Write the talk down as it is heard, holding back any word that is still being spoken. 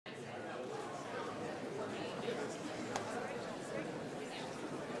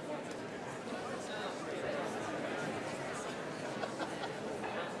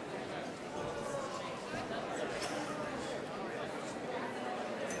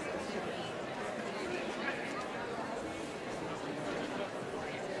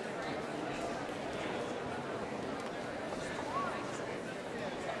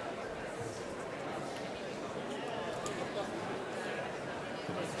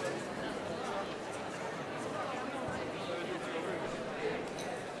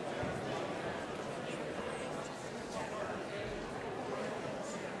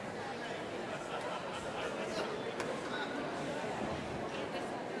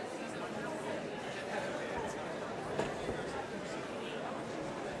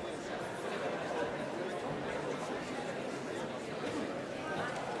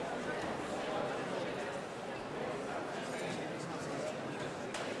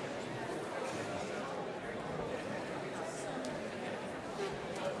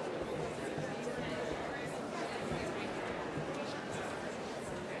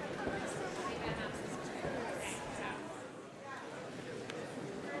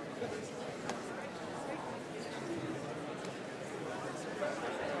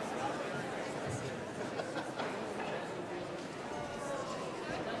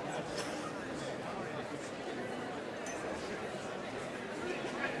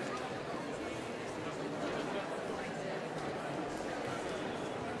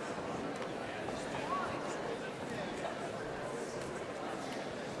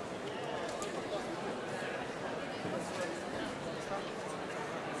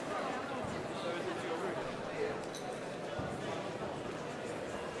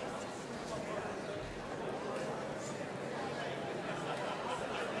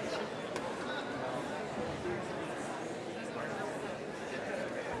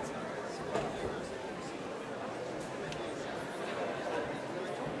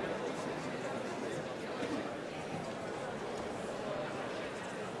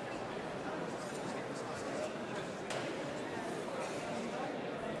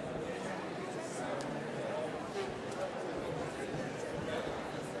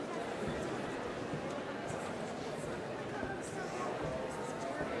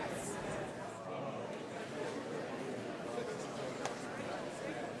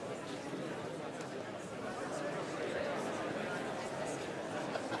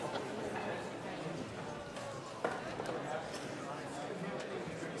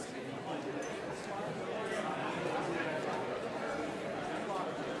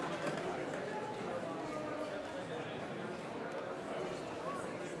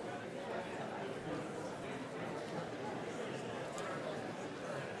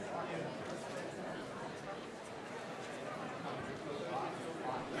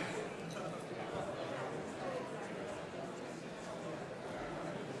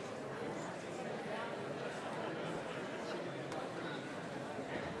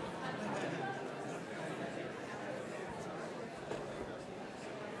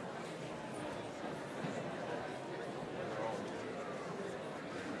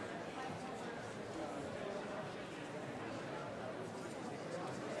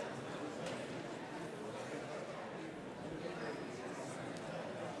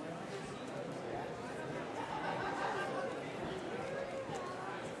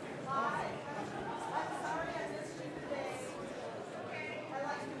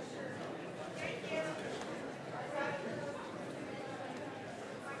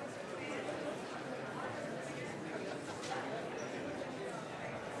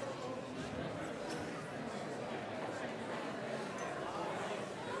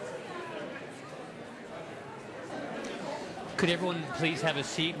Could everyone please have a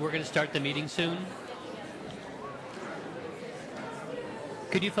seat? We're going to start the meeting soon.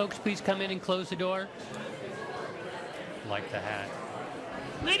 Could you folks please come in and close the door? Like the hat.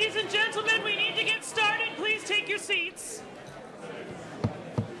 Ladies and gentlemen, we need to get started. Please take your seats.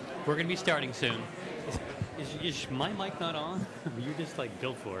 We're going to be starting soon. Is my mic not on? You're just like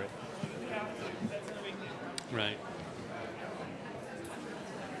built for it. Right.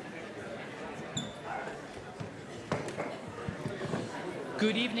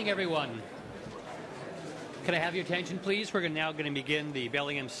 Good evening, everyone. Can I have your attention, please? We're now going to begin the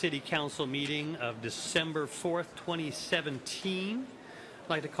Bellingham City Council meeting of December 4th, 2017. I'd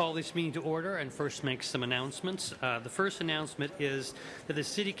like to call this meeting to order and first make some announcements. The first announcement is that the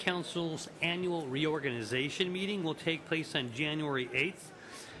City Council's annual reorganization meeting will take place on January 8th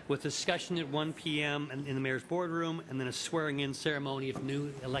with discussion at 1 p.m. in the Mayor's Boardroom, and then a swearing-in ceremony of new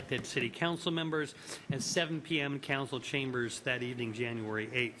elected City Council members at 7 p.m. in Council Chambers that evening, January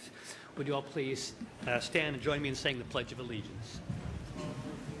 8th. Would you all please stand and join me in saying the Pledge of Allegiance?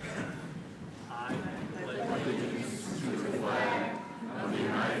 I pledge allegiance to the flag of the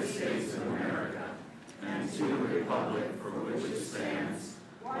United States of America and to the republic for which it stands,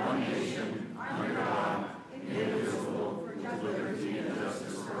 one nation, under God, indivisible, with liberty and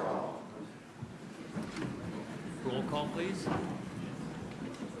justice for all. Roll call, please.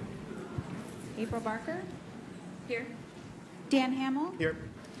 April Barker? Here. Dan Hamill? Here.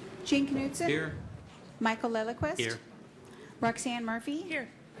 Gene Knutson? Here. Michael Lillequist? Here. Roxanne Murphy? Here.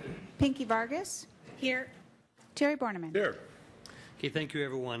 Pinky Vargas? Here. Terry Borneman? Here. Okay, thank you,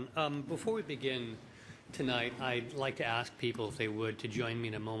 everyone. Before we begin tonight, I'd like to ask people, if they would, to join me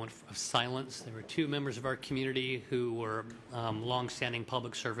in a moment of silence. There were two members of our community who were long-standing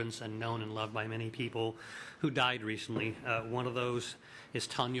public servants and known and loved by many people who died recently. One of those is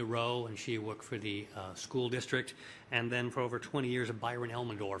Tanya Rowe, and she worked for the school district. And then for over 20 years, Byron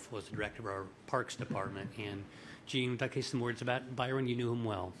Elmendorf was the director of our Parks Department. And Gene, I'd like to say some words about Byron. You knew him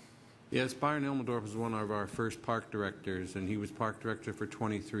well. Yes, Byron Elmendorf was one of our first park directors, and he was park director for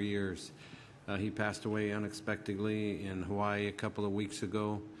 23 years. He passed away unexpectedly in Hawaii a couple of weeks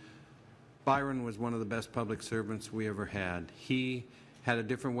ago. Byron was one of the best public servants we ever had. He had a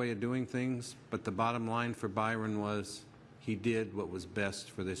different way of doing things, but the bottom line for Byron was he did what was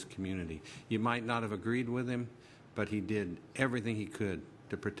best for this community. You might not have agreed with him, but he did everything he could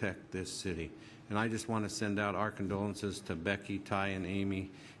to protect this city. And I just want to send out our condolences to Becky, Ty, and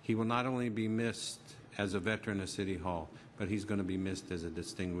Amy. He will not only be missed as a veteran of City Hall, but he's going to be missed as a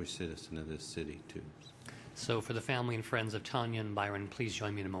distinguished citizen of this city, too. So for the family and friends of Tanya and Byron, please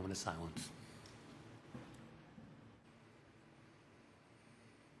join me in a moment of silence.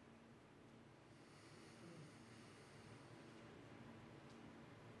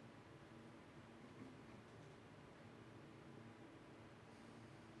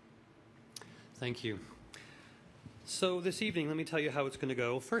 Thank you. So this evening, let me tell you how it's going to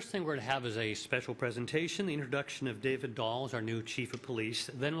go. First thing we're going to have is a special presentation, the introduction of David Dahl as our new Chief of Police.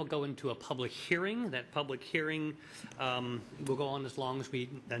 Then we'll go into a public hearing. That public hearing will go on as long as we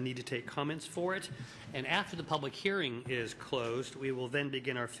need to take comments for it. And after the public hearing is closed, we will then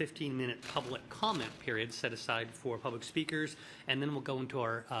begin our 15-minute public comment period set aside for public speakers, and then we'll go into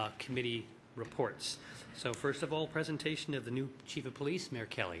our committee reports. So first of all, presentation of the new Chief of Police, Mayor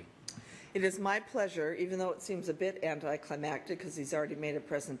Kelly. It is my pleasure, even though it seems a bit anticlimactic because he's already made a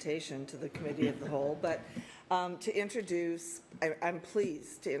presentation to the Committee of the Whole, but to introduce, I'm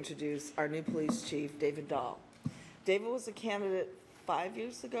pleased to introduce our new police chief, David Dahl. David was a candidate 5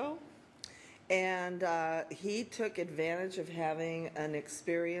 years ago, and he took advantage of having an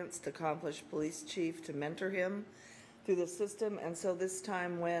experienced, accomplished police chief to mentor him through the system, and so this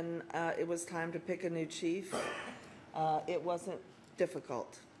time when it was time to pick a new chief, it wasn't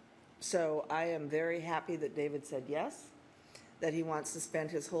difficult. So I am very happy that David said yes, that he wants to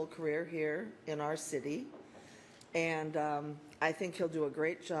spend his whole career here in our city. And I think he'll do a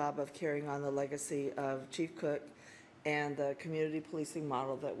great job of carrying on the legacy of Chief Cook and the community policing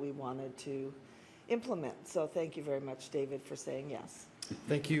model that we wanted to implement. So thank you very much, David, for saying yes.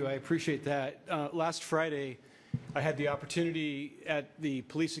 Thank you. I appreciate that. Last Friday, I had the opportunity at the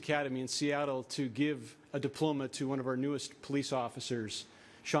Police Academy in Seattle to give a diploma to one of our newest police officers,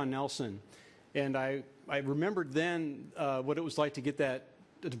 Sean Nelson, and I remembered then what it was like to get that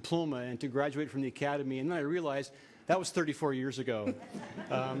diploma and to graduate from the academy, and then I realized that was 34 years ago.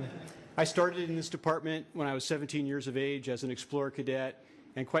 I started in this department when I was 17 years of age as an Explorer cadet,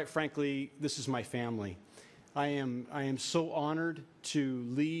 and quite frankly, this is my family. I am so honored to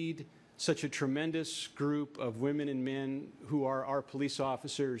lead such a tremendous group of women and men who are our police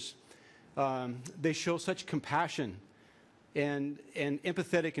officers. They show such compassion and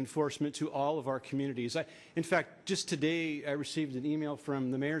empathetic enforcement to all of our communities. In fact, just today I received an email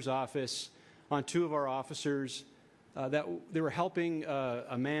from the mayor's office on 2 of our officers that they were helping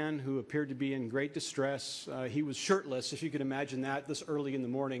a man who appeared to be in great distress. He was shirtless, if you could imagine that, this early in the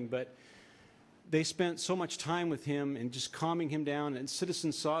morning, but they spent so much time with him and just calming him down, and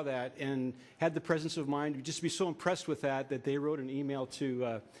citizens saw that and had the presence of mind to just be so impressed with that they wrote an email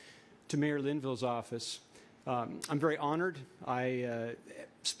to Mayor Linville's office. I'm very honored. I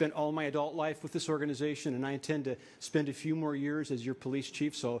spent all my adult life with this organization, and I intend to spend a few more years as your police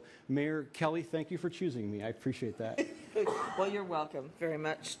chief. So, Mayor Kelly, thank you for choosing me. I appreciate that. Well, you're welcome very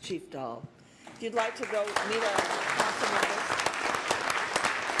much, Chief Dahl. If you'd like to go meet our council members.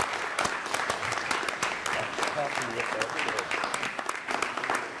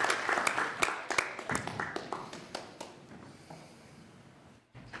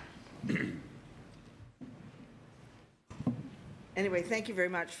 Anyway, thank you very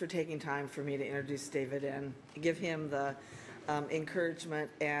much for taking time for me to introduce David and give him the encouragement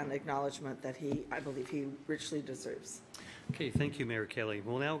and acknowledgement that I believe he richly deserves. Okay, thank you, Mayor Kelly.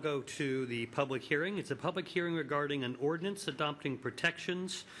 We'll now go to the public hearing. It's a public hearing regarding an ordinance adopting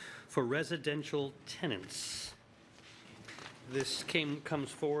protections for residential tenants. This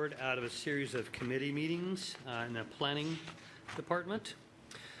comes forward out of a series of committee meetings in the planning department.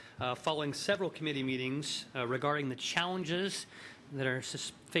 Following several committee meetings regarding the challenges that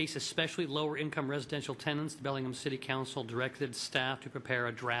face especially lower income residential tenants, the Bellingham City Council directed staff to prepare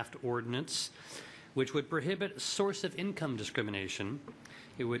a draft ordinance which would prohibit source of income discrimination.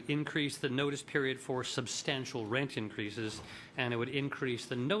 It would increase the notice period for substantial rent increases, and it would increase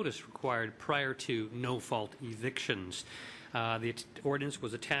the notice required prior to no-fault evictions. The ordinance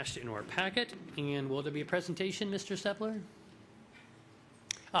was attached in our packet, and will there be a presentation, Mr. Stepler?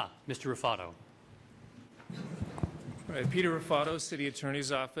 Mr. Rufato. All right, Peter Rufato, City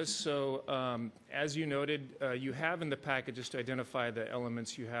Attorney's Office. So as you noted, you have in the packet, just to identify the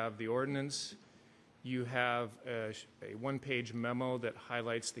elements, you have the ordinance, you have a one-page memo that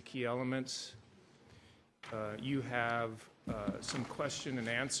highlights the key elements, you have some question and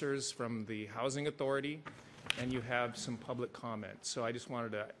answers from the Housing Authority, and you have some public comment. So I just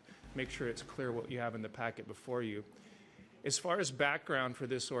wanted to make sure it's clear what you have in the packet before you. As far as background for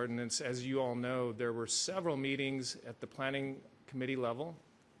this ordinance, as you all know, there were several meetings at the planning committee level,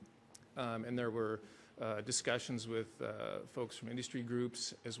 and there were discussions with folks from industry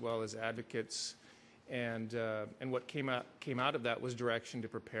groups as well as advocates, and what came out of that was direction to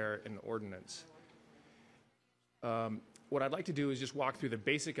prepare an ordinance. What I'd like to do is just walk through the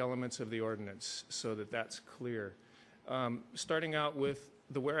basic elements of the ordinance so that that's clear. Starting out with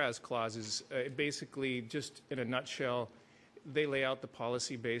the whereas clauses, basically, just in a nutshell, they lay out the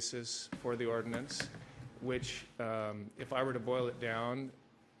policy basis for the ordinance, which, if I were to boil it down,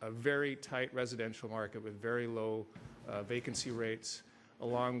 a very tight residential market with very low vacancy rates,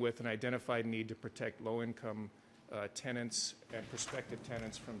 along with an identified need to protect low-income tenants and prospective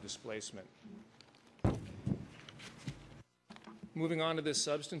tenants from displacement. Moving on to the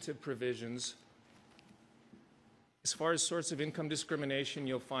substantive provisions, as far as source of income discrimination,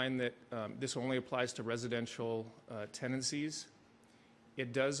 you'll find that this only applies to residential tenancies.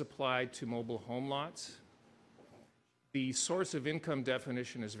 It does apply to mobile home lots. The source of income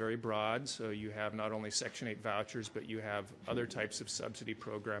definition is very broad, so you have not only Section 8 vouchers, but you have other types of subsidy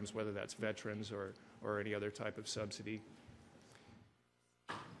programs, whether that's veterans or any other type of subsidy.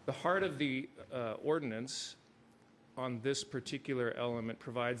 The heart of the ordinance on this particular element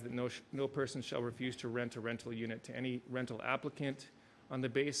provides that no person shall refuse to rent a rental unit to any rental applicant on the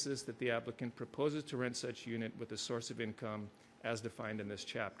basis that the applicant proposes to rent such unit with a source of income as defined in this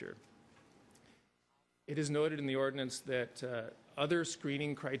chapter. It is noted in the ordinance that other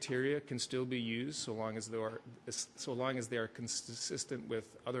screening criteria can still be used so long as they are consistent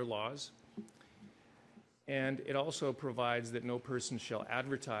with other laws. And it also provides that no person shall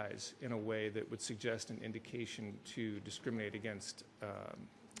advertise in a way that would suggest an indication to discriminate against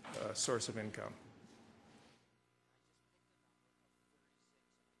a source of income.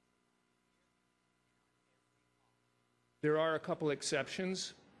 There are a couple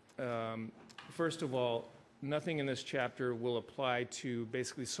exceptions. First of all, nothing in this chapter will apply to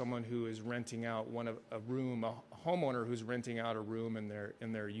basically someone who is renting out a room, a homeowner who's renting out a room in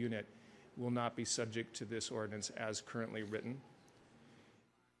their unit will not be subject to this ordinance as currently written.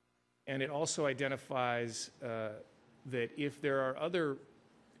 And it also identifies that if there are other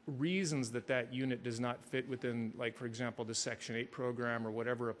reasons that that unit does not fit within, like for example, the Section 8 program or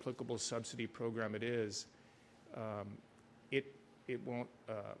whatever applicable subsidy program it is, it won't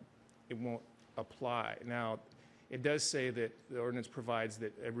apply. Now, it does say that the ordinance provides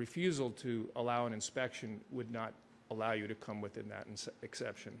that a refusal to allow an inspection would not allow you to come within that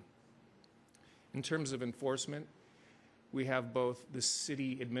exception. In terms of enforcement, we have both the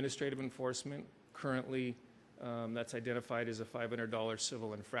city administrative enforcement. Currently, that's identified as a $500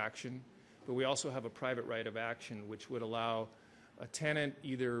 civil infraction, but we also have a private right of action, which would allow a tenant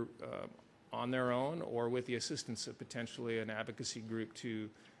either on their own or with the assistance of potentially an advocacy group to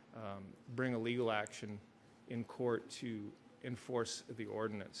bring a legal action in court to enforce the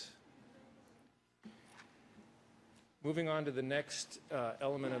ordinance. Moving on to the next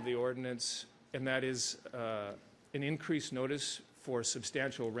element of the ordinance, and that is an increased notice for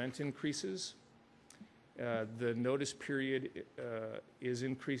substantial rent increases. The notice period is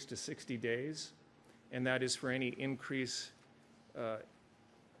increased to 60 days, and that is for any increase,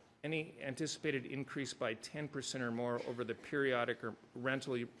 any anticipated increase by 10% or more over the periodic or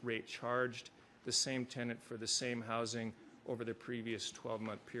rental rate charged the same tenant for the same housing over the previous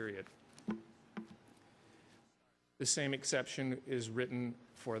 12-month period. The same exception is written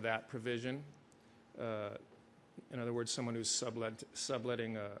for that provision. In other words, someone who's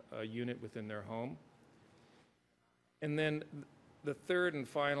subletting a unit within their home. And then the third and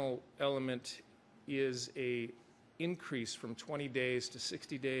final element is a increase from 20 days to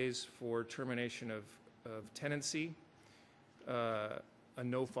 60 days for termination of tenancy, a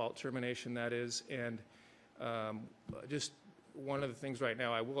no-fault termination, that is. And just one of the things right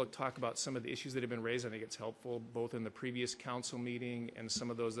now, I will talk about some of the issues that have been raised. I think it's helpful, both in the previous council meeting and some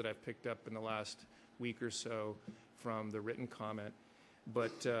of those that I've picked up in the last week or so from the written comment.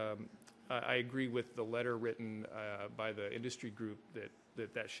 But I agree with the letter written by the industry group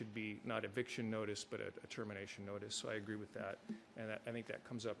that should be not eviction notice, but a termination notice. So I agree with that, and I think that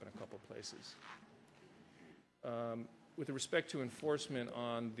comes up in a couple places. With respect to enforcement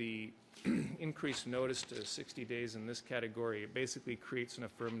on the increased notice to 60 days in this category, it basically creates an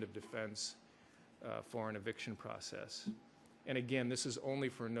affirmative defense for an eviction process. And again, this is only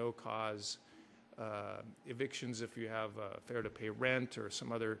for no-cause evictions. If you have failure to pay rent or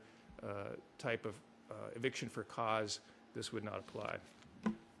some other type of eviction for cause, this would not apply.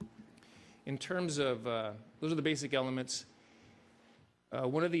 In terms of, those are the basic elements.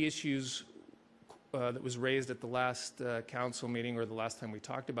 One of the issues that was raised at the last council meeting, or the last time we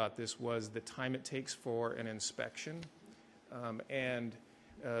talked about this, was the time it takes for an inspection. I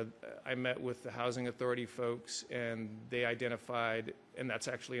met with the Housing Authority folks, and they identified, and that's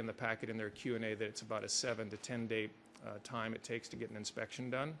actually in the packet in their Q&A, that it's about a 7 to 10 day time it takes to get an inspection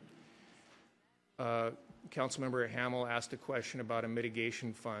done. Councilmember Hamel asked a question about a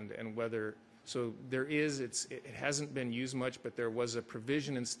mitigation fund and whether, so there is, it hasn't been used much, but there was a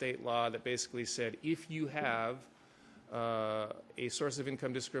provision in state law that basically said if you have a source of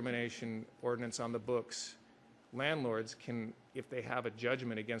income discrimination ordinance on the books, landlords can, if they have a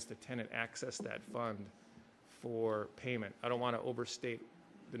judgment against the tenant, access that fund for payment. I don't want to overstate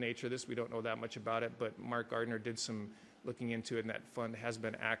the nature of this. We don't know that much about it, but Mark Gardner did some looking into it, and that fund has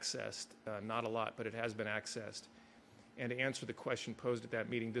been accessed. Not a lot, but it has been accessed. And to answer the question posed at that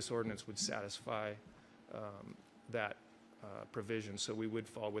meeting, this ordinance would satisfy that provision, so we would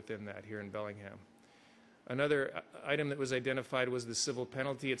fall within that here in Bellingham. Another item that was identified was the civil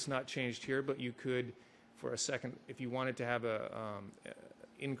penalty. It's not changed here, but you could, for a second, if you wanted to have a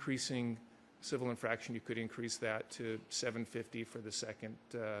increasing civil infraction, you could increase that to $750 for the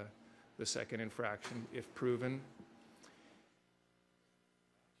second infraction if proven.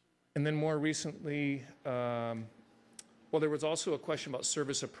 And then more recently, well, there was also a question about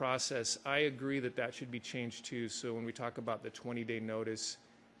service of process. I agree that that should be changed too. So when we talk about the 20-day notice,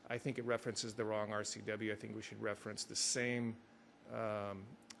 I think it references the wrong RCW. I think we should reference the same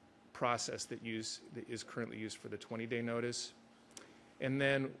process that is currently used for the 20-day notice. And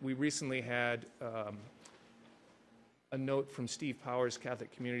then we recently had a note from Steve Powers,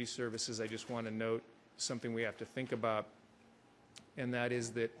 Catholic Community Services. I just want to note something we have to think about, and that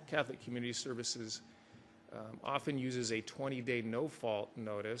is that Catholic Community Services often uses a 20-day no-fault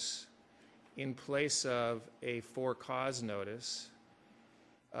notice in place of a for-cause notice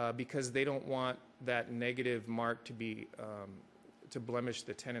because they don't want that negative mark to be to blemish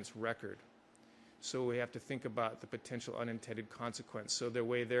the tenant's record. So we have to think about the potential unintended consequence. So the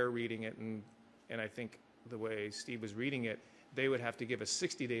way they're reading it, and I think the way Steve was reading it, they would have to give a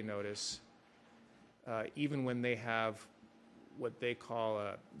 60-day notice even when they have what they call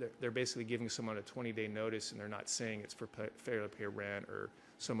they're basically giving someone a 20-day notice, and they're not saying it's for failure to pay rent or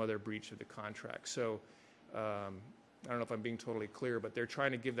some other breach of the contract. So I don't know if I'm being totally clear, but they're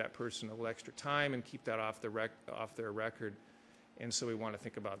trying to give that person a little extra time and keep that off their record. And so we want to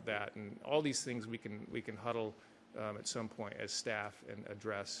think about that. And all these things we can huddle at some point as staff and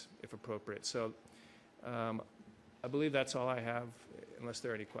address if appropriate. So I believe that's all I have, unless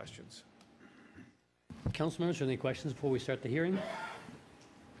there are any questions. Council members, are there any questions before we start the hearing?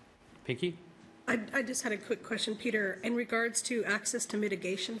 Pinky? I just had a quick question, Peter. In regards to access to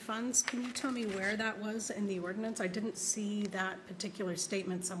mitigation funds, can you tell me where that was in the ordinance? I didn't see that particular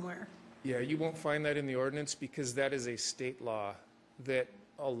statement somewhere. Yeah, you won't find that in the ordinance because that is a state law that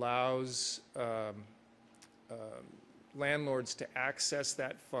allows landlords to access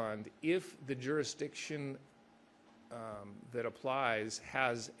that fund if the jurisdiction that applies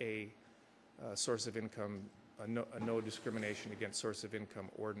has a source of income, a no discrimination against source of income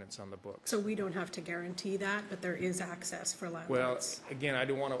ordinance on the books. So we don't have to guarantee that, but there is access for Well, landlords. again, I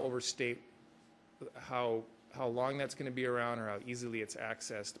don't want to overstate how long that's going to be around or how easily it's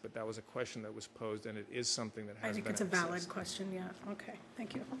accessed, but that was a question that was posed, and it is something that I has been think it's a valid accessed. question, yeah. Okay,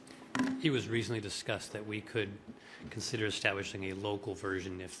 thank you. It was recently discussed that we could consider establishing a local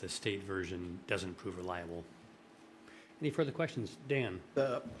version if the state version doesn't prove reliable. Any further questions? Dan?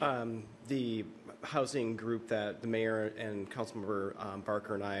 The housing group that the mayor and Councilmember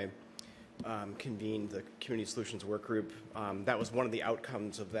Barker and I convened, the Community Solutions Work Group, that was one of the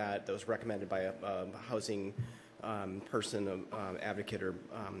outcomes of that was recommended by a housing person, advocate, or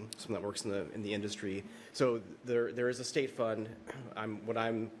someone that works in the industry. So there is a state fund. What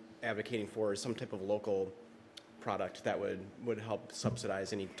I'm advocating for is some type of local product that would help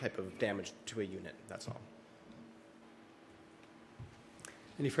subsidize any type of damage to a unit. That's all.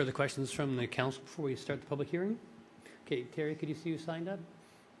 Any further questions from the council before we start the public hearing? Okay, Terry, could you see who signed up?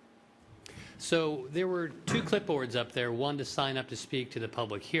 So there were two clipboards up there, one to sign up to speak to the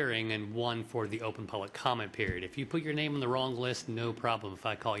public hearing and one for the open public comment period. If you put your name on the wrong list, no problem. If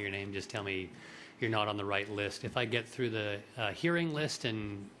I call your name, just tell me you're not on the right list. If I get through the hearing list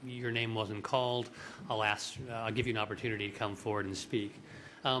and your name wasn't called, I'll give you an opportunity to come forward and speak.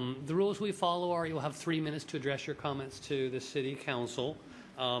 The rules we follow are you'll have 3 minutes to address your comments to the city council.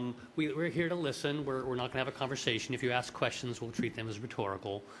 We're here to listen. We're not going to have a conversation. If you ask questions, we'll treat them as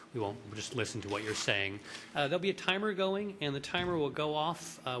rhetorical. We'll just listen to what you're saying. There'll be a timer going, and the timer will go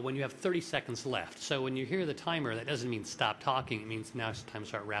off when you have 30 seconds left. So when you hear the timer, that doesn't mean stop talking. It means now it's time to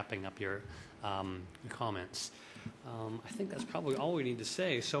start wrapping up your comments. I think that's probably all we need to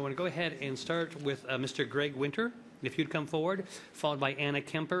say. So I'm going to go ahead and start with Mr. Greg Winter, if you'd come forward, followed by Anna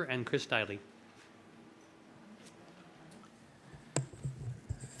Kemper and Chris Diley.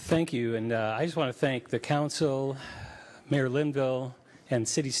 Thank you, and I just want to thank the council, Mayor Linville, and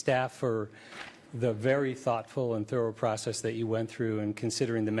city staff for the very thoughtful and thorough process that you went through in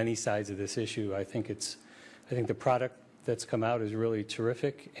considering the many sides of this issue. I think the product that's come out is really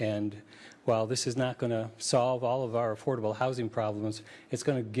terrific, and while this is not going to solve all of our affordable housing problems, it's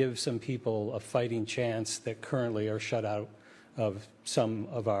going to give some people a fighting chance that currently are shut out of some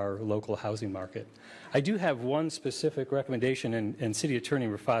of our local housing market. I do have one specific recommendation, and City Attorney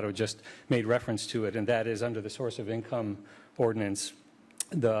Rufato just made reference to it, and that is under the source of income ordinance,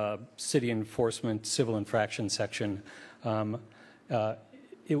 the city enforcement civil infraction section. I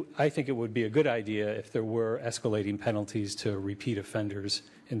think it would be a good idea if there were escalating penalties to repeat offenders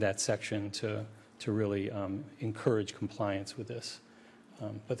in that section to really encourage compliance with this.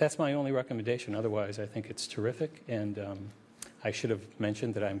 But that's my only recommendation. Otherwise, I think it's terrific, and I should have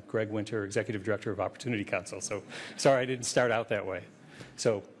mentioned that I'm Greg Winter, Executive Director of Opportunity Council, so sorry I didn't start out that way.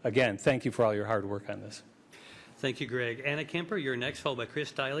 So again, thank you for all your hard work on this. Thank you, Greg. Anna Kemper, you're next, followed by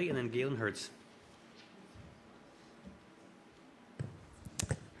Chris Diley, and then Galen Hertz.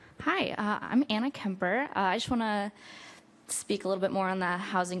 Hi, I'm Anna Kemper. I just want to speak a little bit more on the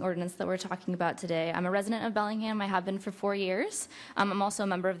housing ordinance that we're talking about today. I'm a resident of Bellingham. I have been for 4 years. I'm also a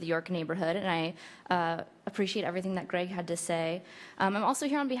member of the York neighborhood, and I appreciate everything that Greg had to say. I'm also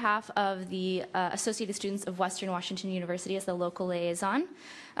here on behalf of the Associated Students of Western Washington University as the local liaison.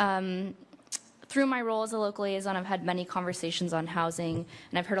 Through my role as a local liaison, I've had many conversations on housing,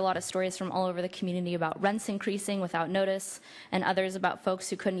 and I've heard a lot of stories from all over the community about rents increasing without notice, and others about folks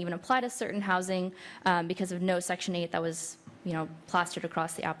who couldn't even apply to certain housing because of no Section 8 that was plastered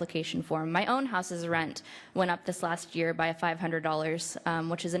across the application form. My own house's rent went up this last year by $500,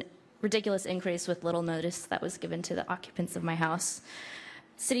 which is a ridiculous increase with little notice that was given to the occupants of my house.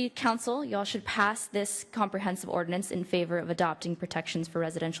 City Council, y'all should pass this comprehensive ordinance in favor of adopting protections for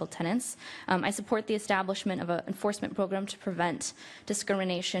residential tenants. I support the establishment of an enforcement program to prevent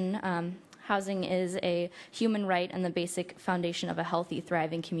discrimination. Housing is a human right and the basic foundation of a healthy,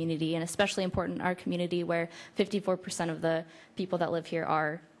 thriving community, and especially important in our community where 54% of the people that live here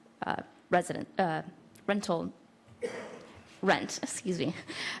are rental. rent, excuse me.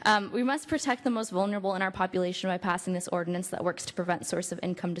 We must protect the most vulnerable in our population by passing this ordinance that works to prevent source of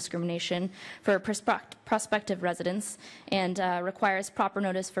income discrimination for prospective residents and requires proper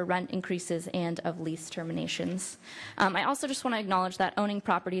notice for rent increases and of lease terminations. I also just want to acknowledge that owning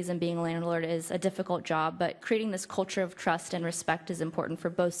properties and being a landlord is a difficult job, but creating this culture of trust and respect is important for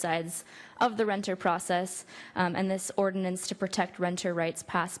both sides of the renter process, and this ordinance to protect renter rights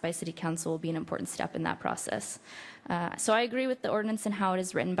passed by City Council will be an important step in that process. So I agree with the ordinance and how it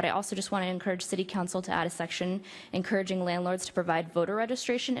is written, but I also just want to encourage City Council to add a section encouraging landlords to provide voter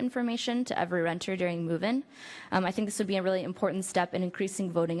registration information to every renter during move-in. I think this would be a really important step in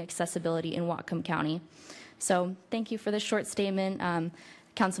increasing voting accessibility in Whatcom County. So thank you for this short statement.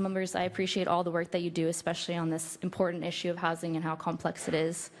 Council members, I appreciate all the work that you do, especially on this important issue of housing and how complex it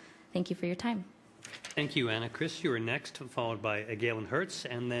is. Thank you for your time. Thank you, Anna. Chris, you are next, followed by Galen Hertz,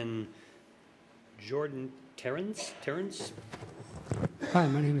 and then Jordan Terrence. Hi,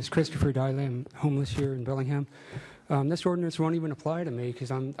 my name is Christopher Diley. I'm homeless here in Bellingham. This ordinance won't even apply to me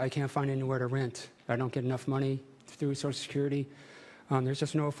because I can't find anywhere to rent. I don't get enough money through Social Security. There's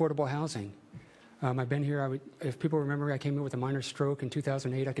just no affordable housing. I've been here, if people remember, I came in with a minor stroke in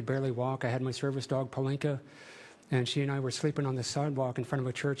 2008. I could barely walk. I had my service dog, Palinka, and she and I were sleeping on the sidewalk in front of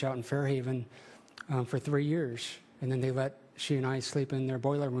a church out in Fairhaven for 3 years. And then they let she and I sleep in their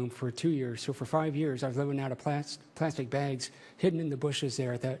boiler room for 2 years. So for 5 years, I was living out of plastic bags hidden in the bushes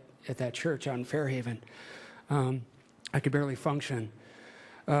there at that church out in Fairhaven. I could barely function.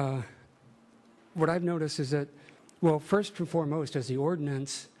 What I've noticed is that, well, first and foremost, as the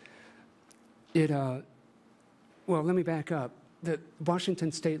ordinance, well, let me back up. The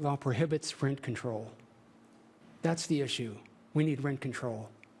Washington state law prohibits rent control. That's the issue. We need rent control.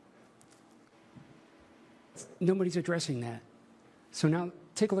 Nobody's addressing that. So now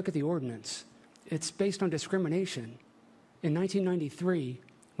take a look at the ordinance. It's based on discrimination. In 1993,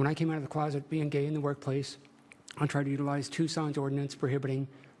 when I came out of the closet being gay in the workplace, I tried to utilize Tucson's ordinance prohibiting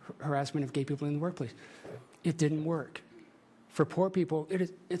harassment of gay people in the workplace. It didn't work. For poor people,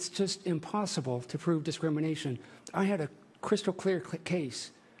 it's just impossible to prove discrimination. I had a crystal clear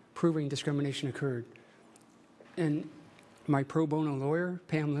case proving discrimination occurred. And my pro bono lawyer,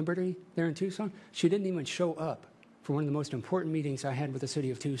 Pam Liberty, there in Tucson, she didn't even show up for one of the most important meetings I had with the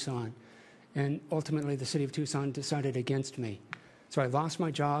city of Tucson. And ultimately, the city of Tucson decided against me. So I lost my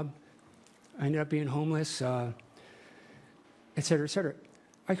job. I ended up being homeless, et cetera, et cetera.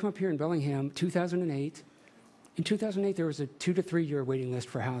 I come up here in Bellingham, 2008. In 2008, there was a 2 to 3 year waiting list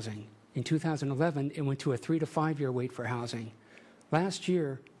for housing. In 2011, it went to a 3 to 5 year wait for housing. Last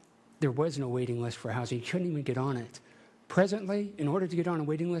year, there was no waiting list for housing. You couldn't even get on it. Presently, in order to get on a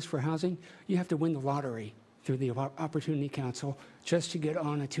waiting list for housing, you have to win the lottery through the Opportunity Council just to get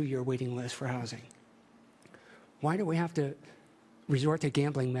on a 2-year waiting list for housing. Why do we have to resort to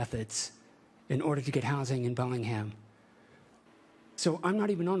gambling methods in order to get housing in Bellingham? So I'm not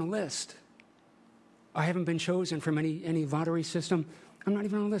even on a list. I haven't been chosen from any lottery system. I'm not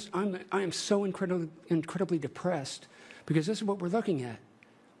even on a list. I am so incredibly depressed because this is what we're looking at.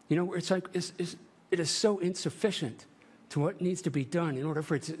 You know, it's like it is so insufficient to what needs to be done in order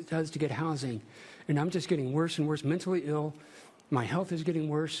for us to get housing. And I'm just getting worse and worse, mentally ill. My health is getting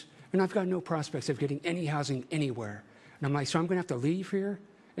worse, and I've got no prospects of getting any housing anywhere. And I'm like, so I'm going to have to leave here,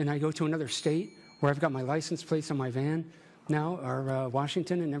 and I go to another state where I've got my license plates on my van now, or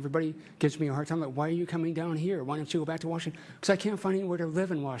Washington, and everybody gives me a hard time, like, why are you coming down here? Why don't you go back to Washington? Because I can't find anywhere to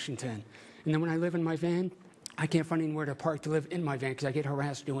live in Washington. And then when I live in my van, I can't find anywhere to park to live in my van because I get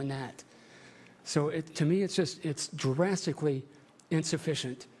harassed doing that. So to me, it's drastically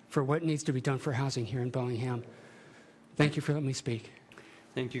insufficient for what needs to be done for housing here in Bellingham. Thank you for letting me speak.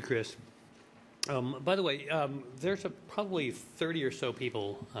 Thank you, Chris. By the way, there's probably 30 or so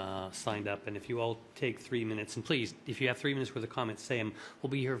people signed up, and if you all take 3 minutes, and please, if you have 3 minutes worth of comments, say them. We'll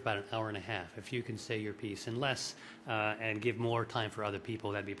be here for about an hour and a half. If you can say your piece and less, and give more time for other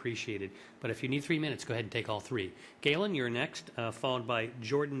people, that'd be appreciated. But if you need 3 minutes, go ahead and take all 3. Galen, you're next, followed by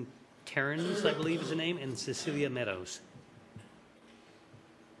Jordan Terrence, I believe is the name, and Cecilia Meadows.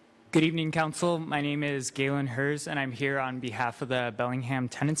 Good evening, Council. My name is Galen Herz, and I'm here on behalf of the Bellingham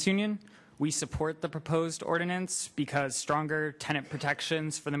Tenants Union. We support the proposed ordinance because stronger tenant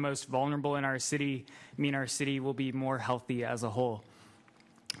protections for the most vulnerable in our city mean our city will be more healthy as a whole.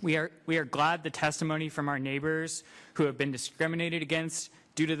 We are glad the testimony from our neighbors who have been discriminated against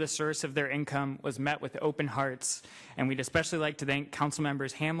due to the source of their income was met with open hearts, and we'd especially like to thank Council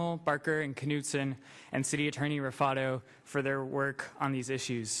Members Hamill, Barker, and Knutson, and City Attorney Raffato for their work on these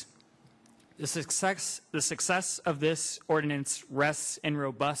issues. The success of this ordinance rests in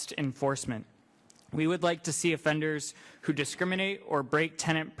robust enforcement. We would like to see offenders who discriminate or break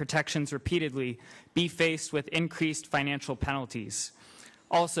tenant protections repeatedly be faced with increased financial penalties.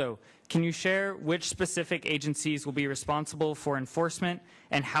 Also, can you share which specific agencies will be responsible for enforcement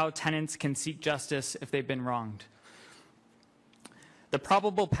and how tenants can seek justice if they've been wronged? The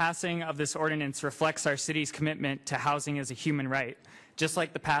probable passing of this ordinance reflects our city's commitment to housing as a human right, just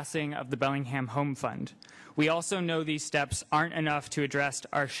like the passing of the Bellingham Home Fund. We also know these steps aren't enough to address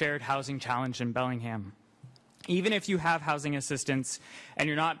our shared housing challenge in Bellingham. Even if you have housing assistance and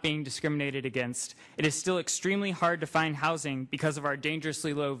you're not being discriminated against, it is still extremely hard to find housing because of our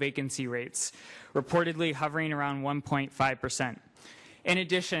dangerously low vacancy rates, reportedly hovering around 1.5%. In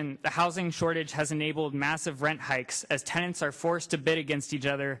addition, the housing shortage has enabled massive rent hikes as tenants are forced to bid against each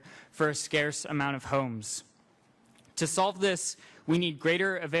other for a scarce amount of homes. To solve this, we need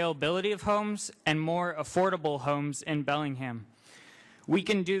greater availability of homes and more affordable homes in Bellingham. We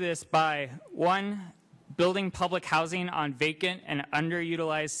can do this by, 1, building public housing on vacant and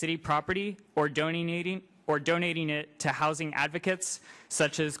underutilized city property or donating it to housing advocates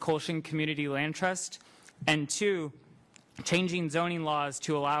such as Colshan Community Land Trust, and 2, changing zoning laws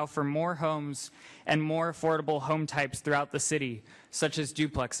to allow for more homes and more affordable home types throughout the city, such as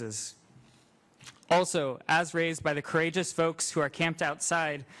duplexes. Also, as raised by the courageous folks who are camped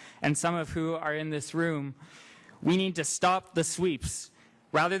outside, and some of who are in this room, we need to stop the sweeps.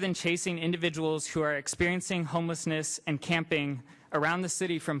 Rather than chasing individuals who are experiencing homelessness and camping around the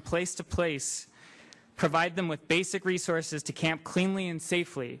city from place to place, provide them with basic resources to camp cleanly and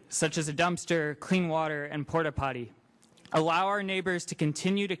safely, such as a dumpster, clean water, and porta potty. Allow our neighbors to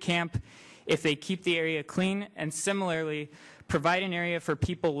continue to camp if they keep the area clean, and similarly, provide an area for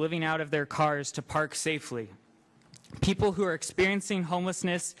people living out of their cars to park safely. People who are experiencing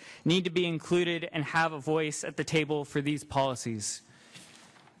homelessness need to be included and have a voice at the table for these policies.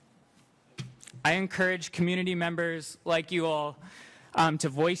 I encourage community members like you all to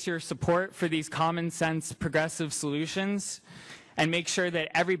voice your support for these common sense progressive solutions and make sure that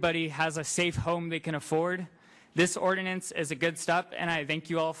everybody has a safe home they can afford. This ordinance is a good step, and I thank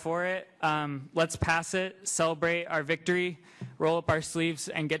you all for it. Let's pass it, celebrate our victory, roll up our sleeves,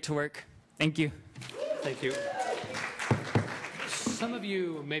 and get to work. Thank you. Thank you. Some of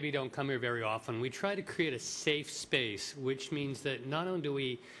you maybe don't come here very often. We try to create a safe space, which means that not only do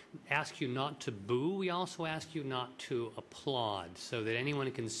we ask you not to boo, we also ask you not to applaud, so that anyone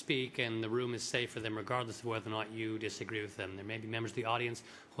can speak and the room is safe for them regardless of whether or not you disagree with them. There may be members of the audience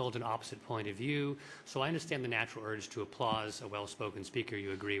who hold an opposite point of view, so I understand the natural urge to applaud a well-spoken speaker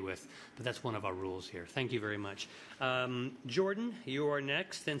you agree with, but that's one of our rules here. Thank you very much. Jordan, you are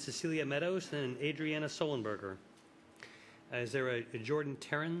next, then Cecilia Meadows, then Adriana Solenberger. Is there a Jordan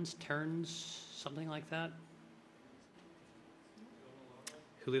Terrens, something like that?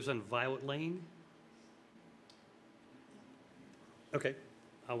 Who lives on Violet Lane? Okay,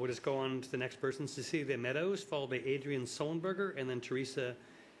 we'll just go on to the next person, Cecilia Meadows, followed by Adrian Solenberger, and then Teresa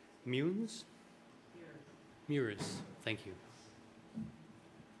Munes? Mures, thank you.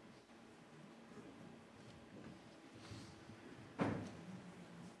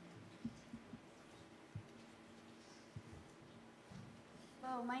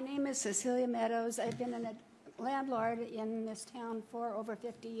 Hello, my name is Cecilia Meadows. I've been a landlord in this town for over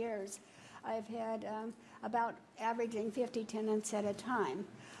 50 years. I've had about averaging 50 tenants at a time.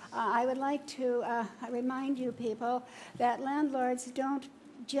 I would like to remind you people that landlords don't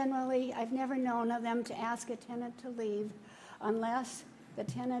generally, I've never known of them to ask a tenant to leave unless the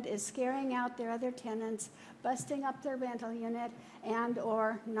tenant is scaring out their other tenants, busting up their rental unit, and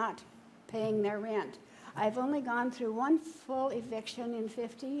or not paying their rent. I've only gone through one full eviction in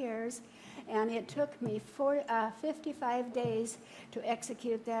 50 years, and it took me 55 days to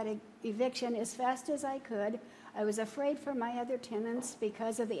execute that eviction as fast as I could. I was afraid for my other tenants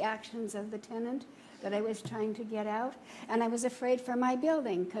because of the actions of the tenant that I was trying to get out, and I was afraid for my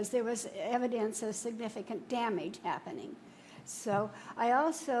building because there was evidence of significant damage happening. So I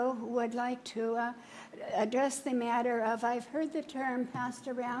also would like to address the matter of, I've heard the term passed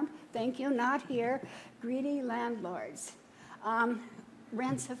around, thank you, not here, greedy landlords.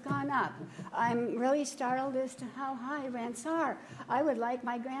 Rents have gone up. I'm really startled as to how high rents are. I would like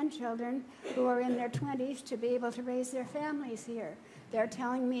my grandchildren who are in their 20s to be able to raise their families here. They're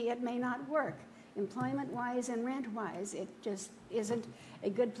telling me it may not work. Employment-wise and rent-wise, it just isn't a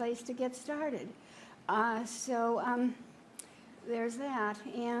good place to get started. There's that,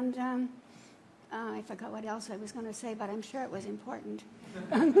 and I forgot what else I was going to say, but I'm sure it was important.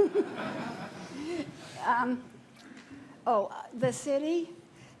 The city,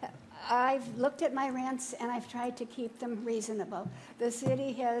 I've looked at my rents and I've tried to keep them reasonable. The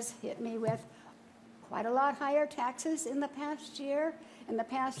city has hit me with quite a lot higher taxes in the past year, in the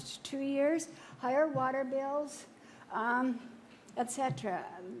past 2 years, higher water bills, etc.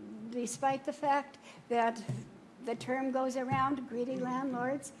 Despite the fact that the term goes around, greedy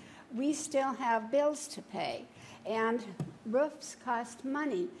landlords, we still have bills to pay. And roofs cost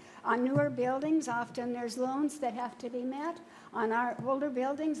money. On newer buildings, often there's loans that have to be met. On our older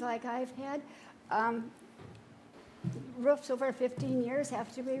buildings, like I've had, roofs over 15 years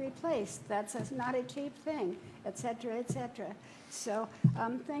have to be replaced. That's not a cheap thing, et cetera, et cetera. So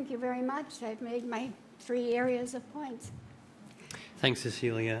thank you very much. I've made my 3 areas of points. Thanks,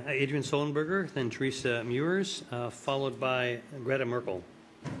 Cecilia. Adrian Sollenberger, then Teresa Mewers, followed by Greta Merkel.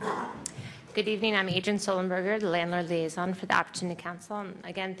 Good evening. I'm Adrian Sollenberger, the Landlord Liaison for the Opportunity Council. And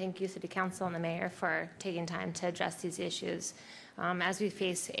again, thank you, City Council and the Mayor, for taking time to address these issues. As we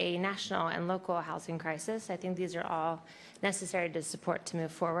face a national and local housing crisis, I think these are all necessary to support to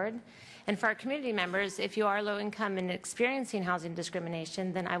move forward. And for our community members, if you are low income and experiencing housing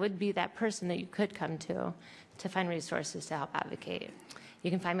discrimination, then I would be that person that you could come to find resources to help advocate.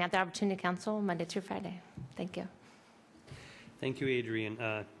 You can find me at the Opportunity Council Monday through Friday. Thank you. Thank you, Adrian.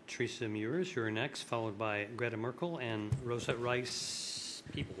 Teresa Mewers, you're next, followed by Greta Merkel and Rosa Rice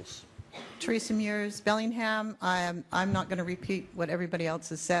Peoples. Teresa Mewers, Bellingham. I'm not going to repeat what everybody else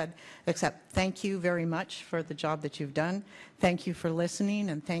has said, except thank you very much for the job that you've done. Thank you for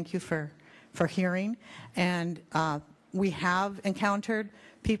listening, and thank you for hearing. And we have encountered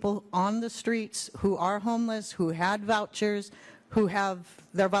people on the streets who are homeless, who had vouchers, who have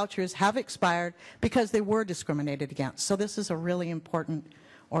their vouchers have expired because they were discriminated against. So this is a really important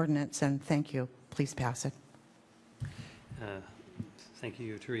ordinance, and thank you. Please pass it. Thank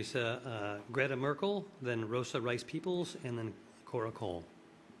you, Teresa. Greta Merkel, then Rosa Rice Peoples, and then Cora Cole.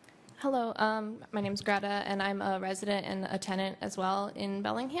 Hello, my name's Greta, and I'm a resident and a tenant as well in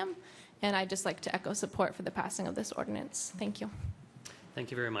Bellingham. And I'd just like to echo support for the passing of this ordinance. Thank you. Thank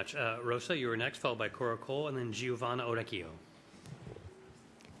you very much. Rosa, you are next, followed by Cora Cole, and then Giovanna Orecchio.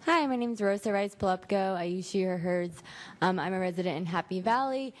 Hi, my name is Rosa Rice Polupko. I use she, her, hers. I'm a resident in Happy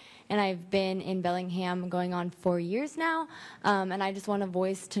Valley, and I've been in Bellingham going on 4 years now. And I just want to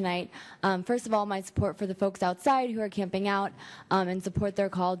voice tonight, first of all, my support for the folks outside who are camping out and support their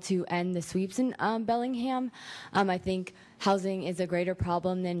call to end the sweeps in Bellingham. I think housing is a greater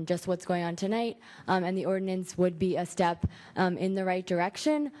problem than just what's going on tonight, and the ordinance would be a step in the right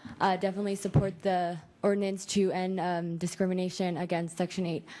direction. Definitely support the ordinance to end discrimination against Section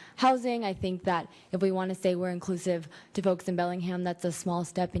 8 housing. I think that if we want to say we're inclusive to folks in Bellingham, that's a small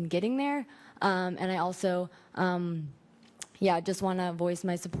step in getting there. And I also, just want to voice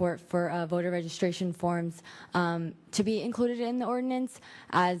my support for voter registration forms to be included in the ordinance,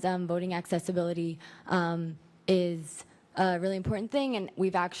 as voting accessibility is a really important thing, and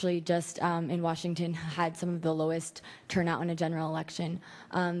we've actually just in Washington had some of the lowest turnout in a general election.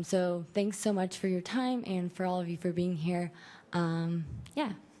 So thanks so much for your time and for all of you for being here.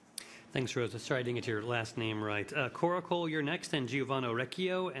 Thanks, Rosa. Sorry I didn't get your last name right. Cora Cole, you're next, and Giovanna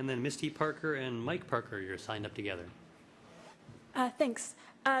Orecchio, and then Misty Parker and Mike Parker, you're signed up together. Thanks.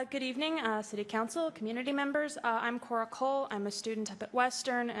 Good evening, City Council, community members. I'm Cora Cole. I'm a student up at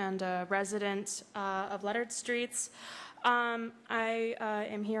Western and a resident of Leonard Streets. I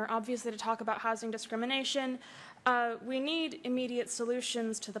am here, obviously, to talk about housing discrimination. We need immediate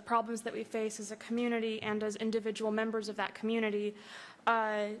solutions to the problems that we face as a community and as individual members of that community.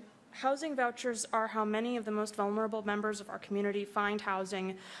 Housing vouchers are how many of the most vulnerable members of our community find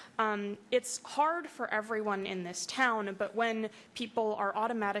housing. It's hard for everyone in this town, but when people are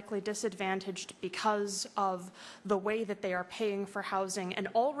automatically disadvantaged because of the way that they are paying for housing, an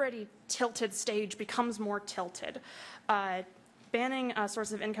already tilted stage becomes more tilted. Banning a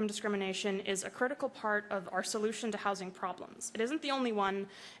source of income discrimination is a critical part of our solution to housing problems. It isn't the only one,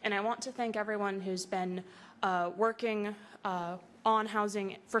 and I want to thank everyone who's been working on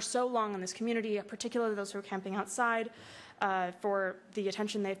housing for so long in this community, particularly those who are camping outside, for the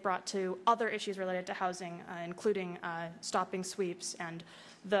attention they've brought to other issues related to housing, including stopping sweeps and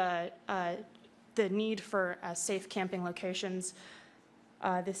the need for safe camping locations.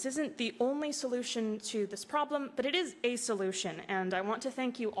 This isn't the only solution to this problem, but it is a solution, and I want to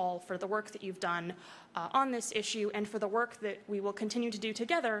thank you all for the work that you've done on this issue and for the work that we will continue to do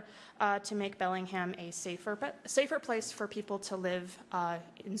together to make Bellingham a safer place for people to live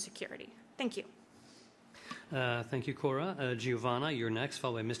in security. Thank you. Thank you, Cora. Giovanna, you're next,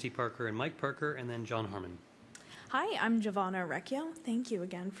 followed by Misty Parker and Mike Parker, and then John Harmon. Hi, I'm Giovanna Orecchio. Thank you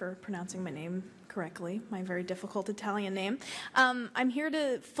again for pronouncing my name correctly, my very difficult Italian name. I'm here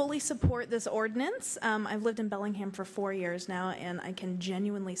to fully support this ordinance. I've lived in Bellingham for 4 years now, and I can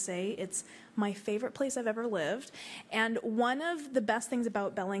genuinely say it's my favorite place I've ever lived. And one of the best things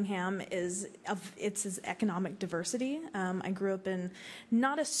about Bellingham is its economic diversity. I grew up in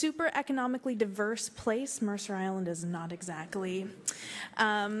not a super economically diverse place. Mercer Island is not exactly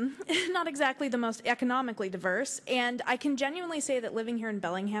the most economically diverse. And I can genuinely say that living here in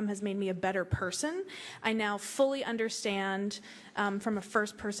Bellingham has made me a better person. I now fully understand from a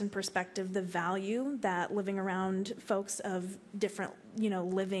first-person perspective the value that living around folks of different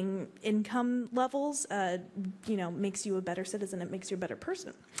living income levels makes you a better citizen. It makes you a better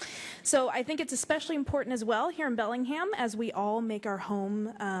person. So I think it's especially important as well here in Bellingham, as we all make our home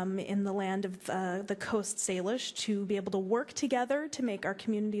in the land of the Coast Salish, to be able to work together to make our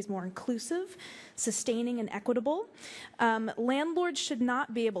communities more inclusive, sustaining, and equitable. Landlords should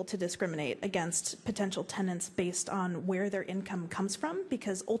not be able to discriminate against potential tenants based on where their income comes from,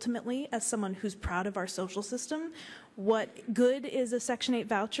 because ultimately, as someone who's proud of our social system, what good is a Section 8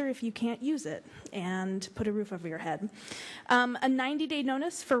 voucher if you can't use it and put a roof over your head? A 90-day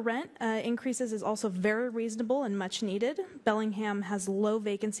notice for rent increases is also very reasonable and much needed. Bellingham has low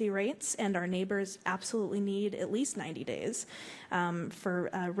vacancy rates, and our neighbors absolutely need at least 90 days for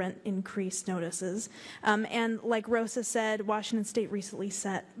rent increase notices. And like Rosa said, Washington State recently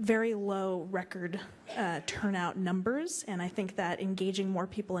set very low record turnout numbers, and I think that engaging more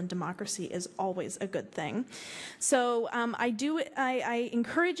people in democracy is always a good thing. So I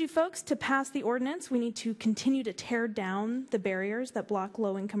encourage you folks to pass the ordinance. We need to continue to tear down the barriers that block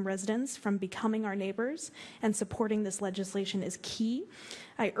low-income residents from becoming our neighbors, and supporting this legislation is key.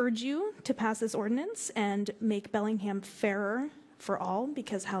 I urge you to pass this ordinance and make Bellingham fairer for all,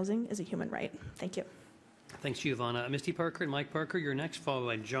 because housing is a human right. Thank you. Thanks, Giovanna. Misty Parker and Mike Parker, you're next, followed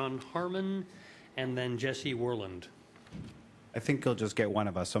by John Harmon, and then Jesse Worland. I think you'll just get one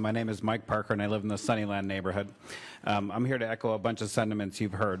of us. So my name is Mike Parker, and I live in the Sunnyland neighborhood. I'm here to echo a bunch of sentiments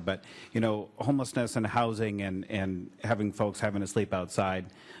you've heard, but homelessness and housing and having folks having to sleep outside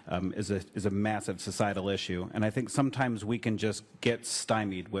is a massive societal issue. And I think sometimes we can just get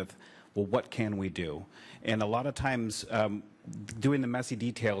stymied with, well, what can we do? And a lot of times, doing the messy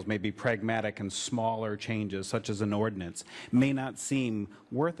details, maybe pragmatic and smaller changes, such as an ordinance, may not seem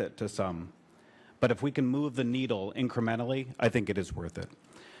worth it to some. But if we can move the needle incrementally, I think it is worth it.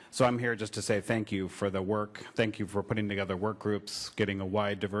 So I'm here just to say thank you for the work. Thank you for putting together work groups, getting a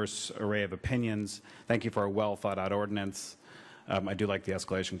wide, diverse array of opinions. Thank you for a well-thought-out ordinance. I do like the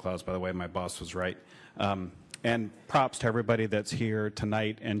escalation clause, by the way. My boss was right. And props to everybody that's here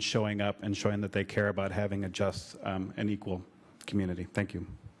tonight and showing up and showing that they care about having a just and equal community. Thank you.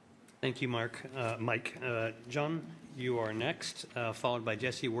 Thank you, Mike. John, you are next, followed by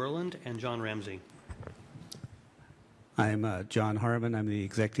Jesse Worland and John Ramsey. I'm John Harmon. I'm the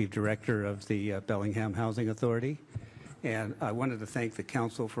Executive Director of the Bellingham Housing Authority. And I wanted to thank the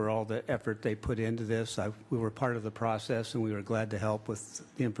council for all the effort they put into this. We were part of the process, and we were glad to help with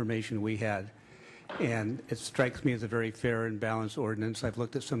the information we had. And it strikes me as a very fair and balanced ordinance. I've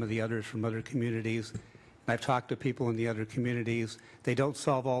looked at some of the others from other communities. I've talked to people in the other communities. They don't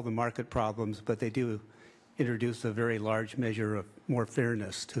solve all the market problems, but they do introduce a very large measure of more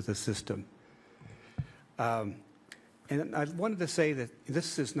fairness to the system. And I wanted to say that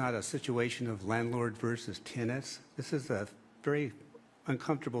this is not a situation of landlord versus tenants. This is a very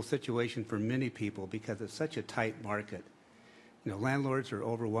uncomfortable situation for many people because it's such a tight market. Landlords are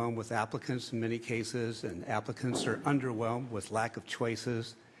overwhelmed with applicants in many cases, and applicants are underwhelmed with lack of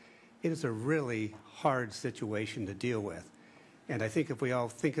choices. It is a really hard situation to deal with. And I think if we all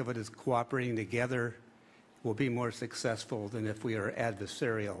think of it as cooperating together, we'll be more successful than if we are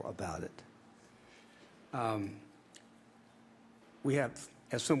adversarial about it. We have,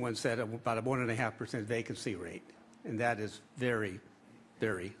 as someone said, about a 1.5% vacancy rate, and that is very,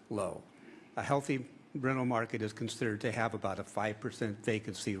 very low. A healthy rental market is considered to have about a 5%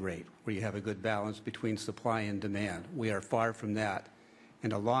 vacancy rate, where you have a good balance between supply and demand. We are far from that,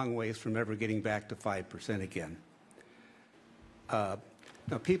 and a long ways from ever getting back to 5% again. Now,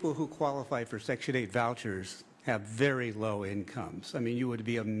 people who qualify for Section 8 vouchers have very low incomes. I mean, you would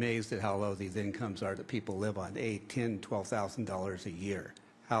be amazed at how low these incomes are that people live on, $8,000, $10,000, $12,000 a year.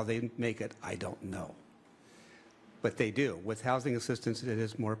 How they make it, I don't know. But they do. With housing assistance, it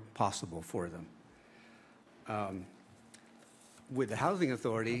is more possible for them. With the Housing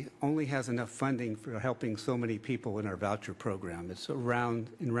Authority, only has enough funding for helping so many people in our voucher program. It's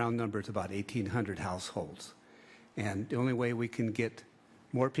around, in round numbers, about 1,800 households. And the only way we can get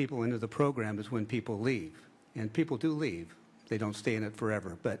more people into the program is when people leave. And people do leave. They don't stay in it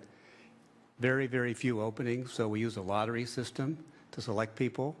forever. But very, very few openings, so we use a lottery system to select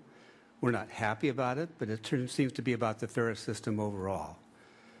people. We're not happy about it, but it seems to be about the fairest system overall.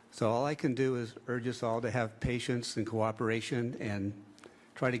 So all I can do is urge us all to have patience and cooperation and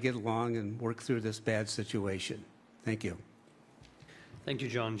try to get along and work through this bad situation. Thank you. Thank you,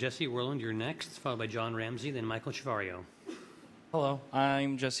 John. Jesse Worland, you're next, followed by John Ramsey, then Michael Chavario. Hello,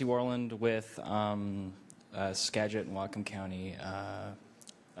 I'm Jesse Worland with Skagit and Whatcom County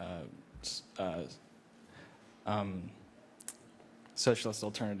Socialist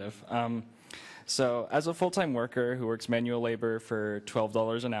Alternative. So as a full-time worker who works manual labor for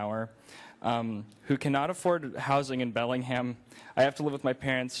 $12 an hour, who cannot afford housing in Bellingham, I have to live with my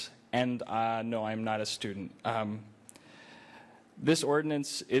parents, and no, I'm not a student. This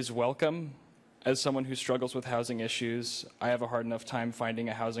ordinance is welcome. As someone who struggles with housing issues, I have a hard enough time finding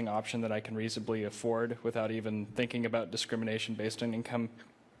a housing option that I can reasonably afford without even thinking about discrimination based on income.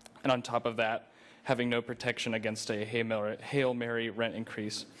 And on top of that, having no protection against a Hail Mary rent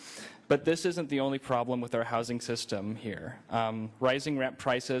increase. But this isn't the only problem with our housing system here. Rising rent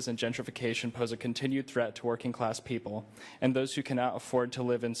prices and gentrification pose a continued threat to working class people and those who cannot afford to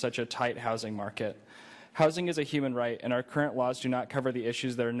live in such a tight housing market. Housing is a human right, and our current laws do not cover the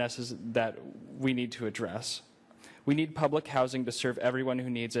issues that we need to address. We need public housing to serve everyone who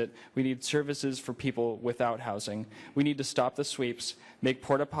needs it. We need services for people without housing. We need to stop the sweeps, make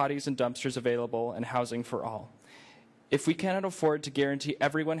porta potties and dumpsters available, and housing for all. If we cannot afford to guarantee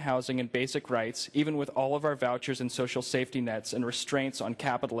everyone housing and basic rights, even with all of our vouchers and social safety nets and restraints on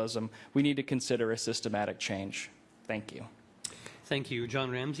capitalism, we need to consider a systematic change. Thank you. Thank you.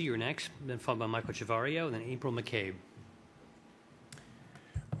 John Ramsey, you're next, then followed by Michael Chavario, and then April McCabe.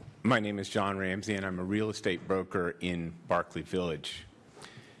 My name is John Ramsey, and I'm a real estate broker in Barclay Village.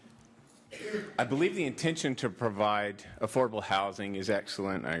 I believe the intention to provide affordable housing is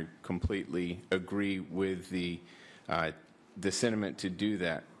excellent. I completely agree with the sentiment to do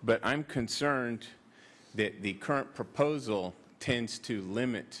that. But I'm concerned that the current proposal tends to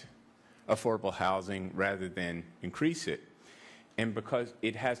limit affordable housing rather than increase it. And because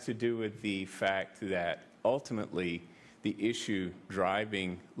it has to do with the fact that ultimately the issue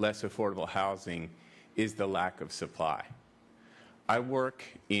driving less affordable housing is the lack of supply. I work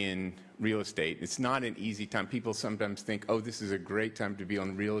in real estate. It's not an easy time. People sometimes think, oh, this is a great time to be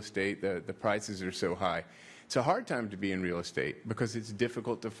on real estate. The prices are so high. It's a hard time to be in real estate because it's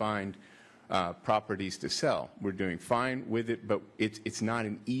difficult to find properties to sell. We're doing fine with it, but it's not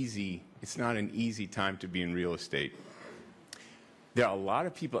an easy time to be in real estate. There are a lot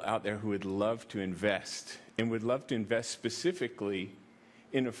of people out there who would love to invest and would love to invest specifically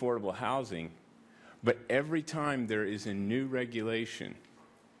in affordable housing, but every time there is a new regulation,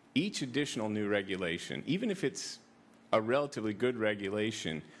 each additional new regulation, even if it's a relatively good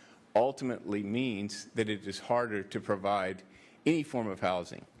regulation, ultimately means that it is harder to provide any form of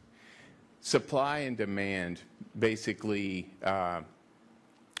housing. Supply and demand basically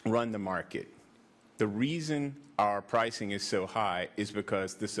run the market. The reason our pricing is so high is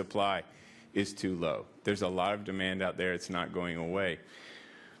because the supply is too low. There's a lot of demand out there. It's not going away.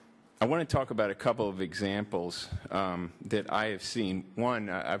 I want to talk about a couple of examples that I have seen. One,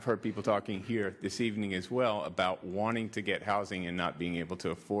 I've heard people talking here this evening as well about wanting to get housing and not being able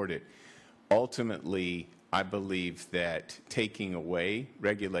to afford it. Ultimately, I believe that taking away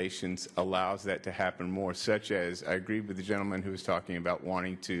regulations allows that to happen more, such as I agree with the gentleman who was talking about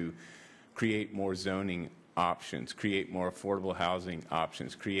wanting to create more zoning options, create more affordable housing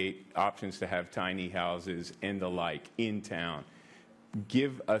options, create options to have tiny houses and the like in town.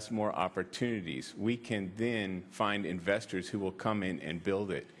 Give us more opportunities. We can then find investors who will come in and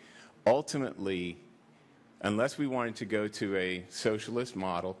build it. Ultimately, unless we wanted to go to a socialist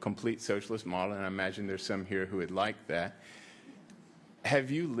model, complete socialist model, and I imagine there's some here who would like that, have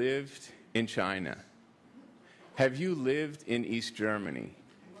you lived in China? Have you lived in East Germany?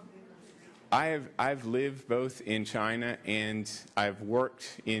 I've lived both in China and I've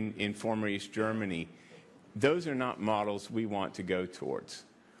worked in former East Germany. Those are not models we want to go towards.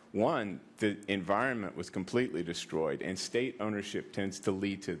 One, the environment was completely destroyed, and state ownership tends to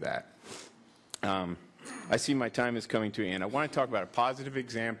lead to that. I see my time is coming to an end. I want to talk about a positive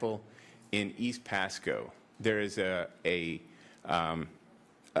example in East Pasco. There is a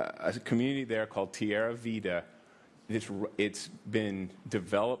community there called Tierra Vida. It's been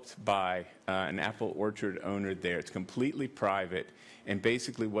developed by an apple orchard owner there. It's completely private, and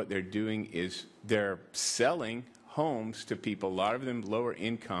basically what they're doing is they're selling homes to people, a lot of them lower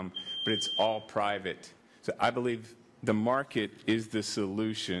income, but it's all private. So I believe the market is the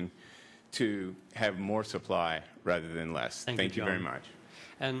solution to have more supply rather than less. Thank you very much.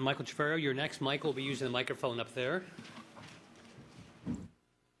 And Michael Chavario, you're next. Michael will be using the microphone up there.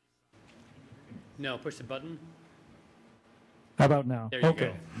 No, push the button. How about now? There you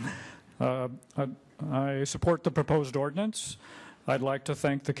okay. I support the proposed ordinance. I'd like to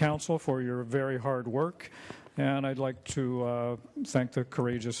thank the council for your very hard work, and I'd like to thank the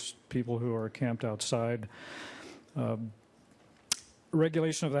courageous people who are camped outside.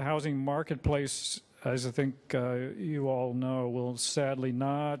 Regulation of the housing marketplace, as I think you all know, will sadly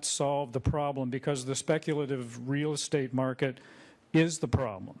not solve the problem because the speculative real estate market is the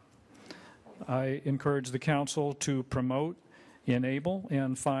problem. I encourage the council to promote, enable,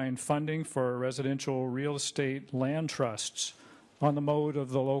 and find funding for residential real estate land trusts on the mode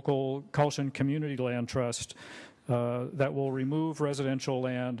of the local Culshan Community Land Trust that will remove residential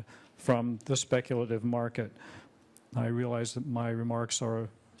land from the speculative market. I realize that my remarks are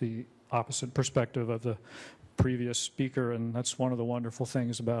the opposite perspective of the previous speaker, and that's one of the wonderful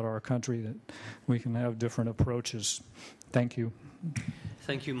things about our country, that we can have different approaches. Thank you.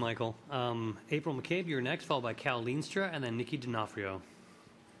 Thank you, Michael. April McCabe, you're next, followed by Cal Leenstra, and then Nikki D'Onofrio.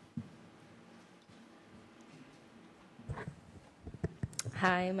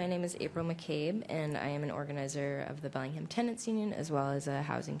 Hi, my name is April McCabe, and I am an organizer of the Bellingham Tenants Union, as well as a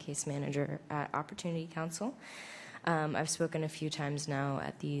housing case manager at Opportunity Council. I've spoken a few times now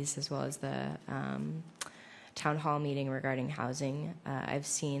at these, as well as the town hall meeting regarding housing. I've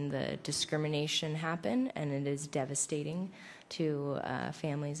seen the discrimination happen, and it is devastating to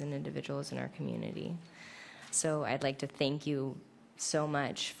families and individuals in our community. So I'd like to thank you so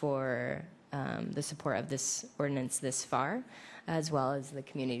much for the support of this ordinance this far, as well as the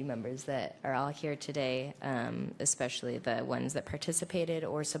community members that are all here today, especially the ones that participated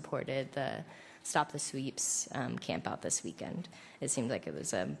or supported the Stop the Sweeps camp out this weekend. It seemed like it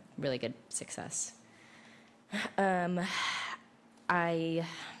was a really good success. I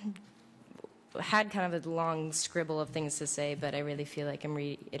had kind of a long scribble of things to say, but I really feel like I'm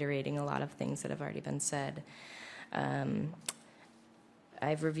reiterating a lot of things that have already been said.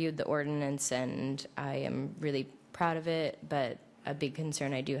 I've reviewed the ordinance, and I am really proud of it, but a big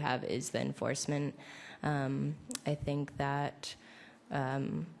concern I do have is the enforcement. I think that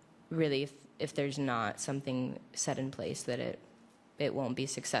really if there's not something set in place, that it won't be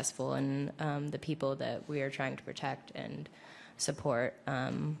successful, and the people that we are trying to protect and support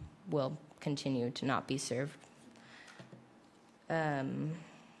will continue to not be served. That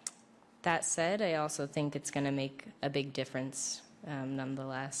said, I also think it's going to make a big difference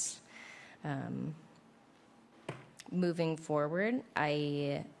nonetheless. Moving forward,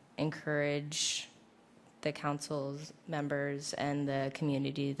 I encourage the council's members and the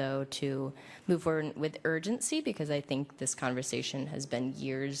community, though, to move forward with urgency, because I think this conversation has been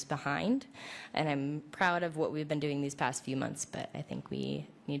years behind, and I'm proud of what we've been doing these past few months, but I think we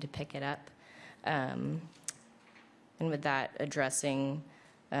need to pick it up. And with that, addressing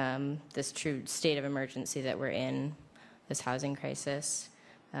this true state of emergency that we're in, this housing crisis,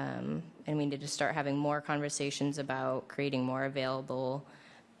 and we need to start having more conversations about creating more available,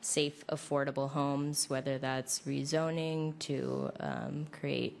 safe, affordable homes, whether that's rezoning to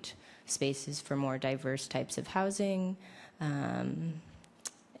create spaces for more diverse types of housing, and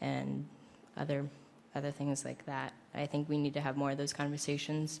other things like that. I think we need to have more of those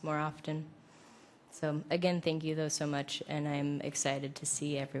conversations more often. So again, thank you though so much, and I'm excited to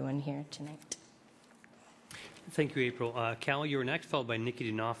see everyone here tonight. Thank you, April. Cal, you were next, followed by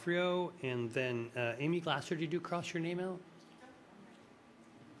Nikki D'Onofrio, and then Amy Glasser, did you cross your name out?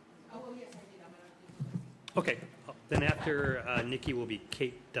 Okay, then after Nikki will be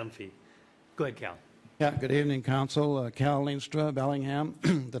Kate Dunphy. Go ahead, Cal. Yeah, good evening, Council. Cal Leenstra, Bellingham.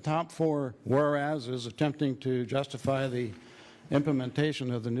 The top four whereas is attempting to justify the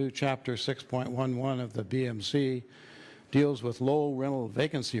implementation of the new Chapter 6.11 of the BMC deals with low rental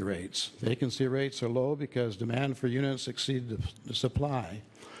vacancy rates. Vacancy rates are low because demand for units exceed the supply.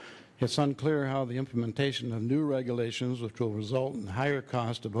 It's unclear how the implementation of new regulations, which will result in higher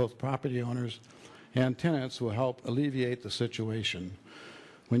costs to both property owners and tenants, will help alleviate the situation.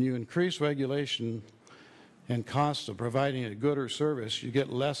 When you increase regulation and costs of providing a good or service, you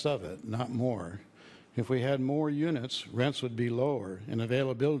get less of it, not more. If we had more units, rents would be lower and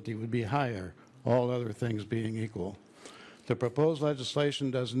availability would be higher, all other things being equal. The proposed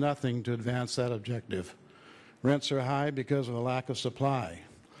legislation does nothing to advance that objective. Rents are high because of a lack of supply.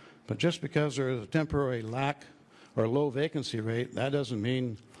 But just because there is a temporary lack or low vacancy rate, that doesn't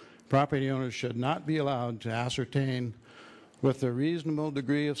mean property owners should not be allowed to ascertain with a reasonable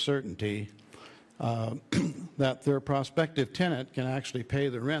degree of certainty that their prospective tenant can actually pay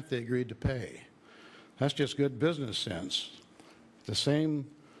the rent they agreed to pay. That's just good business sense. The same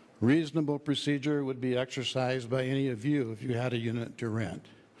reasonable procedure would be exercised by any of you if you had a unit to rent.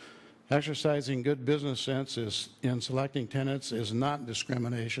 Exercising good business sense in selecting tenants is not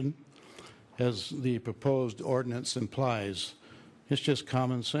discrimination, as the proposed ordinance implies. It's just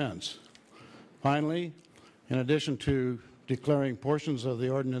common sense. Finally, in addition to declaring portions of the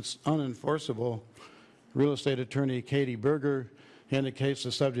ordinance unenforceable, real estate attorney Katie Berger indicates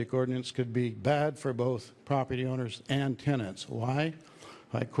the subject ordinance could be bad for both property owners and tenants. Why?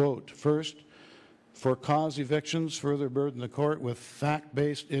 I quote, "First, for cause evictions further burden the court with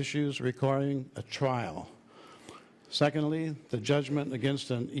fact-based issues requiring a trial. Secondly, the judgment against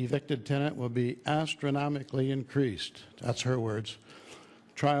an evicted tenant will be astronomically increased." That's her words.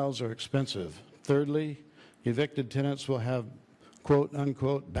 "Trials are expensive. Thirdly, evicted tenants will have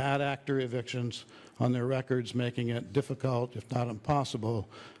quote-unquote bad actor evictions on their records, making it difficult, if not impossible,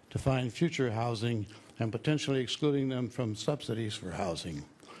 to find future housing and potentially excluding them from subsidies for housing.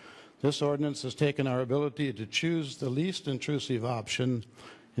 This ordinance has taken our ability to choose the least intrusive option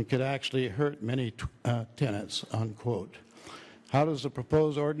and could actually hurt many tenants," unquote. How does the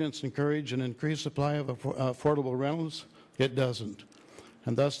proposed ordinance encourage an increased supply of affordable rentals? It doesn't.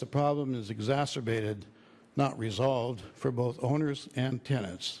 And thus the problem is exacerbated, not resolved, for both owners and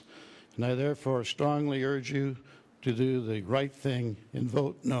tenants. And I therefore strongly urge you to do the right thing and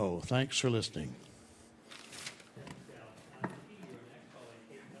vote no. Thanks for listening.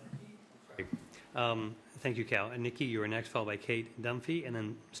 Thank you, Cal. And Nikki, you are next, followed by Kate Dunphy, and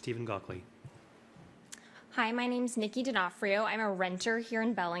then Stephen Gockley. Hi, my name's Nikki D'Onofrio. I'm a renter here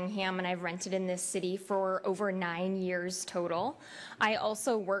in Bellingham, and I've rented in this city for over 9 years total. I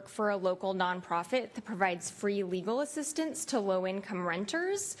also work for a local nonprofit that provides free legal assistance to low-income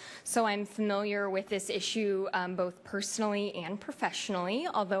renters, so I'm familiar with this issue both personally and professionally,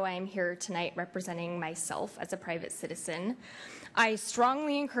 although I am here tonight representing myself as a private citizen. I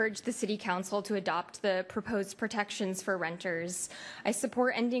strongly encourage the City Council to adopt the proposed protections for renters. I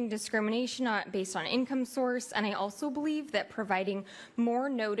support ending discrimination based on income source, and I also believe that providing more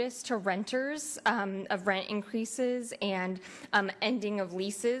notice to renters of rent increases and ending of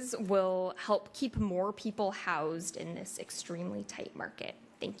leases will help keep more people housed in this extremely tight market.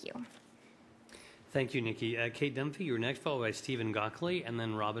 Thank you. Thank you, Nikki. Kate Dunphy, you're next, followed by Stephen Gockley, and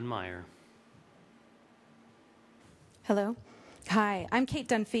then Robin Meyer. Hello. Hi, I'm Kate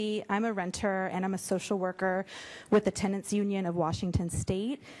Dunphy. I'm a renter and I'm a social worker with the Tenants Union of Washington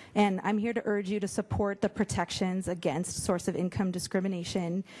State. And I'm here to urge you to support the protections against source of income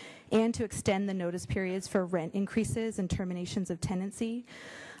discrimination and to extend the notice periods for rent increases and terminations of tenancy.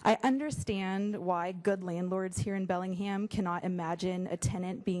 I understand why good landlords here in Bellingham cannot imagine a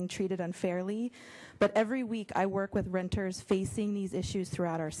tenant being treated unfairly, but every week I work with renters facing these issues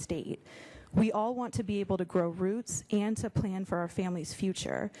throughout our state. We all want to be able to grow roots and to plan for our family's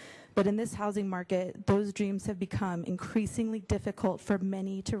future. But in this housing market, those dreams have become increasingly difficult for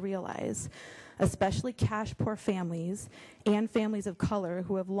many to realize, especially cash-poor families and families of color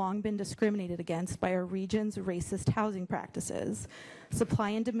who have long been discriminated against by our region's racist housing practices. Supply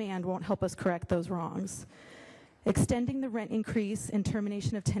and demand won't help us correct those wrongs. Extending the rent increase and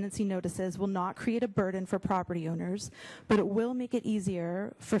termination of tenancy notices will not create a burden for property owners, but it will make it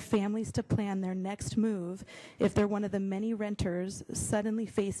easier for families to plan their next move if they're one of the many renters suddenly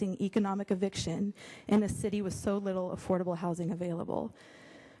facing economic eviction in a city with so little affordable housing available.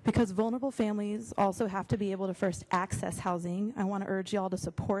 Because vulnerable families also have to be able to first access housing, I want to urge y'all to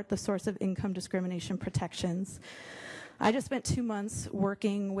support the source of income discrimination protections. I just spent 2 months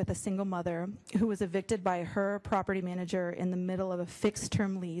working with a single mother who was evicted by her property manager in the middle of a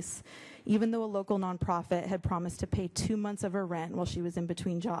fixed-term lease, even though a local nonprofit had promised to pay 2 months of her rent while she was in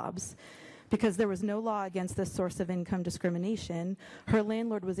between jobs. Because there was no law against this source of income discrimination, her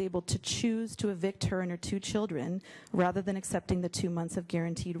landlord was able to choose to evict her and her 2 children rather than accepting the 2 months of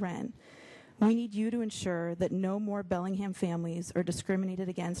guaranteed rent. We need you to ensure that no more Bellingham families are discriminated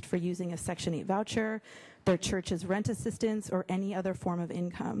against for using a Section 8 voucher, their church's rent assistance, or any other form of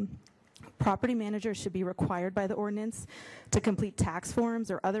income. Property managers should be required by the ordinance to complete tax forms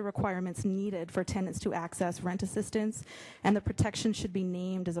or other requirements needed for tenants to access rent assistance, and the protection should be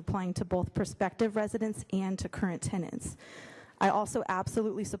named as applying to both prospective residents and to current tenants. I also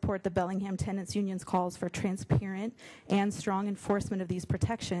absolutely support the Bellingham Tenants Union's calls for transparent and strong enforcement of these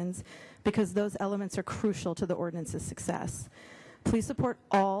protections because those elements are crucial to the ordinance's success. Please support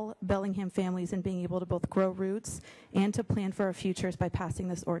all Bellingham families in being able to both grow roots and to plan for our futures by passing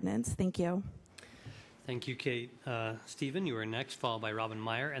this ordinance. Thank you. Thank you, Kate. Stephen, you are next, followed by Robin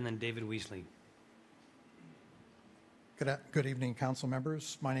Meyer, and then David Weasley. Good evening, council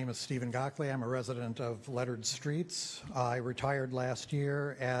members. My name is Stephen Gockley. I'm a resident of Leonard Streets. I retired last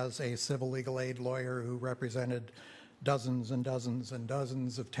year as a civil legal aid lawyer who represented dozens and dozens and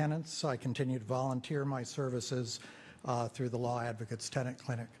dozens of tenants. I continue to volunteer my services through the Law Advocates Tenant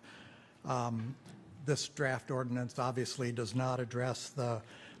Clinic. This draft ordinance obviously does not address the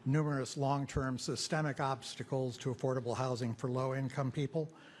numerous long-term systemic obstacles to affordable housing for low-income people.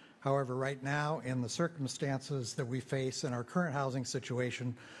 However, right now, in the circumstances that we face in our current housing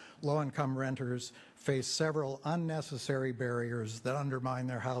situation, low-income renters face several unnecessary barriers that undermine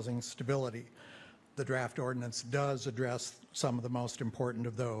their housing stability. The draft ordinance does address some of the most important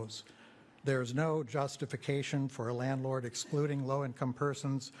of those. There's no justification for a landlord excluding low-income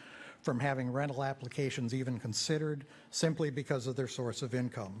persons from having rental applications even considered simply because of their source of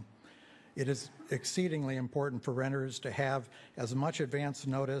income. It is exceedingly important for renters to have as much advance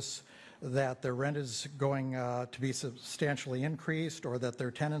notice that their rent is going to be substantially increased or that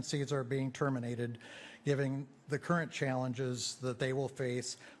their tenancies are being terminated, given the current challenges that they will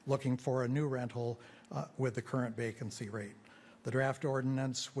face looking for a new rental with the current vacancy rate. The draft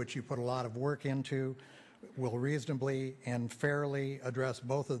ordinance, which you put a lot of work into, will reasonably and fairly address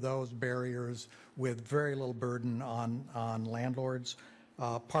both of those barriers with very little burden on landlords.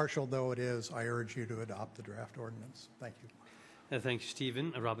 Partial though it is, I urge you to adopt the draft ordinance. Thank you. Thank you,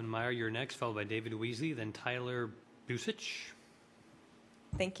 Stephen. Robin Meyer, you're next, followed by David Weasley, then Tyler Busich.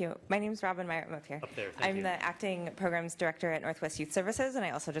 Thank you. My name is Robin Meyer. I'm up here. Up there, thank I'm you. the acting programs director at Northwest Youth Services, and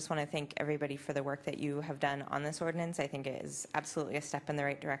I also just want to thank everybody for the work that you have done on this ordinance. I think it is absolutely a step in the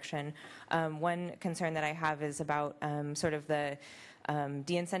right direction. One concern that I have is about sort of the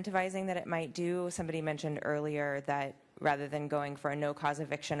de-incentivizing that it might do. Somebody mentioned earlier that rather than going for a no-cause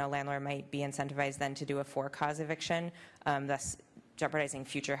eviction, a landlord might be incentivized then to do a for-cause eviction, thus jeopardizing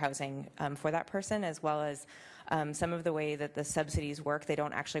future housing for that person, as well as some of the way that the subsidies work. They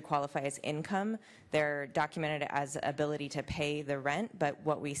don't actually qualify as income. They're documented as ability to pay the rent, but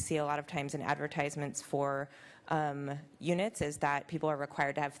what we see a lot of times in advertisements for units is that people are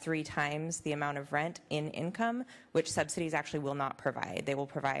required to have 3 times the amount of rent in income, which subsidies actually will not provide. They will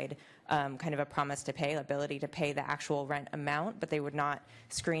provide kind of a promise to pay, ability to pay the actual rent amount, but they would not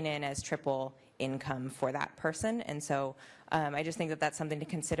screen in as triple income for that person. And so I just think that that's something to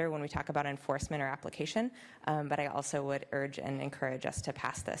consider when we talk about enforcement or application. But I also would urge and encourage us to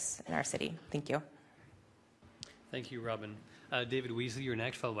pass this in our city. Thank you. Thank you, Robin. David Weasley, you're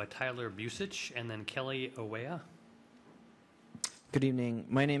next, followed by Tyler Busich, and then Kelly Owea. Good evening.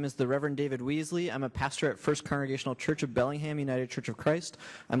 My name is the Reverend David Weasley. I'm a pastor at First Congregational Church of Bellingham United Church of Christ.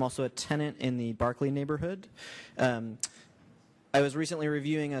 I'm also a tenant in the Barclay neighborhood. I was recently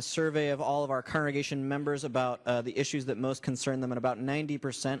reviewing a survey of all of our congregation members about the issues that most concern them, and about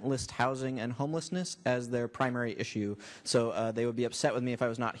 90% list housing and homelessness as their primary issue. So they would be upset with me if I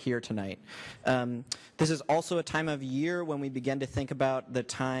was not here tonight. This is also a time of year when we begin to think about the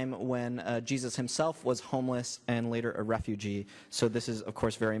time when Jesus himself was homeless and later a refugee. So this is, of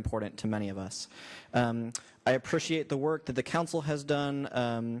course, very important to many of us. I appreciate the work that the council has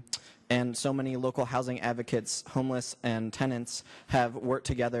done, and so many local housing advocates, homeless and tenants, have worked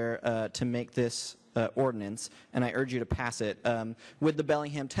together to make this ordinance, and I urge you to pass it. With the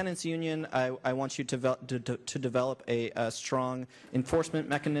Bellingham Tenants Union, I want you to develop a strong enforcement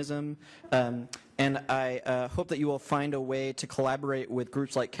mechanism, and I hope that you will find a way to collaborate with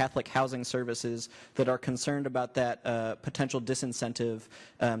groups like Catholic Housing Services that are concerned about that potential disincentive,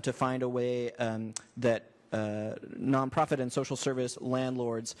 to find a way that nonprofit and social service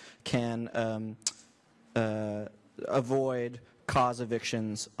landlords can avoid cause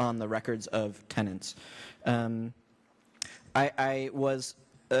evictions on the records of tenants. I was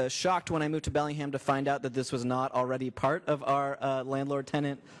shocked when I moved to Bellingham to find out that this was not already part of our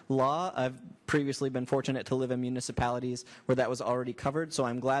landlord-tenant law. I've previously been fortunate to live in municipalities where that was already covered, so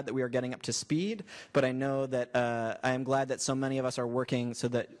I'm glad that we are getting up to speed, but I know that I am glad that so many of us are working so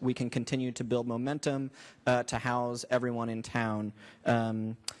that we can continue to build momentum to house everyone in town.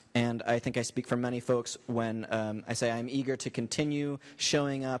 And I think I speak for many folks when I say I'm eager to continue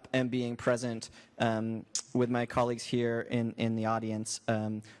showing up and being present with my colleagues here in the audience.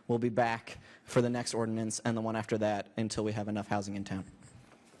 We'll be back for the next ordinance and the one after that until we have enough housing in town.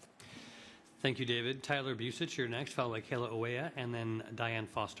 Thank you, David. Tyler Busich, you're next, followed by Kayla Owea, and then Diane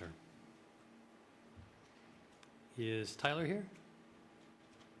Foster. Is Tyler here?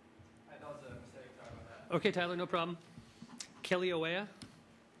 That was a mistake. Sorry about that. Okay, Tyler, no problem. Kelly Owea.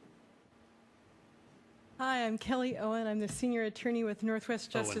 Hi, I'm Kelly Owen. I'm the senior attorney with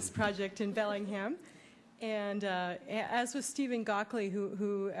Northwest Justice Project in Bellingham. And as with Stephen Gockley,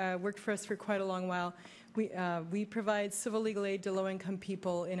 who worked for us for quite a long while, we provide civil legal aid to low-income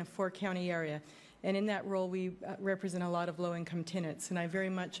people in a 4-county area. And in that role, we represent a lot of low-income tenants, and I very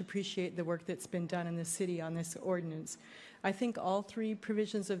much appreciate the work that's been done in the city on this ordinance. I think all three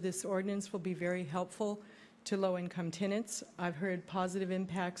provisions of this ordinance will be very helpful to low-income tenants. I've heard positive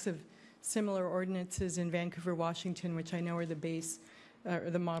impacts of similar ordinances in Vancouver, Washington, which I know are the base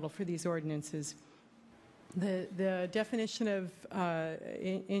or the model for these ordinances. The definition of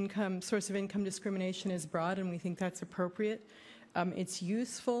source of income discrimination is broad, and we think that's appropriate. It's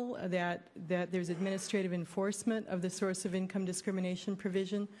useful that there's administrative enforcement of the source of income discrimination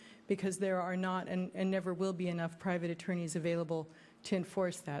provision, because there are not and never will be enough private attorneys available to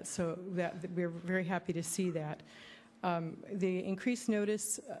enforce that. So we're very happy to see that. The increased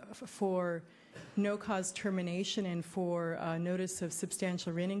notice for no-cause termination and for notice of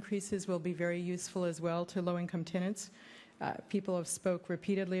substantial rent increases will be very useful as well to low-income tenants. People have spoke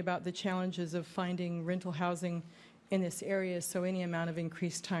repeatedly about the challenges of finding rental housing in this area, so any amount of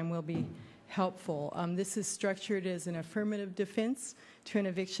increased time will be helpful. This is structured as an affirmative defense to an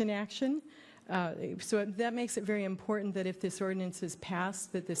eviction action. So that makes it very important that if this ordinance is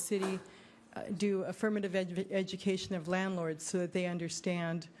passed, that the city do affirmative education of landlords so that they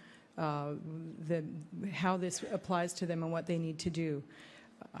understand how this applies to them and what they need to do.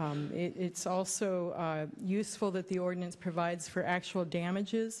 It's also useful that the ordinance provides for actual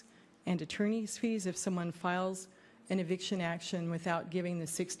damages and attorney's fees if someone files an eviction action without giving the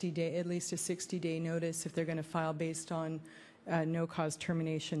 60-day, at least a 60-day notice if they're going to file based on no-cause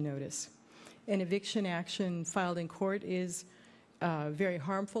termination notice. An eviction action filed in court is very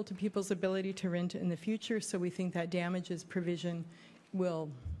harmful to people's ability to rent in the future, so we think that damages provision will,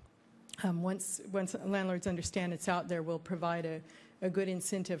 once landlords understand it's out there, will provide a good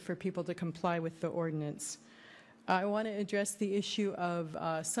incentive for people to comply with the ordinance. I want to address the issue of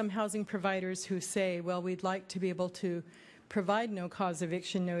some housing providers who say, well, we'd like to be able to provide no-cause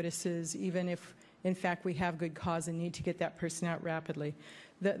eviction notices even if, in fact, we have good cause and need to get that person out rapidly.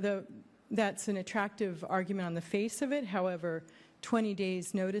 That's an attractive argument on the face of it. However, 20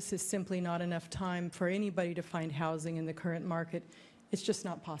 days notice is simply not enough time for anybody to find housing in the current market. It's just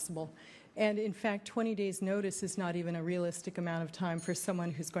not possible. And in fact, 20 days notice is not even a realistic amount of time for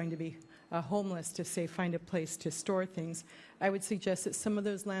someone who's going to be homeless to, say, find a place to store things. I would suggest that some of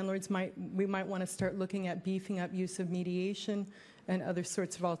those landlords we might want to start looking at beefing up use of mediation and other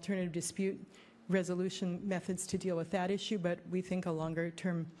sorts of alternative dispute resolution methods to deal with that issue, but we think a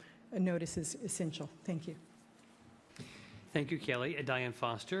longer-term notice is essential. Thank you. Thank you, Kelly. Diane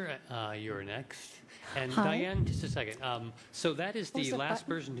Foster, you're next. And Hi. Diane, just a second. So that is the Was it last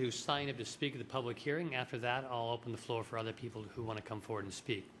button? person who signed up to speak at the public hearing. After that, I'll open the floor for other people who want to come forward and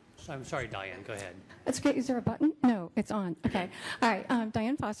speak. I'm sorry, Diane, go ahead. That's great. Is there a button? No, it's on. Okay. All right. I'm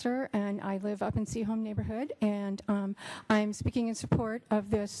Diane Foster, and I live up in Seahome neighborhood, and I'm speaking in support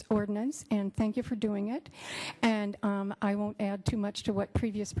of this ordinance, and thank you for doing it. And I won't add too much to what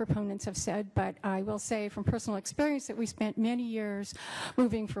previous proponents have said, but I will say from personal experience that we spent many years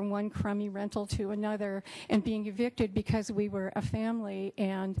moving from one crummy rental to another and being evicted because we were a family.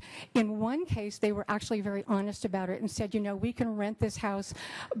 And in one case, they were actually very honest about it and said, you know, we can rent this house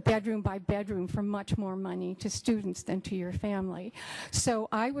bedroom by bedroom for much more money to students than to your family. So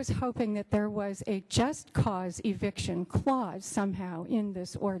I was hoping that there was a just cause eviction clause somehow in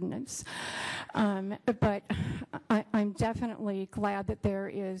this ordinance. But I'm definitely glad that there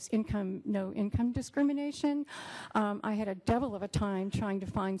is no income discrimination. I had a devil of a time trying to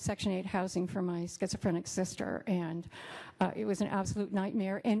find Section 8 housing for my schizophrenic sister, and it was an absolute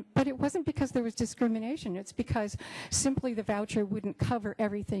nightmare. But it wasn't because there was discrimination. It's because simply the voucher wouldn't cover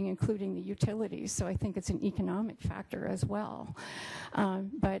everything, including the utilities. So I think it's an economic factor as well.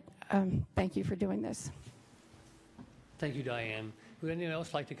 But thank you for doing this. Thank you, Diane. Would anyone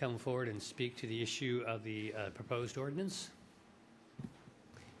else like to come forward and speak to the issue of the proposed ordinance?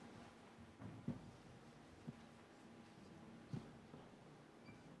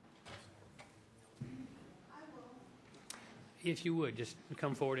 If you would, just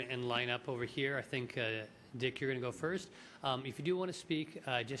come forward and line up over here. I think, Dick, you're going to go first. If you do want to speak,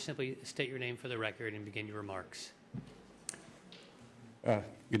 just simply state your name for the record and begin your remarks.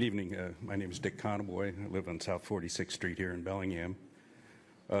 Good evening. My name is Dick Conboy. I live on South 46th Street here in Bellingham.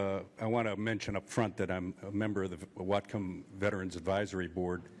 I want to mention up front that I'm a member of the Whatcom Veterans Advisory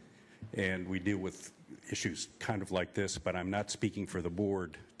Board, and we deal with issues kind of like this, but I'm not speaking for the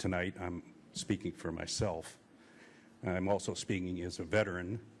board tonight. I'm speaking for myself. I'm also speaking as a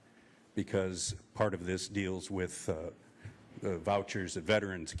veteran because part of this deals with the vouchers that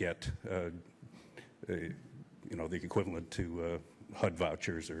veterans get, you know, the equivalent to HUD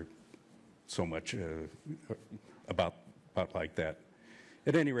vouchers or so much about like that.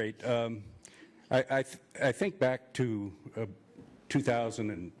 At any rate, I think back to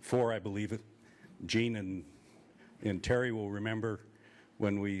 2004, I believe it. Gene and Terry will remember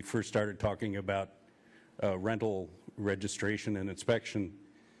when we first started talking about rental registration and inspection.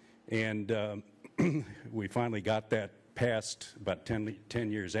 And we finally got that passed about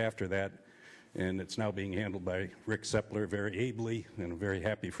 10 years after that. And it's now being handled by Rick Sepler very ably, and I'm very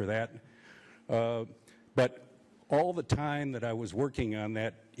happy for that. But all the time that I was working on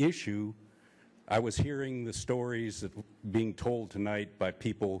that issue, I was hearing the stories that being told tonight by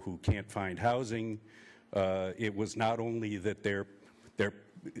people who can't find housing. It was not only that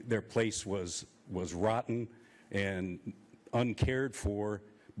their place was rotten and uncared for,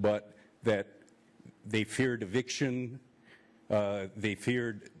 but that they feared eviction, they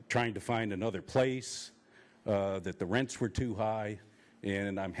feared trying to find another place, that the rents were too high,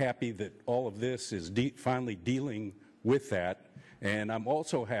 and I'm happy that all of this is finally dealing with that. And I'm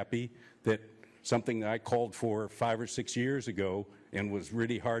also happy that something I called for 5 or 6 years ago and was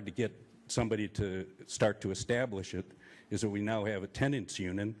really hard to get somebody to start to establish it, is that we now have a tenants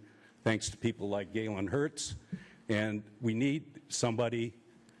union, thanks to people like Galen Hertz. And we need somebody,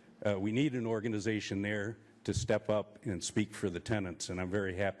 we need an organization there to step up and speak for the tenants, and I'm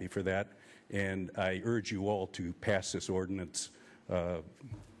very happy for that. And I urge you all to pass this ordinance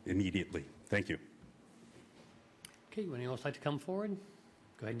immediately. Thank you. Okay, would anyone else like to come forward?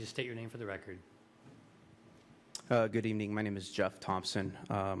 Go ahead and just state your name for the record. Good evening. My name is Jeff Thompson.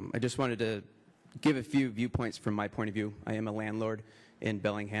 I just wanted to give a few viewpoints from my point of view. I am a landlord in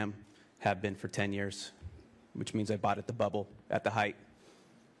Bellingham, have been for 10 years, which means I bought at the bubble, at the height.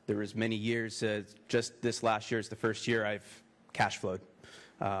 There was many years, just this last year is the first year I've cash flowed.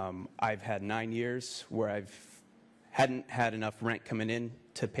 I've had 9 years where hadn't had enough rent coming in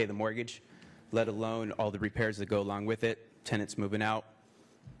to pay the mortgage, let alone all the repairs that go along with it, tenants moving out,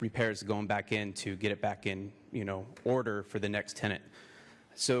 repairs going back in to get it back in, order for the next tenant.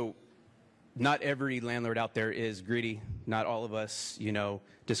 So not every landlord out there is greedy. Not all of us,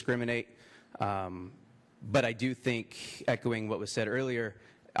 discriminate. But I do think, echoing what was said earlier,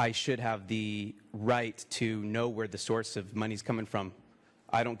 I should have the right to know where the source of money's coming from.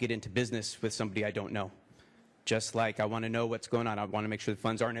 I don't get into business with somebody I don't know. Just like I want to know what's going on. I want to make sure the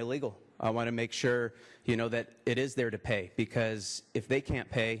funds aren't illegal. I want to make sure, that it is there to pay, because if they can't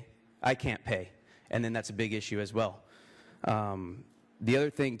pay, I can't pay. And then that's a big issue as well. The other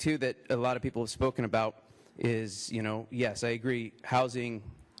thing, too, that a lot of people have spoken about is, yes, I agree, housing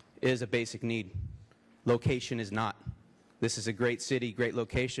is a basic need. Location is not. This is a great city, great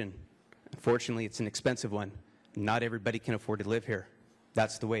location. Unfortunately, it's an expensive one. Not everybody can afford to live here.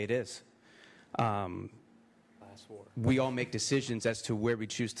 That's the way it is. We all make decisions as to where we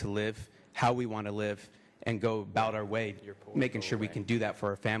choose to live, how we want to live, and go about our way, making sure we can do that for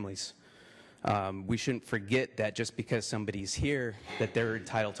our families. We shouldn't forget that just because somebody's here, that they're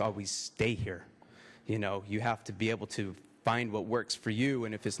entitled to always stay here. You have to be able to find what works for you,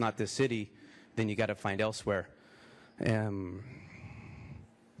 and if it's not this city, then you got to find elsewhere. And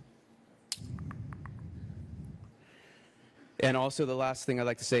also the last thing I'd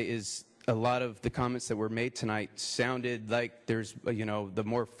like to say is a lot of the comments that were made tonight sounded like there's, the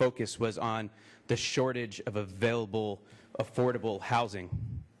more focus was on the shortage of available, affordable housing.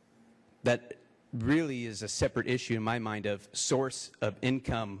 That really is a separate issue in my mind of source of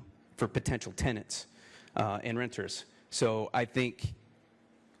income for potential tenants and renters. So I think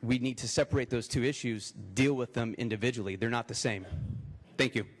we need to separate those two issues, deal with them individually. They're not the same.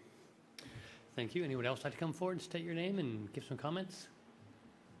 Thank you. Thank you. Anyone else like to come forward and state your name and give some comments?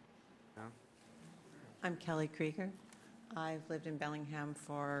 I'm Kelly Krieger. I've lived in Bellingham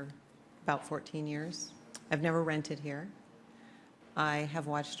for about 14 years. I've never rented here. I have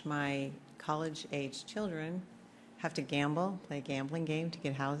watched my college-age children have to gamble, play a gambling game to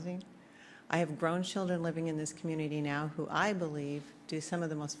get housing. I have grown children living in this community now who I believe do some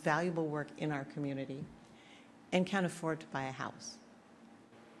of the most valuable work in our community and can't afford to buy a house.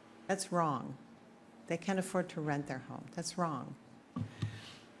 That's wrong. They can't afford to rent their home. That's wrong.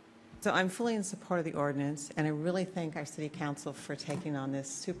 So I'm fully in support of the ordinance, and I really thank our City Council for taking on this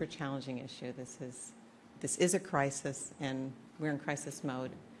super challenging issue. This is a crisis, and we're in crisis mode,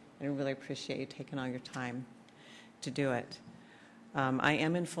 and I really appreciate you taking all your time to do it. I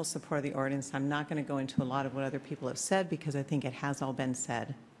am in full support of the ordinance. I'm not going to go into a lot of what other people have said because I think it has all been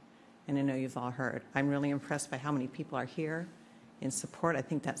said, and I know you've all heard. I'm really impressed by how many people are here in support. I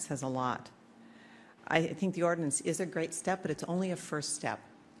think that says a lot. I think the ordinance is a great step, but it's only a first step.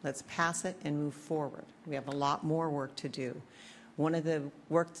 Let's pass it and move forward. We have a lot more work to do. One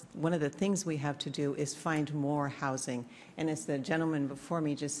of the things we have to do is find more housing. And as the gentleman before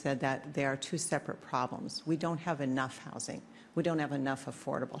me just said, that they are two separate problems. We don't have enough housing. We don't have enough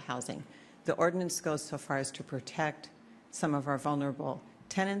affordable housing. The ordinance goes so far as to protect some of our vulnerable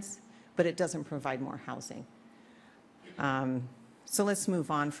tenants, but it doesn't provide more housing. So let's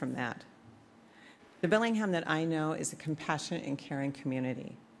move on from that. The Bellingham that I know is a compassionate and caring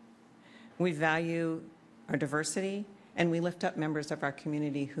community. We value our diversity, and we lift up members of our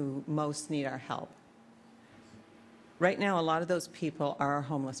community who most need our help. Right now, a lot of those people are our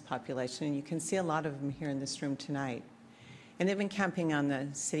homeless population, and you can see a lot of them here in this room tonight. And they've been camping on the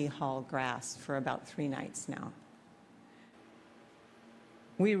City Hall grass for about 3 nights now.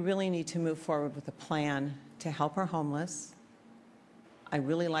 We really need to move forward with a plan to help our homeless. I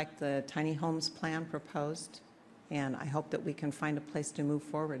really like the tiny homes plan proposed, and I hope that we can find a place to move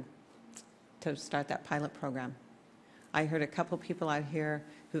forward to start that pilot program. I heard a couple people out here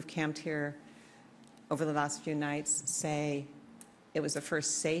who've camped here over the last few nights say it was the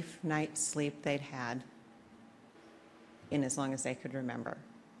first safe night's sleep they'd had in as long as they could remember.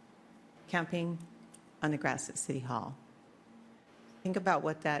 Camping on the grass at City Hall. Think about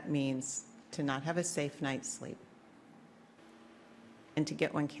what that means to not have a safe night's sleep and to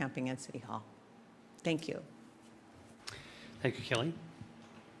get one camping at City Hall. Thank you. Thank you, Kelly.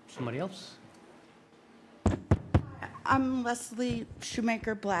 Somebody else? I'm Leslie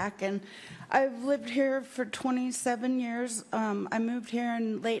Shoemaker Black, and I've lived here for 27 years. I moved here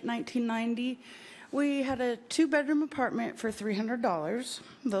in late 1990. We had a 2-bedroom apartment for $300.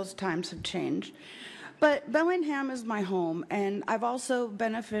 Those times have changed. But Bellingham is my home, and I've also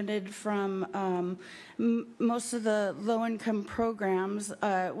benefited from most of the low-income programs.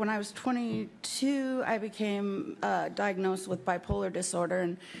 When I was 22, I became diagnosed with bipolar disorder,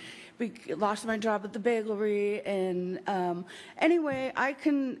 and lost my job at the bagelry. And anyway, I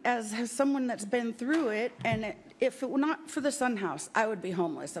can, as someone that's been through it, and if it were not for the Sun House, I would be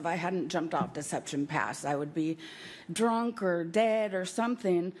homeless. If I hadn't jumped off Deception Pass, I would be drunk or dead or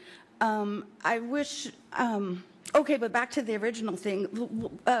something. I wish, okay, but back to the original thing.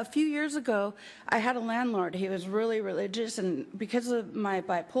 A few years ago, I had a landlord. He was really religious, and because of my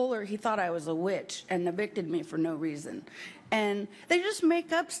bipolar, he thought I was a witch and evicted me for no reason. And they just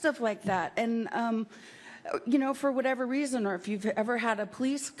make up stuff like that. And, you know, for whatever reason, or if you've ever had a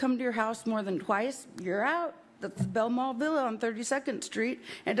police come to your house more than twice, you're out. That's Belmont Villa on 32nd Street.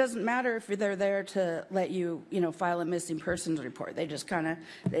 It doesn't matter if they're there to let you, you know, file a missing persons report. They just kind of,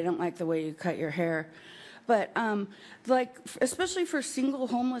 they don't like the way you cut your hair. But like, especially for single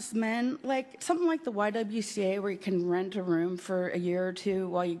homeless men, like something like the YWCA where you can rent a room for a year or two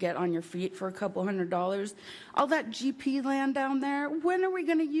while you get on your feet for a couple $100. All that GP land down there, when are we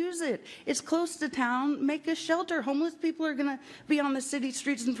going to use it? It's close to town. Make a shelter. Homeless people are going to be on the city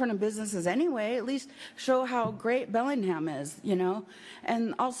streets in front of businesses anyway. At least show how great Bellingham is, you know.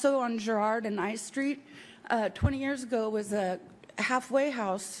 And also on Girard and I Street, 20 years ago was a halfway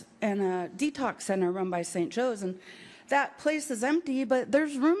house and a detox center run by St. Joe's, and that place is empty, but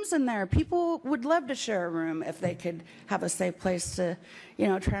there's rooms in there. People would love to share a room if they could have a safe place to, you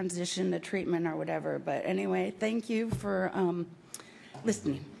know, transition to treatment or whatever. But anyway, thank you for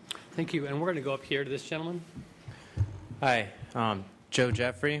listening. Thank you. And we're going to go up here to this gentleman. Hi, Joe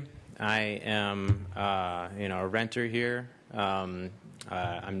Jeffrey. I am, you know, a renter here. I'm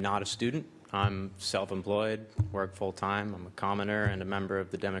not a student. I'm self-employed, work full-time. I'm a commoner and a member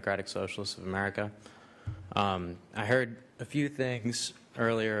of the Democratic Socialists of America. I heard a few things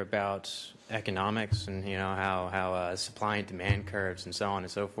earlier about economics and, you know, how supply and demand curves and so on and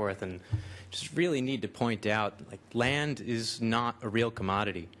so forth, and just really need to point out, like, land is not a real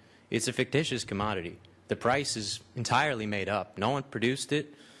commodity. It's a fictitious commodity. The price is entirely made up. No one produced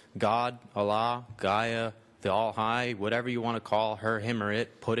it. God, Allah, Gaia, the All-High, whatever you want to call her, him, or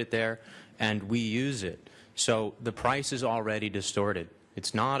it, put it there, and we use it. So the price is already distorted.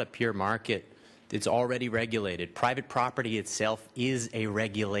 It's not a pure market. It's already regulated. Private property itself is a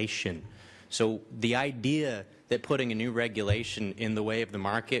regulation. So the idea that putting a new regulation in the way of the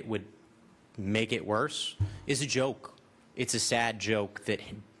market would make it worse is a joke. It's a sad joke that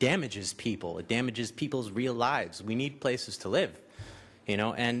damages people. It damages people's real lives. We need places to live, you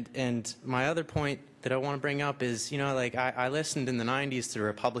know. And my other point that I want to bring up is, you know, like I listened in the 90s to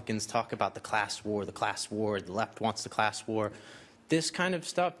Republicans talk about the class war, the left wants the class war. This kind of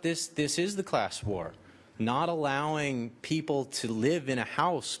stuff, this is the class war. Not allowing people to live in a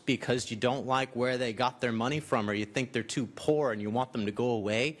house because you don't like where they got their money from or you think they're too poor and you want them to go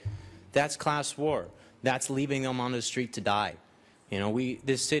away, that's class war. That's leaving them on the street to die. You know,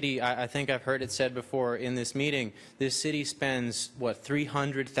 this city, I think I've heard it said before in this meeting, this city spends, what,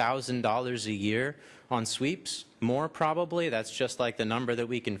 $300,000 a year on sweeps? More probably. That's just like the number that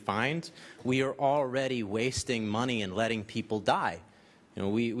we can find. We are already wasting money and letting people die. You know,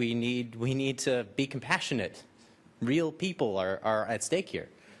 we need to be compassionate. Real people are at stake here.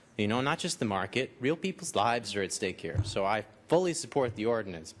 You know, not just the market. Real people's lives are at stake here. So I fully support the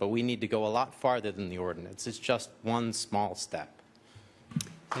ordinance, but we need to go a lot farther than the ordinance. It's just one small step.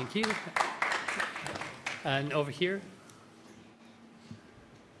 Thank you. And over here.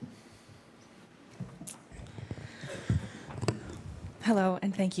 Hello,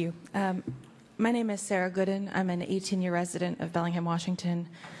 and thank you. My name is Sarah Gooden. I'm an 18-year resident of Bellingham, Washington.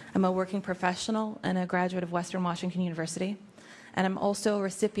 I'm a working professional and a graduate of Western Washington University, and I'm also a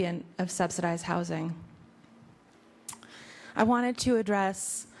recipient of subsidized housing. I wanted to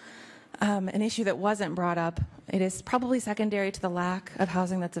address an issue that wasn't brought up. It is probably secondary to the lack of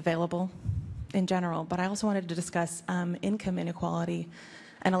housing that's available in general, but I also wanted to discuss income inequality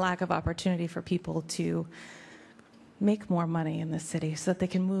and a lack of opportunity for people to make more money in this city so that they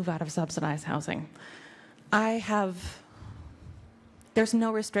can move out of subsidized housing. There's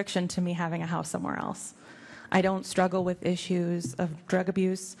no restriction to me having a house somewhere else. I don't struggle with issues of drug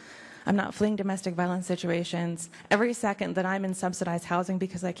abuse. I'm not fleeing domestic violence situations. Every second that I'm in subsidized housing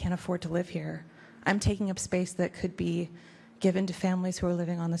because I can't afford to live here, I'm taking up space that could be given to families who are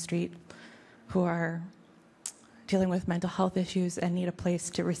living on the street, who are dealing with mental health issues and need a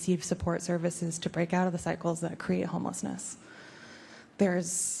place to receive support services to break out of the cycles that create homelessness.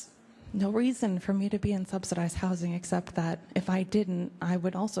 There's no reason for me to be in subsidized housing except that if I didn't, I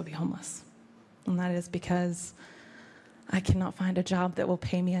would also be homeless. And that is because I cannot find a job that will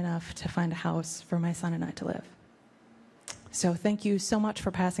pay me enough to find a house for my son and I to live. So thank you so much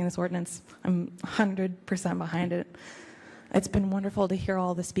for passing this ordinance. I'm 100% behind it. It's been wonderful to hear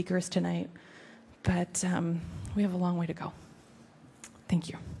all the speakers tonight, but we have a long way to go. Thank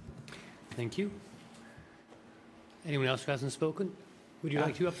you. Thank you. Anyone else who hasn't spoken? Would you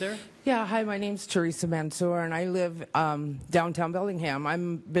like to up there? Yeah, hi, my name's Teresa Mansour, and I live downtown Bellingham.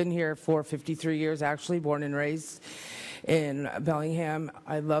 I've been here for 53 years, actually, born and raised in Bellingham.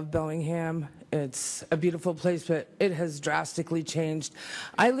 I love Bellingham. It's a beautiful place, but it has drastically changed.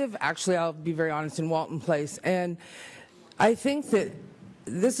 I live, actually, I'll be very honest, in Walton Place, and I think that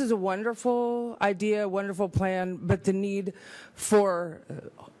this is a wonderful idea, wonderful plan, but the need for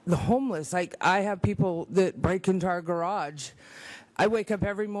the homeless, like I have people that break into our garage. I wake up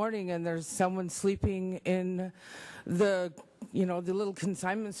every morning and there's someone sleeping in the little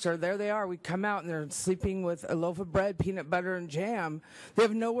consignment store. There they are. We come out and they're sleeping with a loaf of bread, peanut butter, and jam. They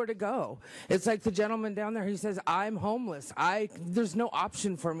have nowhere to go. It's like the gentleman down there. He says, I'm homeless. There's no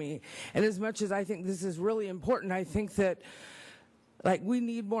option for me. And as much as I think this is really important, I think that we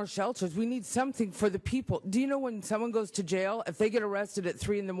need more shelters. We need something for the people. Do you know when someone goes to jail, if they get arrested at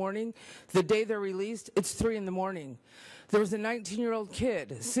 3 in the morning, the day they're released, it's 3 in the morning. There was a 19-year-old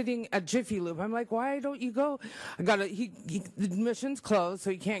kid sitting at Jiffy Lube. I'm like, why don't you go? The admission's closed,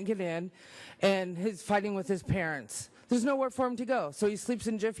 so he can't get in, and he's fighting with his parents. There's nowhere for him to go, so he sleeps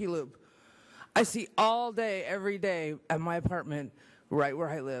in Jiffy Lube. I see all day, every day at my apartment, right where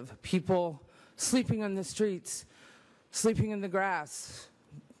I live, people sleeping on the streets, sleeping in the grass,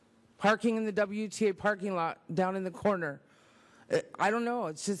 parking in the WTA parking lot down in the corner. I don't know.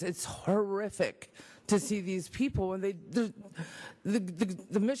 It's horrific to see these people, and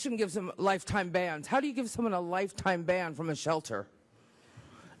the mission gives them lifetime bans. How do you give someone a lifetime ban from a shelter?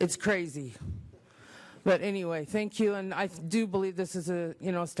 It's crazy. But anyway, thank you, and I do believe this is a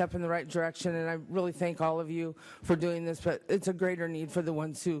step in the right direction, and I really thank all of you for doing this. But it's a greater need for the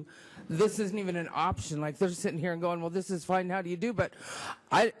ones who this isn't even an option. Like they're sitting here and going, "Well, this is fine. How do you do?" But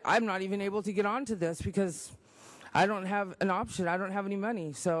I'm not even able to get onto this because I don't have an option. I don't have any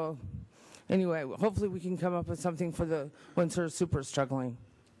money. So anyway, hopefully we can come up with something for the ones who are super struggling.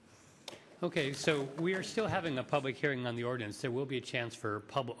 Okay, so we are still having a public hearing on the ordinance. There will be a chance for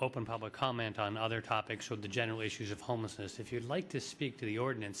open public comment on other topics or the general issues of homelessness. If you'd like to speak to the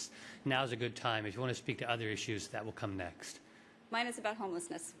ordinance, now's a good time. If you want to speak to other issues, that will come next. Mine is about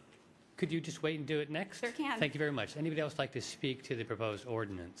homelessness. Could you just wait and do it next? Sure can. Thank you very much. Anybody else like to speak to the proposed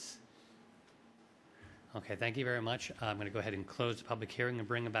ordinance? Okay, thank you very much. I'm going to go ahead and close the public hearing and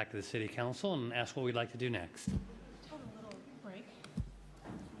bring it back to the City Council and ask what we'd like to do next.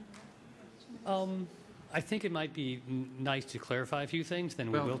 I think it might be nice to clarify a few things,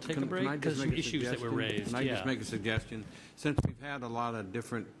 then we will take a break because some issues that were raised. Can I just make a suggestion? Since we've had a lot of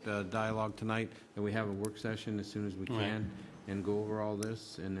different dialogue tonight, that we have a work session as soon as we can and go over all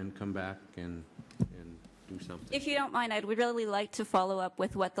this and then come back and do something. If you don't mind, I'd really like to follow up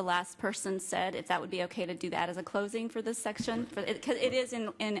with what the last person said, if that would be okay to do that as a closing for this section, because it is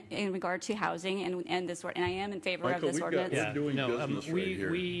in regard to housing and this, and I am in favor of this ordinance. We're doing business right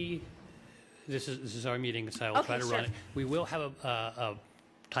here. This is our meeting, so I will try to run it. We will have a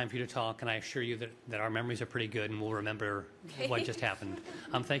time for you to talk, and I assure you that our memories are pretty good, and we'll remember what just happened.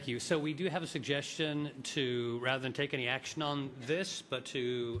 Thank you. So we do have a suggestion to, rather than take any action on this, but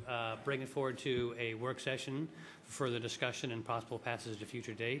to bring it forward to a work session for further discussion and possible passage at a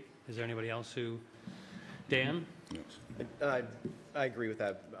future date. Is there anybody else who? Dan? I agree with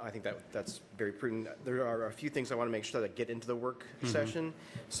that. I think that's very prudent. There are a few things I want to make sure that get into the work session.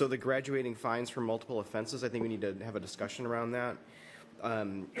 So the graduating fines for multiple offenses, I think we need to have a discussion around that.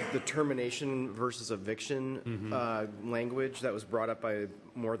 The termination versus eviction language that was brought up by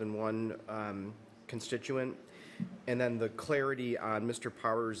more than one constituent. And then the clarity on Mr.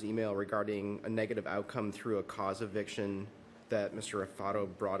 Powers' email regarding a negative outcome through a cause eviction that Mr. Affato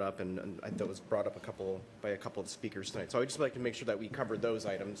brought up, and that was brought up by a couple of speakers tonight. So I'd just like to make sure that we cover those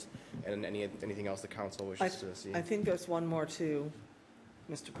items and anything else the council wishes to see. I think there's one more too,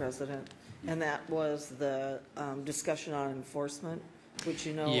 Mr. President, and that was the discussion on enforcement, which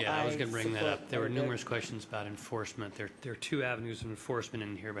I was going to bring that up. There were numerous questions about enforcement. There are two avenues of enforcement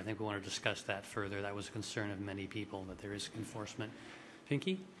in here, but I think we want to discuss that further. That was a concern of many people, that there is enforcement.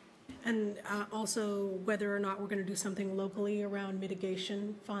 Pinky? And also whether or not we're going to do something locally around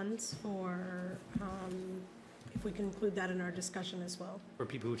mitigation funds, or if we can include that in our discussion as well. For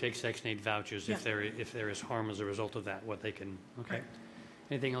people who take Section 8 vouchers, if there is harm as a result of that, what they can, okay. Right.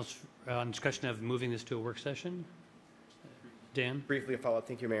 Anything else on discussion of moving this to a work session? Dan? Briefly a follow-up.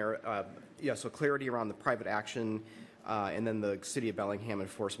 Thank you, Mayor. So clarity around the private action and then the City of Bellingham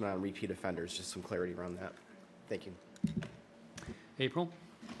enforcement on repeat offenders, just some clarity around that. Thank you. April?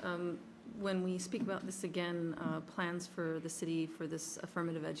 When we speak about this again, plans for the city for this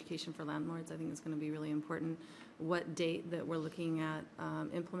affirmative education for landlords, I think is going to be really important. What date that we're looking at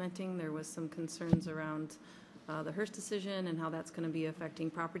implementing. There was some concerns around the Hearst decision and how that's going to be affecting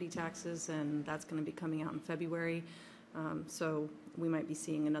property taxes, and that's going to be coming out in February. So we might be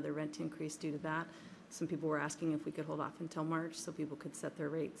seeing another rent increase due to that. Some people were asking if we could hold off until March so people could set their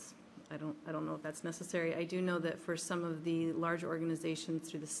rates. I don't know if that's necessary. I do know that for some of the large organizations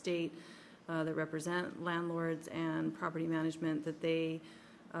through the state that represent landlords and property management, that they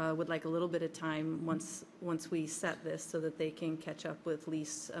would like a little bit of time once we set this so that they can catch up with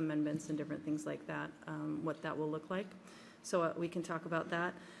lease amendments and different things like that, what that will look like. So we can talk about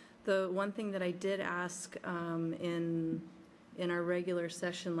that. The one thing that I did ask in our regular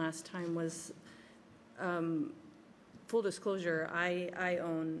session last time was full disclosure, I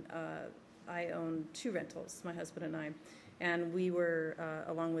own two rentals, my husband and I, and we were,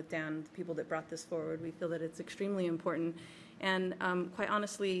 along with Dan, the people that brought this forward. We feel that it's extremely important, and quite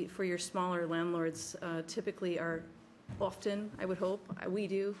honestly, for your smaller landlords, typically are often, I would hope, we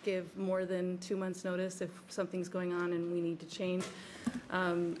do give more than 2 months' notice if something's going on and we need to change.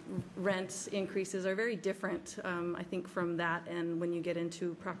 Rent increases are very different, I think, from that, and when you get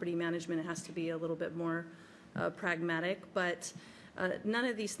into property management, it has to be a little bit more pragmatic, but none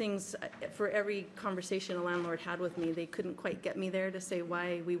of these things, for every conversation a landlord had with me, they couldn't quite get me there to say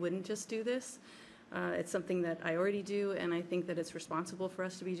why we wouldn't just do this. It's something that I already do, and I think that it's responsible for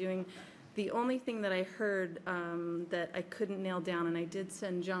us to be doing. The only thing that I heard that I couldn't nail down, and I did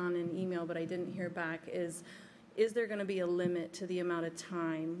send John an email, but I didn't hear back, is there going to be a limit to the amount of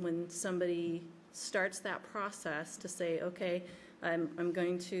time when somebody starts that process to say, okay, I'm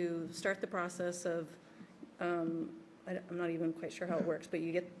going to start the process of I'm not even quite sure how it works, but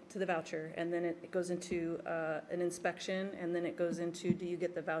you get to the voucher, and then it goes into an inspection, and then it goes into do you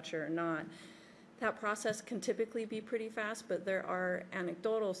get the voucher or not. That process can typically be pretty fast, but there are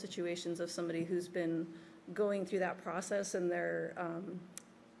anecdotal situations of somebody who's been going through that process and their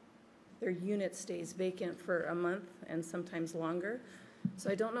unit stays vacant for a month and sometimes longer. So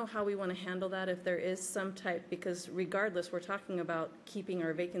I don't know how we want to handle that if there is some type, because regardless, we're talking about keeping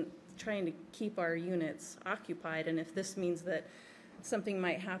our trying to keep our units occupied, and if this means that something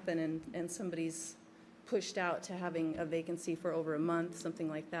might happen and somebody's pushed out to having a vacancy for over a month, something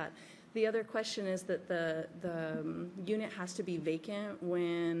like that. The other question is that the unit has to be vacant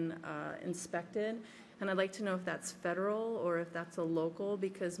when inspected, and I'd like to know if that's federal or if that's a local,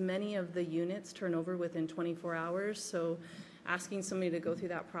 because many of the units turn over within 24 hours, so asking somebody to go through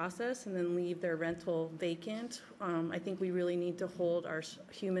that process and then leave their rental vacant, I think we really need to hold our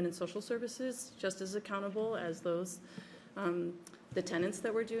human and social services just as accountable as those, the tenants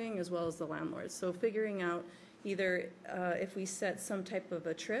that we're doing, as well as the landlords. So figuring out either if we set some type of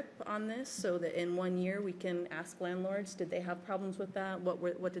a trip on this so that in 1 year we can ask landlords, did they have problems with that?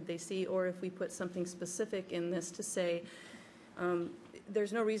 What did they see? Or if we put something specific in this to say,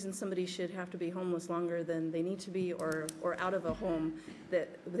 there's no reason somebody should have to be homeless longer than they need to be or out of a home,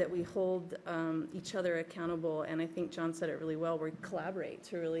 that we hold each other accountable. And I think John said it really well. We collaborate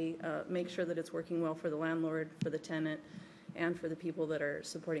to really make sure that it's working well for the landlord, for the tenant, and for the people that are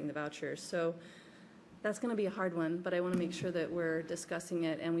supporting the vouchers. So that's going to be a hard one, but I want to make sure that we're discussing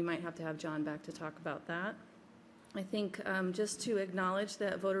it, and we might have to have John back to talk about that. I think just to acknowledge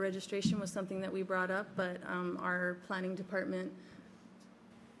that voter registration was something that we brought up, but our planning department,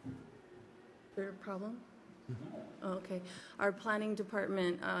 is there a problem? Oh, okay. Our planning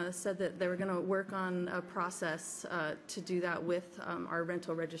department said that they were going to work on a process to do that with our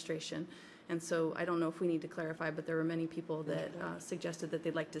rental registration. And so I don't know if we need to clarify, but there were many people that suggested that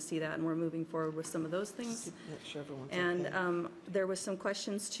they'd like to see that, and we're moving forward with some of those things. And there was some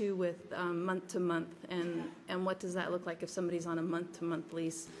questions too with month to month, and what does that look like if somebody's on a month-to-month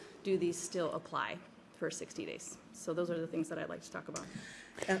lease? Do these still apply for 60 days? So those are the things that I'd like to talk about.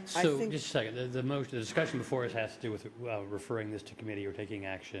 So just a second, the discussion before us has to do with referring this to committee or taking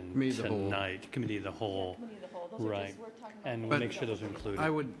action tonight. Committee of the whole. Right. And we'll make sure those are included.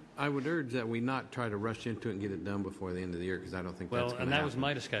 I would urge that we not try to rush into it and get it done before the end of the year, because I don't think that's going to happen. And that was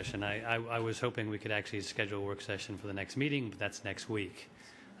my discussion. I was hoping we could actually schedule a work session for the next meeting, but that's next week.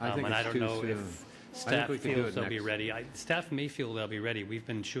 I think and I it's don't too know soon. if staff I think we could do feels it they'll be next. ready. Staff may feel they'll be ready. We've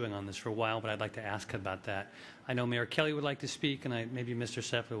been chewing on this for a while, but I'd like to ask about that. I know Mayor Kelly would like to speak, and maybe Mr.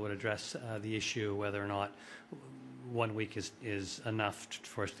 Sepler would address the issue whether or not 1 week is enough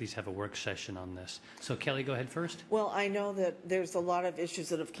for us to at least have a work session on this. So Kelly, go ahead first. Well, I know that there's a lot of issues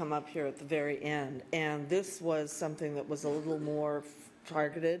that have come up here at the very end, and this was something that was a little more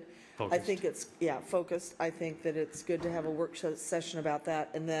targeted. Focused. I think it's, focused. I think that it's good to have a work session about that.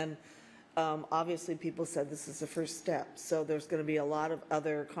 And then, obviously, people said this is the first step. So there's going to be a lot of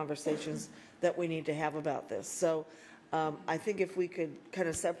other conversations that we need to have about this. So I think if we could kind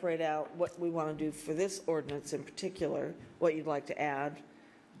of separate out what we want to do for this ordinance in particular, what you'd like to add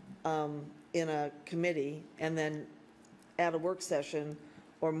in a committee, and then add a work session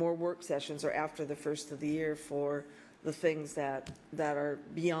or more work sessions or after the first of the year for the things that are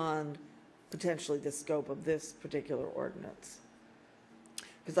beyond potentially the scope of this particular ordinance.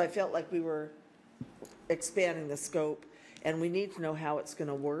 Because I felt like we were expanding the scope, and we need to know how it's going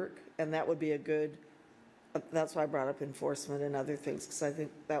to work, and that would be a good, that's why I brought up enforcement and other things, because I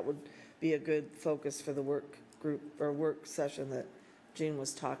think that would be a good focus for the work group or work session that Jean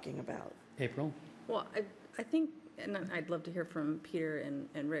was talking about. April? Well, I think, and I'd love to hear from Peter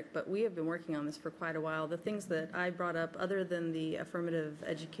and Rick, but we have been working on this for quite a while. The things that I brought up, other than the affirmative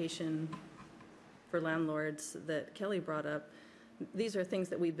education for landlords that Kelly brought up, these are things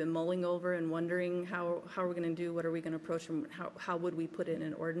that we've been mulling over and wondering how we're going to do, what are we going to approach, and how would we put it in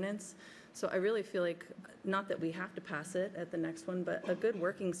an ordinance. So I really feel like, not that we have to pass it at the next one, but a good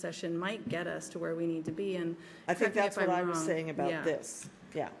working session might get us to where we need to be. And I think that's what I was wrong. saying about this.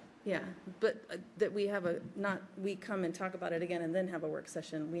 Yeah. Yeah, but that we have we come and talk about it again and then have a work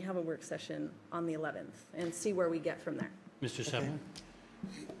session. We have a work session on the 11th and see where we get from there. Mr. Sepler?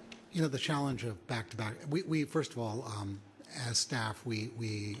 You know, the challenge of back-to-back, we first of all, as staff,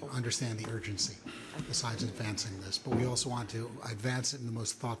 we understand the urgency besides advancing this, but we also want to advance it in the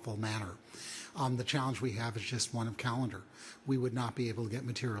most thoughtful manner. The challenge we have is just one of calendar. We would not be able to get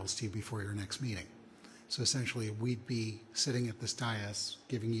materials to you before your next meeting. So essentially, we'd be sitting at this dais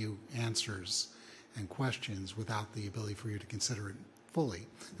giving you answers and questions without the ability for you to consider it fully.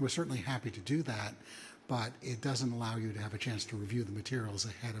 And we're certainly happy to do that, but it doesn't allow you to have a chance to review the materials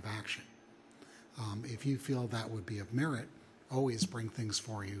ahead of action. If you feel that would be of merit, always bring things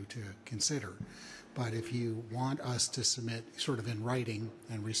for you to consider. But if you want us to submit sort of in writing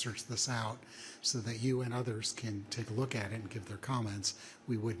and research this out so that you and others can take a look at it and give their comments,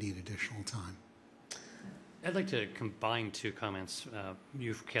 we would need additional time. I'd like to combine two comments,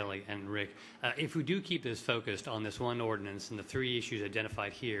 you, Kelly, and Rick. If we do keep this focused on this one ordinance and the three issues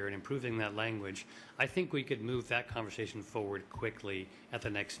identified here and improving that language, I think we could move that conversation forward quickly at the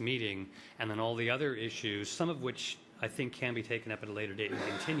next meeting. And then all the other issues, some of which I think can be taken up at a later date and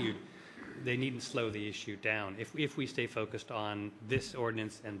continued, they needn't slow the issue down. If we stay focused on this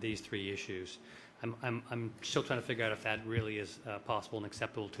ordinance and these three issues, I'm still trying to figure out if that really is possible and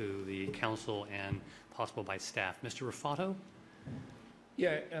acceptable to the council and possible by staff. Mr. Rufato?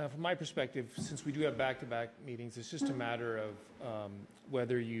 Yeah, from my perspective, since we do have back-to-back meetings, it's just a matter of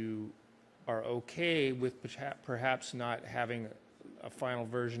whether you are okay with perhaps not having a final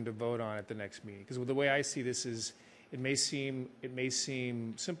version to vote on at the next meeting. Because the way I see this is, it may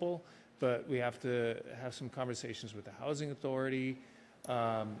seem simple, but we have to have some conversations with the Housing Authority.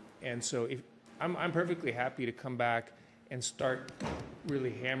 And so I'm perfectly happy to come back and start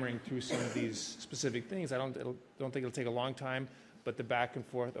really hammering through some of these specific things. I don't think it'll take a long time, but the back and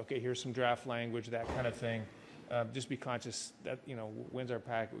forth, okay, here's some draft language, that kind of thing. Just be conscious that, when's our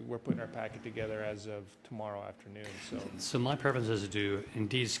packet? We're putting our packet together as of tomorrow afternoon. So my preference is to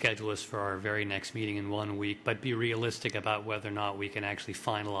indeed schedule this for our very next meeting in 1 week, but be realistic about whether or not we can actually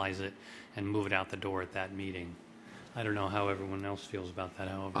finalize it and move it out the door at that meeting. I don't know how everyone else feels about that,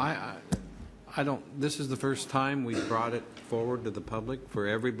 however. I don't, this is the first time we brought it forward to the public for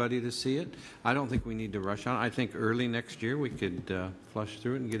everybody to see it. I don't think we need to rush on. I think early next year we could flush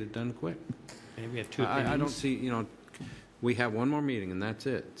through it and get it done quick. Maybe we have two opinions. I don't see, we have one more meeting and that's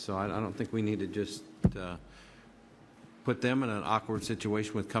it. So I don't think we need to just put them in an awkward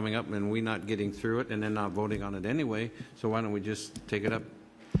situation with coming up and we not getting through it and then not voting on it anyway. So why don't we just take it up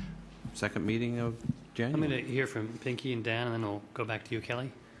second meeting of January? I'm going to hear from Pinky and Dan, and then we'll go back to you, Kelly.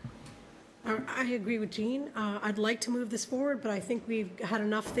 I agree with Jean. I'd like to move this forward, but I think we've had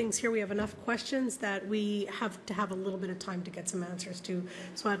enough things here. We have enough questions that we have to have a little bit of time to get some answers to.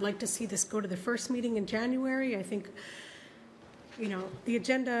 So I'd like to see this go to the first meeting in January. I think, the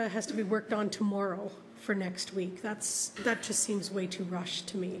agenda has to be worked on tomorrow for next week. That just seems way too rushed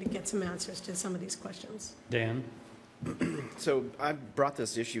to me to get some answers to some of these questions. Dan? So I brought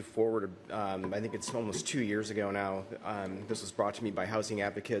this issue forward, I think it's almost 2 years ago now. This was brought to me by housing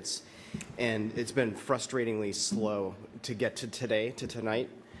advocates, and it's been frustratingly slow to get to tonight.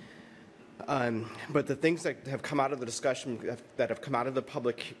 But the things that have come out of the discussion, that have come out of the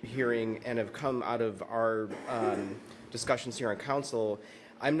public hearing and have come out of our discussions here on council,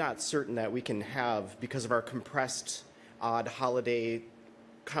 I'm not certain that we can have, because of our compressed odd holiday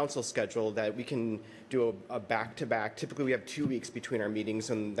council schedule, that we can do a back-to-back. Typically we have 2 weeks between our meetings,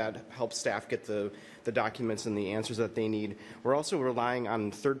 and that helps staff get the documents and the answers that they need. We're also relying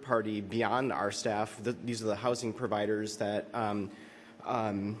on third party beyond our staff. These are the housing providers that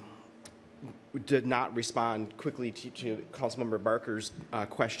did not respond quickly to Councilmember Barker's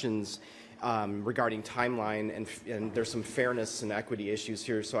questions regarding timeline, and there's some fairness and equity issues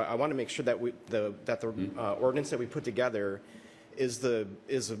here. So I want to make sure that the ordinance that we put together is the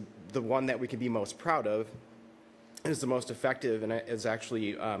one that we can be most proud of, is the most effective, and is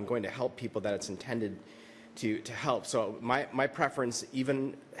actually going to help people that it's intended to help. So my preference,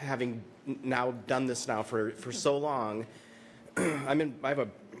 even having now done this now for so long,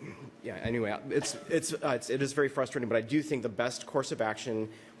 anyway, it is very frustrating, but I do think the best course of action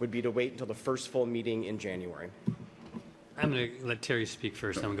would be to wait until the first full meeting in January. I'm going to let Terry speak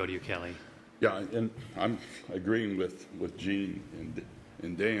first, then we'll go to you, Kelly. Yeah, and I'm agreeing with Jean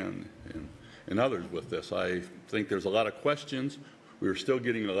and Dan and others with this. I think there's a lot of questions. We're still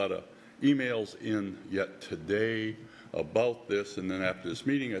getting a lot of emails in yet today about this, and then after this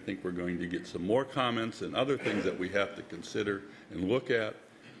meeting I think we're going to get some more comments and other things that we have to consider and look at.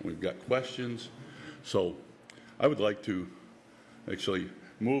 We've got questions. So I would like to actually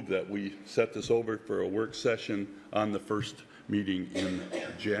move that we set this over for a work session on the first meeting in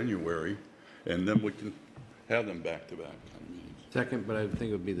January, and then we can have them back-to-back meetings. Second, but I think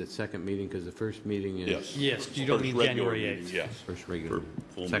it would be the second meeting because the first meeting is... Yes, you don't mean January 8th. Yes. First regular.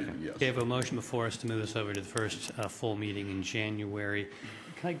 Second. Meeting, yes. Okay, I have a motion before us to move this over to the first full meeting in January.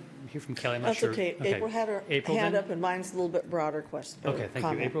 Can I hear from Kelly? I'm not That's sure. okay. April had her hand up, and mine's a little bit broader question. Okay,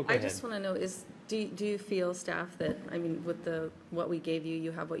 thank you. April, go I ahead. just want to know, do you feel, staff, that, with what we gave you,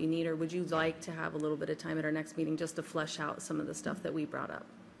 you have what you need, or would you like to have a little bit of time at our next meeting just to flesh out some of the stuff that we brought up?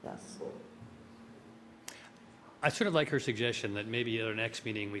 Yes. I sort of like her suggestion that maybe at our next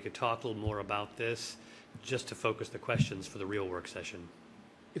meeting we could talk a little more about this, just to focus the questions for the real work session.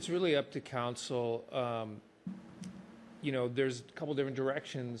 It's really up to council. There's a couple different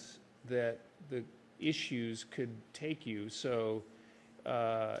directions that the issues could take you, so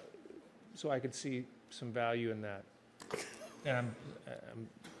I could see some value in that. And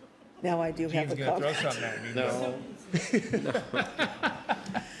now I do have a comment. Throw something at me. No.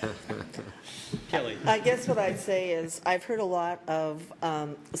 Kelly. I guess what I'd say is I've heard a lot of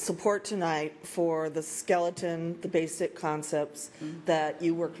support tonight for the skeleton, the basic concepts that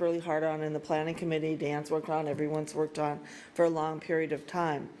you worked really hard on in the planning committee, Dan's worked on, everyone's worked on for a long period of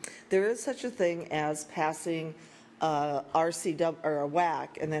time. There is such a thing as passing RCW or a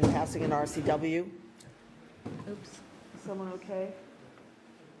WAC and then passing an RCW. Oops. Someone okay?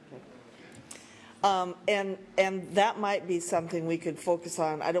 And that might be something we could focus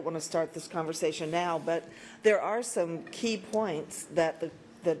on. I don't want to start this conversation now, but there are some key points that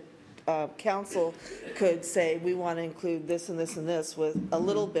the council could say, we want to include this and this and this, with a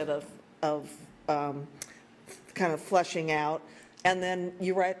little bit of kind of fleshing out. And then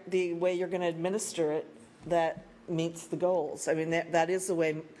you write the way you're going to administer it that meets the goals. I mean, that is the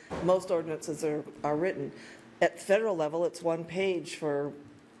way most ordinances are written. At federal level, it's 1 page for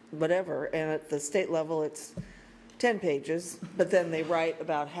whatever, and at the state level, it's 10 pages, but then they write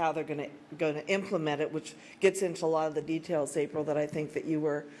about how they're going to implement it, which gets into a lot of the details, April, that I think that you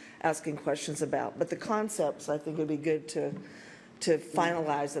were asking questions about. But the concepts, I think, would be good to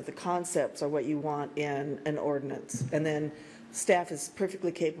finalize that the concepts are what you want in an ordinance. And then staff is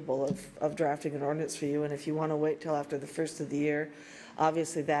perfectly capable of drafting an ordinance for you, and if you want to wait till after the first of the year,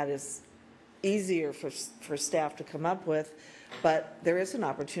 obviously that is easier for staff to come up with, but there is an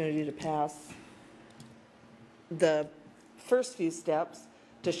opportunity to pass the first few steps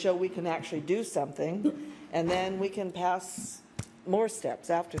to show we can actually do something, and then we can pass more steps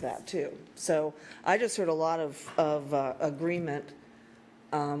after that too. So I just heard a lot of agreement,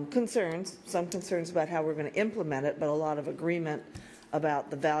 concerns, some concerns about how we're going to implement it, but a lot of agreement about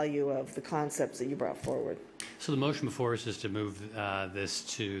the value of the concepts that you brought forward. So the motion before us is to move this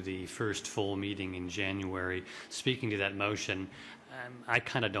to the first full meeting in January. Speaking to that motion, I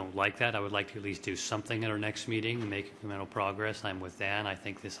kind of don't like that. I would like to at least do something at our next meeting, make incremental progress. I'm with Dan. I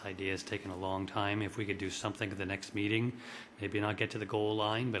think this idea has taken a long time. If we could do something at the next meeting, maybe not get to the goal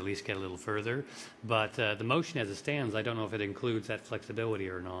line, but at least get a little further. But the motion as it stands, I don't know if it includes that flexibility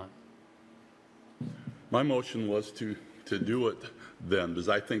or not. My motion was to do it then, because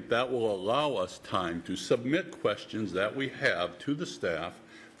I think that will allow us time to submit questions that we have to the staff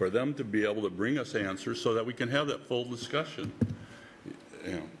for them to be able to bring us answers so that we can have that full discussion.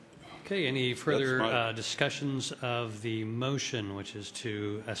 You know, okay, any further discussions of the motion, which is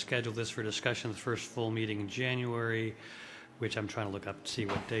to schedule this for discussion the first full meeting in January, which I'm trying to look up to see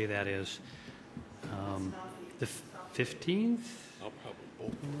what day that is. The 15th? I'll probably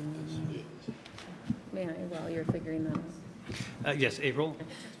vote. May I, while you're figuring that out? Yes, April?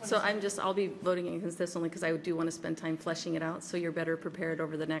 So I'll be voting against this only because I do want to spend time fleshing it out, so you're better prepared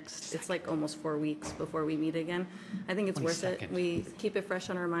over the next, it's like almost 4 weeks before we meet again. I think it's worth it. We keep it fresh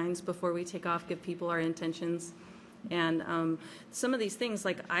on our minds before we take off, give people our intentions. And some of these things,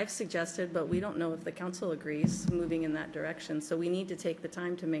 like I've suggested, but we don't know if the council agrees, moving in that direction. So we need to take the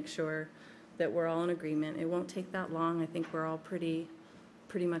time to make sure that we're all in agreement. It won't take that long. I think we're all pretty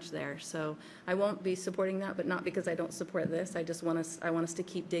much there. So I won't be supporting that, but not because I don't support this. I just want us to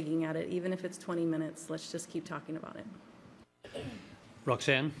keep digging at it, even if it's 20 minutes. Let's just keep talking about it.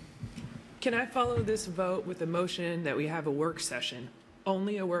 Roxanne? Can I follow this vote with a motion that we have a work session,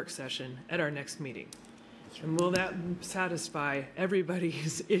 only a work session, at our next meeting? And will that satisfy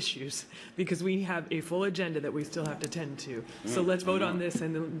everybody's issues? Because we have a full agenda that we still have to tend to. So let's vote on this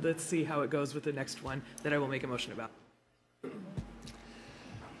and then let's see how it goes with the next one that I will make a motion about.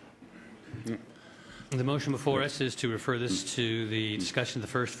 The motion before us is to refer this to the discussion of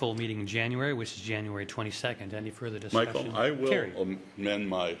the first full meeting in January, which is January 22nd. Any further discussion? Michael, I will amend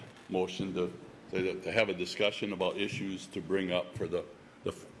my motion to have a discussion about issues to bring up for the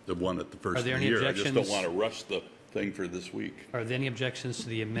one at the first of the year. I just don't want to rush the thing for this week. Are there any objections to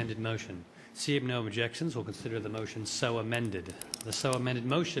the amended motion? Seeing no objections, we'll consider the motion so amended. The so amended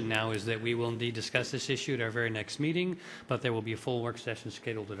motion now is that we will indeed discuss this issue at our very next meeting, but there will be a full work session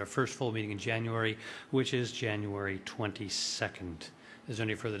scheduled at our first full meeting in January, which is January 22nd. Is there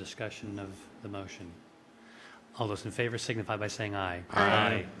any further discussion of the motion? All those in favor signify by saying aye. Aye.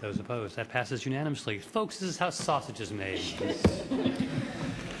 Aye. Those opposed, that passes unanimously. Folks, this is how sausage is made.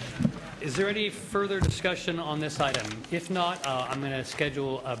 Is there any further discussion on this item? If not, I'm going to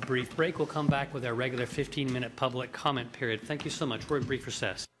schedule a brief break. We'll come back with our regular 15-minute public comment period. Thank you so much. We're in brief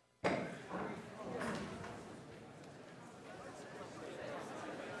recess.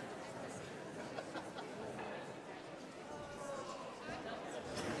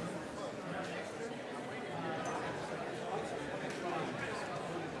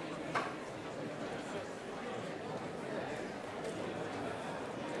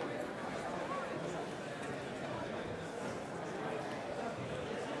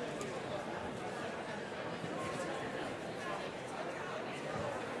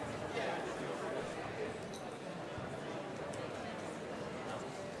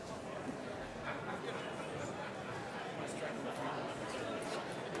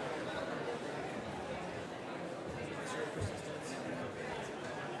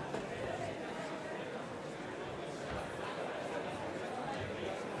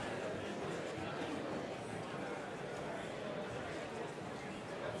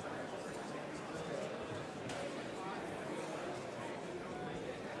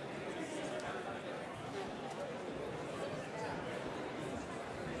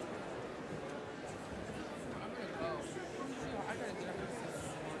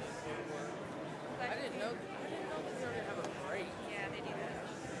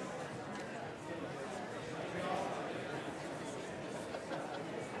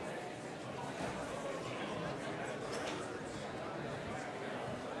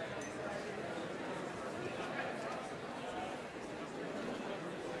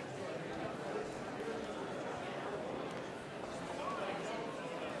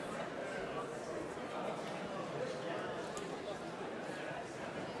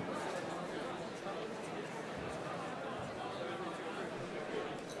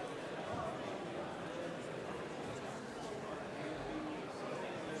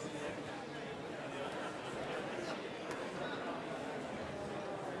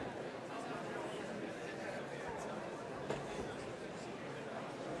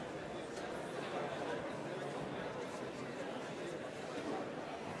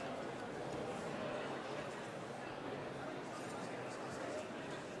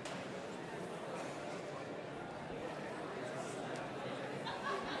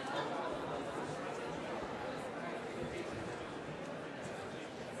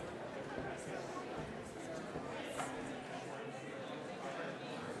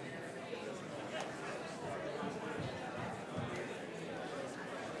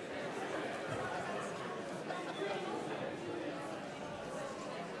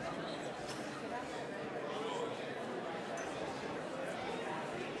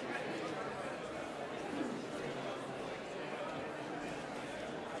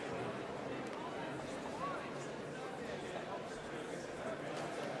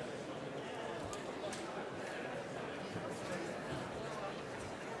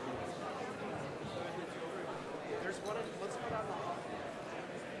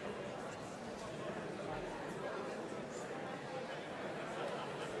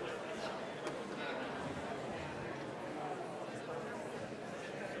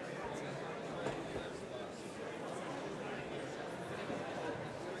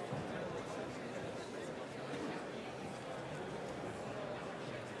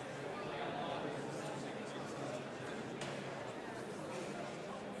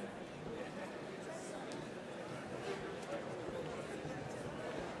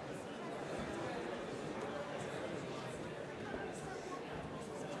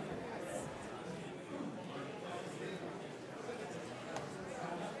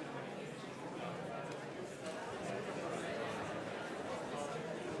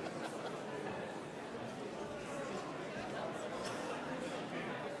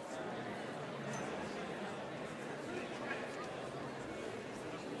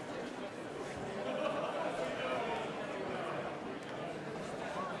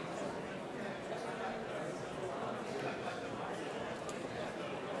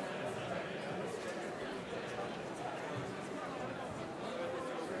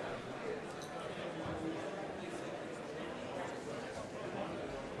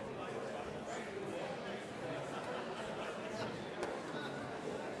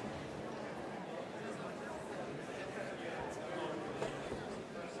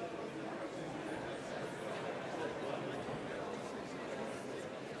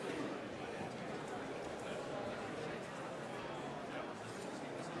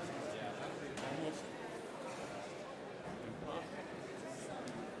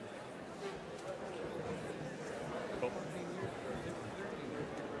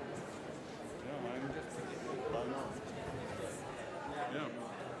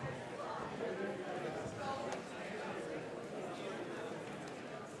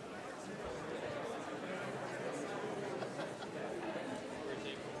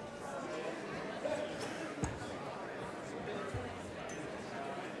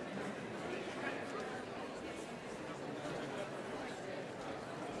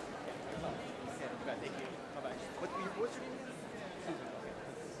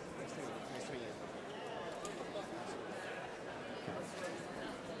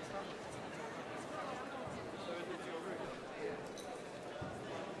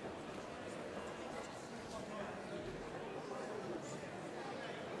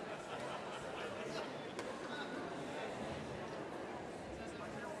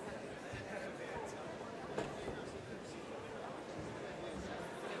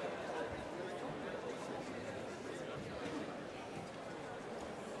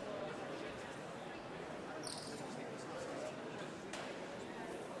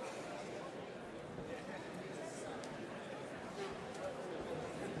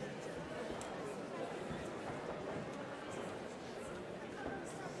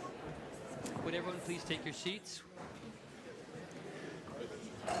 Would everyone please take your seats?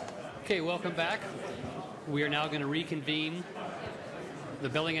 Okay, welcome back. We are now going to reconvene the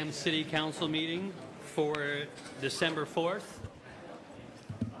Bellingham City Council meeting for December 4th.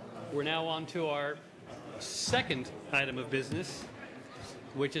 We're now on to our second item of business,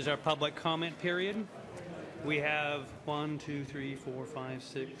 which is our public comment period. We have 1, 2, 3, 4, 5,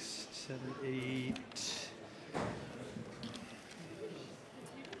 6, 7, 8.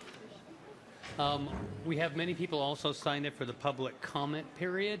 We have many people also signed up for the public comment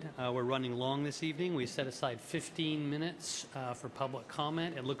period. We're running long this evening. We set aside 15 minutes for public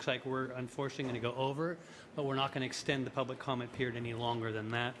comment. It looks like we're unfortunately going to go over, but we're not going to extend the public comment period any longer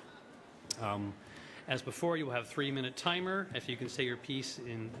than that. As before, you will have a 3-minute timer. If you can say your piece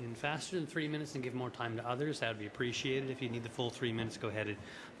in faster than 3 minutes and give more time to others, that would be appreciated. If you need the full 3 minutes, go ahead and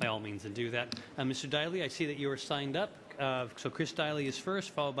by all means and do that. Mr. Diley, I see that you are signed up. So Chris Diley is first,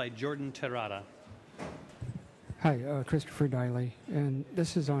 followed by Jordan Terrata. Hi, Christopher Diley, and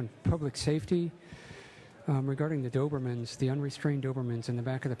this is on public safety regarding the Dobermans, the unrestrained Dobermans in the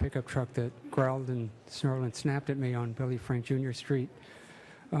back of the pickup truck that growled and snarled and snapped at me on Billy Frank Jr. Street.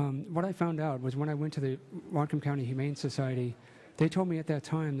 What I found out was when I went to the Whatcom County Humane Society, they told me at that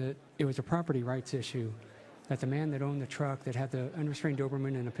time that it was a property rights issue, that the man that owned the truck that had the unrestrained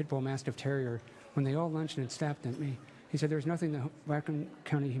Doberman and a Pit Bull Mastiff Terrier, when they all lunched and snapped at me, he said there was nothing the Whatcom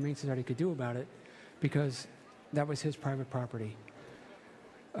County Humane Society could do about it because that was his private property.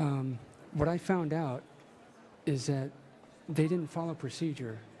 What I found out is that they didn't follow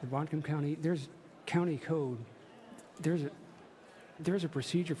procedure. The Whatcom County, there's county code. There's a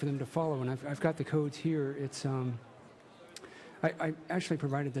procedure for them to follow, and I've got the codes here. It's I actually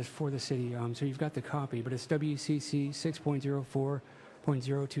provided this for the city, so you've got the copy, but it's WCC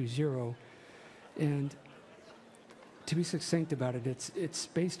 6.04.020, and to be succinct about it, it's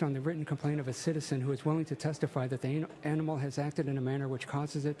based on the written complaint of a citizen who is willing to testify that the animal has acted in a manner which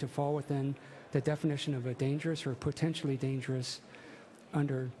causes it to fall within the definition of a dangerous or potentially dangerous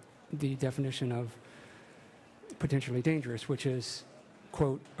under the definition of potentially dangerous, which is,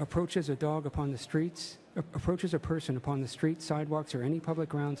 quote, approaches a dog upon the streets, approaches a person upon the street, sidewalks, or any public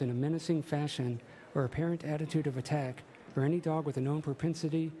grounds in a menacing fashion or apparent attitude of attack, or any dog with a known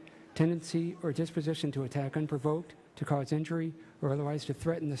propensity, tendency, or disposition to attack unprovoked, to cause injury, or otherwise to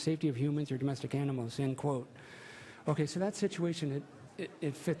threaten the safety of humans or domestic animals, end quote. Okay, so that situation,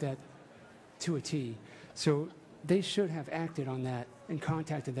 it fit that to a T. So they should have acted on that and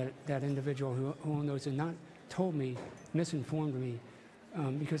contacted that individual who owned those and not told me, misinformed me,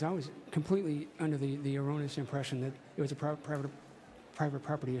 because I was completely under the erroneous impression that it was a private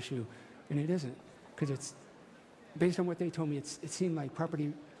property issue, and it isn't, because it's, based on what they told me, it seemed like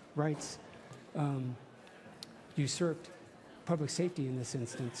property rights usurped public safety in this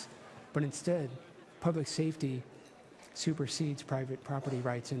instance, but instead, public safety supersedes private property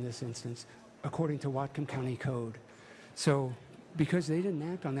rights in this instance, according to Whatcom County Code. So, because they didn't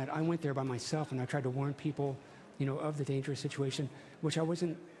act on that, I went there by myself and I tried to warn people, of the dangerous situation, which I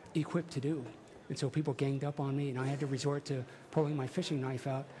wasn't equipped to do. And so people ganged up on me, and I had to resort to pulling my fishing knife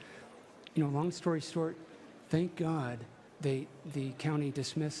out. Long story short, thank God the county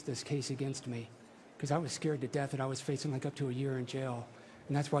dismissed this case against me, because I was scared to death that I was facing like up to a year in jail.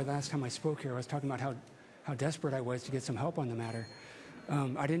 And that's why last time I spoke here, I was talking about how desperate I was to get some help on the matter.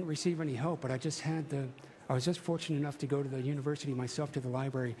 I didn't receive any help, but I was just fortunate enough to go to the university myself, to the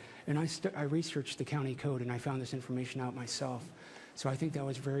library, and I researched the county code, and I found this information out myself. So I think that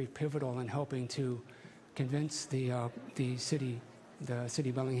was very pivotal in helping to convince the city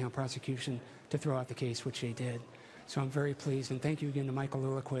Bellingham prosecution to throw out the case, which they did. So I'm very pleased, and thank you again to Michael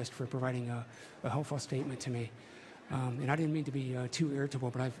Lilliquist for providing a helpful statement to me. And I didn't mean to be too irritable,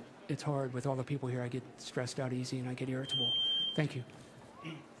 but it's hard with all the people here. I get stressed out easy, and I get irritable. Thank you.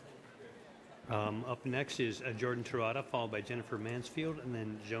 Up next is Jordan Terrata, followed by Jennifer Mansfield, and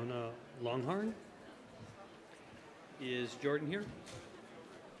then Jonah Longhorn. Is Jordan here?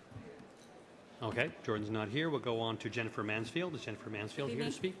 Okay, Jordan's not here. We'll go on to Jennifer Mansfield. Is Jennifer Mansfield here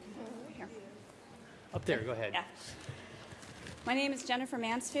to speak? Here. Up there, go ahead. Yeah. My name is Jennifer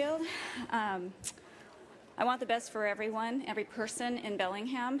Mansfield. I want the best for everyone, every person in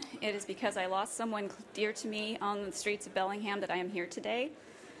Bellingham. It is because I lost someone dear to me on the streets of Bellingham that I am here today.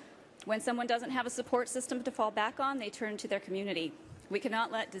 When someone doesn't have a support system to fall back on, they turn to their community. We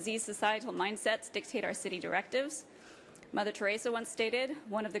cannot let diseased societal mindsets dictate our city directives. Mother Teresa once stated,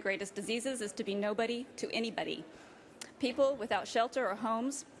 one of the greatest diseases is to be nobody to anybody. People without shelter or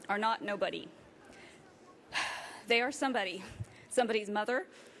homes are not nobody. They are somebody. Somebody's mother,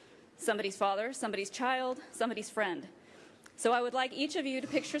 somebody's father, somebody's child, somebody's friend. So I would like each of you to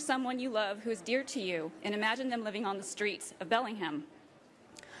picture someone you love who is dear to you and imagine them living on the streets of Bellingham.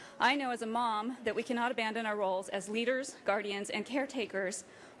 I know as a mom that we cannot abandon our roles as leaders, guardians, and caretakers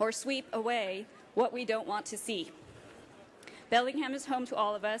or sweep away what we don't want to see. Bellingham is home to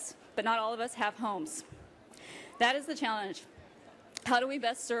all of us, but not all of us have homes. That is the challenge. How do we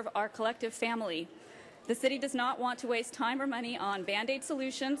best serve our collective family? The city does not want to waste time or money on Band-Aid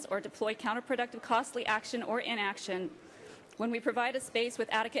solutions or deploy counterproductive costly action or inaction. When we provide a space with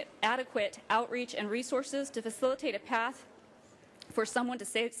adequate outreach and resources to facilitate a path for someone to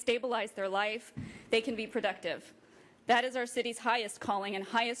stabilize their life, they can be productive. That is our city's highest calling and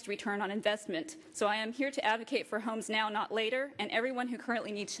highest return on investment. So I am here to advocate for homes now, not later, and everyone who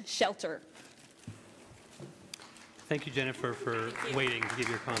currently needs shelter. Thank you, Jennifer, for waiting to give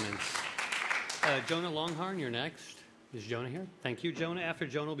your comments. Jonah Longhorn, you're next. Is Jonah here? Thank you, Jonah. After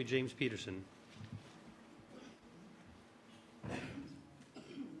Jonah will be James Peterson.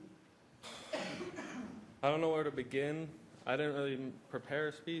 I don't know where to begin. I didn't really prepare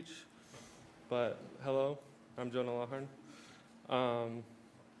a speech, but hello, I'm Jonah Longhorn.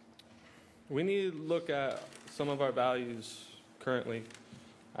 We need to look at some of our values currently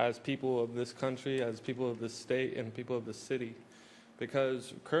as people of this country, as people of this state, and people of this city.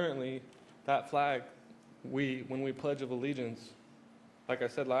 Because currently, that flag, when we pledge of allegiance, like I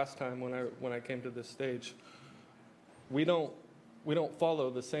said last time when I came to this stage, we don't follow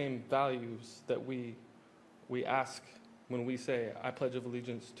the same values that we ask when we say, I pledge of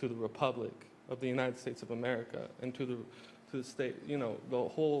allegiance to the Republic of the United States of America and to the state, you know, the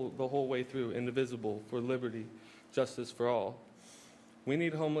whole way through, indivisible, for liberty, justice for all. We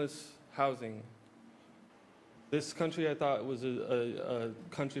need homeless housing. This country, I thought, was a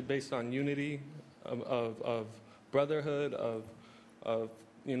country based on unity, of brotherhood, of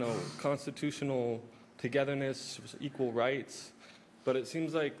you know, constitutional togetherness, equal rights. But it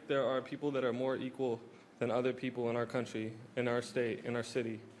seems like there are people that are more equal than other people in our country, in our state, in our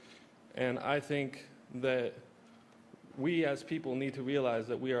city. And I think that we as people need to realize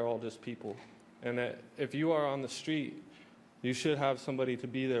that we are all just people. And that if you are on the street, you should have somebody to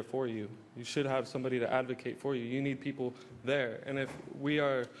be there for you. You should have somebody to advocate for you. You need people there. And if we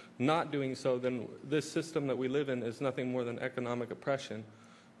are not doing so, then this system that we live in is nothing more than economic oppression.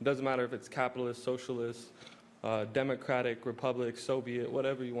 It doesn't matter if it's capitalist, socialist, democratic, republic, Soviet,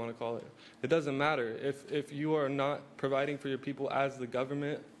 whatever you want to call it. It doesn't matter. If you are not providing for your people as the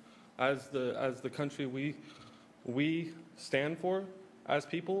government, as the country we stand for as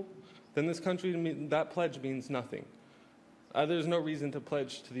people, then this country, that pledge means nothing. There's no reason to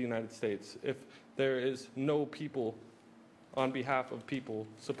pledge to the United States if there is no people on behalf of people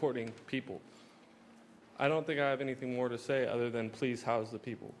supporting people. I don't think I have anything more to say other than please house the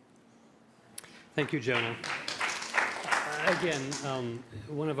people. Thank you, Jonah. Again,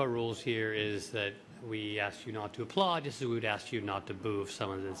 one of our rules here is that we ask you not to applaud, just as we would ask you not to boo if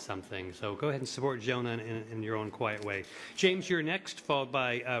someone did something. So go ahead and support Jonah in your own quiet way. James, you're next, followed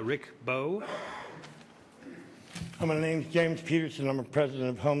by Rick Bowe. My name's James Peterson. I'm a president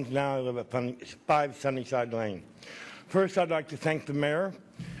of Homes Now. I live at 5 Sunnyside Lane. First, I'd like to thank the mayor,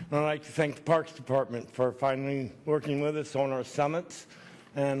 and I'd like to thank the Parks Department for finally working with us on our summits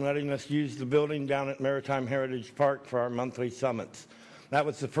and letting us use the building down at Maritime Heritage Park for our monthly summits. That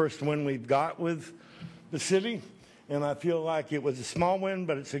was the first win we've got with the city, and I feel like it was a small win,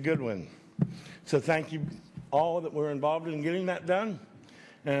 but it's a good win. So thank you all that were involved in getting that done.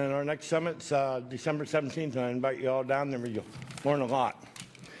 And our next summit's December 17th, and I invite you all down there where you'll learn a lot.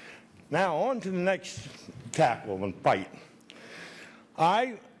 Now, on to the next tackle and fight.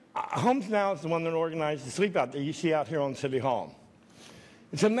 Homes Now is the one that organized the sleep out there you see out here on City Hall.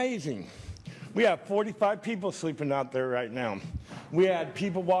 It's amazing. We have 45 people sleeping out there right now. We had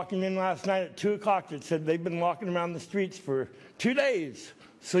people walking in last night at 2 o'clock that said they've been walking around the streets for 2 days,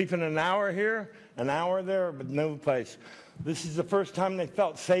 sleeping an hour here, an hour there, but no place. This is the first time they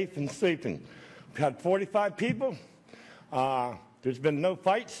felt safe and sleeping. We've had 45 people. There's been no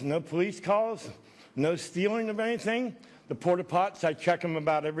fights, no police calls, no stealing of anything. The porta pots, I check them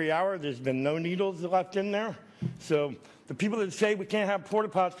about every hour. There's been no needles left in there. So the people that say we can't have porta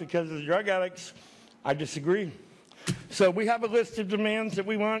pots because of the drug addicts, I disagree. So we have a list of demands that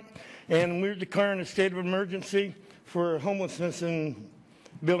we want, and we're declaring a state of emergency for homelessness in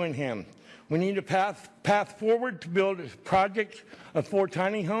Bellingham. We need a path forward to build a project of 4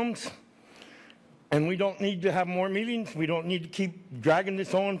 tiny homes, and we don't need to have more meetings. We don't need to keep dragging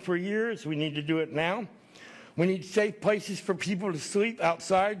this on for years. We need to do it now. We need safe places for people to sleep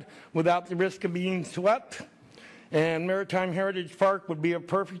outside without the risk of being swept. And Maritime Heritage Park would be a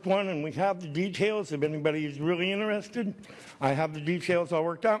perfect one, and we have the details. If anybody is really interested, I have the details all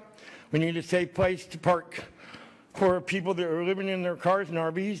worked out. We need a safe place to park for people that are living in their cars and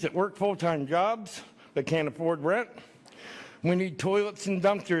RVs that work full-time jobs but can't afford rent. We need toilets and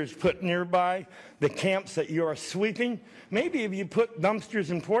dumpsters put nearby the camps that you are sweeping. Maybe if you put dumpsters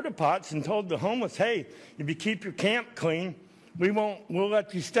and porta pots and told the homeless, hey, if you keep your camp clean, we'll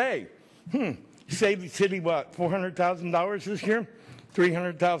let you stay. Saved the city, what, $400,000 this year?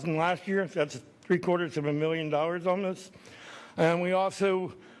 $300,000 last year? That's $750,000 almost. And we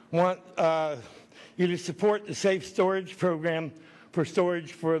also want you to support the Safe Storage program for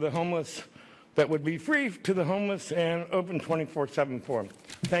storage for the homeless that would be free to the homeless and open 24/7 for them.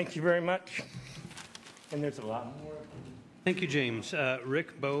 Thank you very much. And there's a lot more. Thank you, James.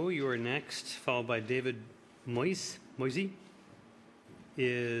 Rick Bowe, you are next, followed by David Moise.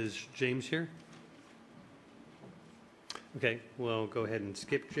 Is James here? Okay, we'll go ahead and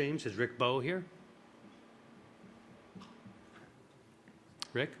skip James. Is Rick Bowe here?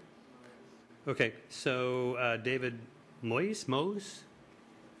 Rick? Okay, so David Moise?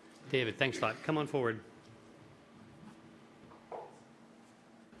 David, thanks a lot. Come on forward.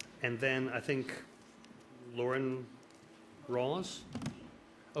 And then I think Lauren Rawls?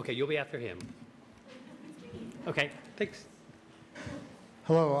 Okay, you'll be after him. Okay, thanks.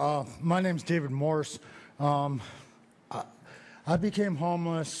 Hello, my name's David Morse. I became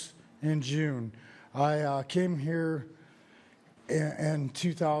homeless in June. I came here in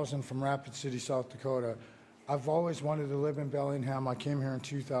 2000 from Rapid City, South Dakota. I've always wanted to live in Bellingham. I came here in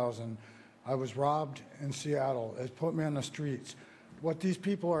 2000. I was robbed in Seattle. It put me on the streets. What these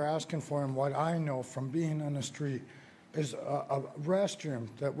people are asking for and what I know from being on the street is a restroom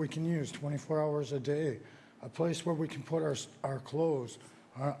that we can use 24 hours a day, a place where we can put our clothes,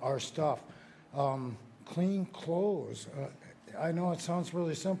 our stuff, clean clothes. I know it sounds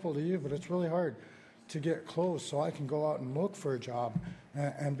really simple to you, but it's really hard to get clothes so I can go out and look for a job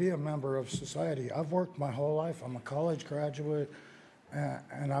and be a member of society. I've worked my whole life. I'm a college graduate,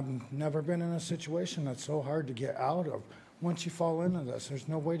 and I've never been in a situation that's so hard to get out of. Once you fall into this, there's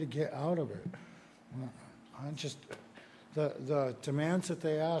no way to get out of it. The demands that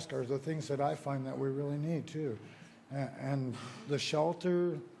they ask are the things that I find that we really need too. And the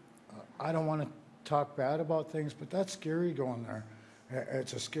shelter, I don't want to talk bad about things, but that's scary going there.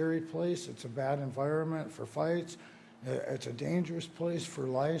 It's a scary place. It's a bad environment for fights. It's a dangerous place for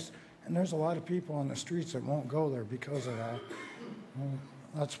lice. And there's a lot of people on the streets that won't go there because of that.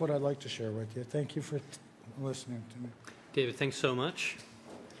 That's what I'd like to share with you. Thank you for listening to me. David, thanks so much.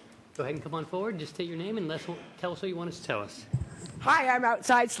 Go ahead and come on forward. Just state your name and tell us what you want us to tell us. Hi, I'm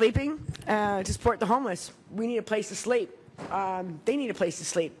outside sleeping to support the homeless. We need a place to sleep. They need a place to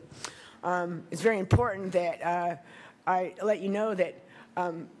sleep. It's very important that I let you know that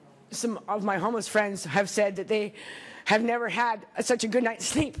some of my homeless friends have said that they have never had such a good night's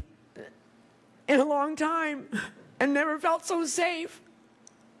sleep in a long time and never felt so safe.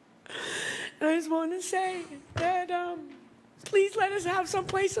 And I just want to say that please let us have some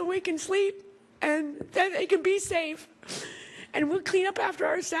place so we can sleep and that they can be safe. And we'll clean up after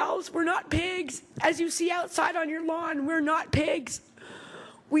ourselves. We're not pigs. As you see outside on your lawn, we're not pigs.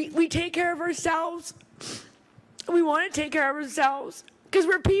 We take care of ourselves. We want to take care of ourselves because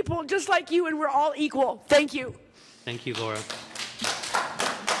we're people just like you and we're all equal. Thank you. Thank you, Laura.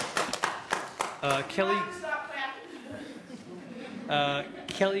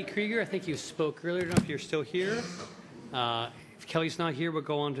 Kelly Krieger, I think you spoke earlier. I don't know if you're still here. If Kelly's not here, we'll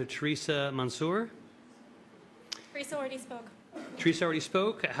go on to Teresa Mansour. Teresa already spoke. Teresa already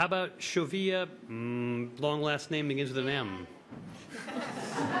spoke. How about Shovia? Long last name begins with an M.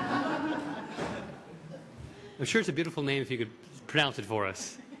 I'm sure it's a beautiful name if you could pronounce it for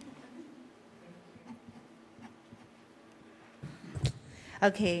us.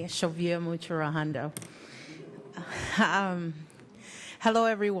 Okay, Shovia Muchurahando. Hello,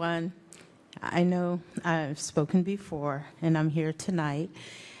 everyone. I know I've spoken before, and I'm here tonight,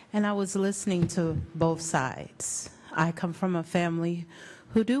 and I was listening to both sides. I come from a family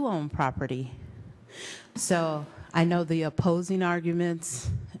who do own property, so I know the opposing arguments,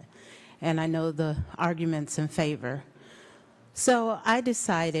 and I know the arguments in favor. So I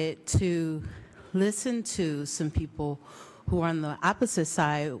decided to listen to some people who are on the opposite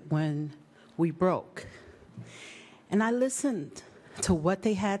side when we broke. And I listened to what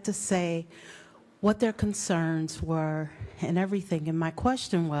they had to say, what their concerns were, and everything. And my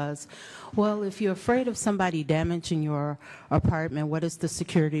question was, well, if you're afraid of somebody damaging your apartment, what is the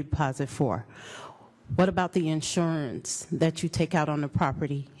security deposit for? What about the insurance that you take out on the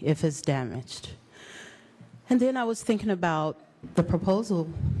property if it's damaged? And then I was thinking about the proposal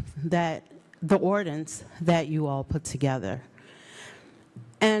that, the ordinance that you all put together.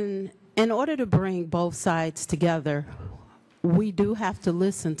 And in order to bring both sides together, we do have to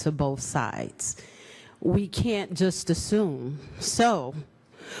listen to both sides. We can't just assume. So,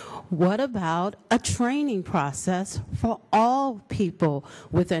 what about a training process for all people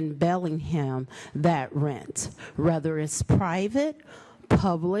within Bellingham that rent, whether it's private,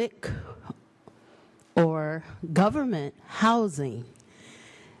 public, or government housing?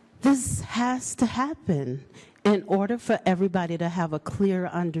 This has to happen in order for everybody to have a clear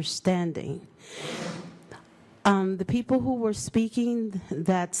understanding. The people who were speaking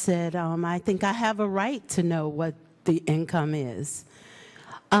that said, I think I have a right to know what the income is.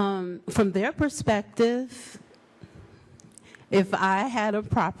 From their perspective, if I had a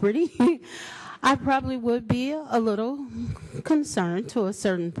property, I probably would be a little concerned to a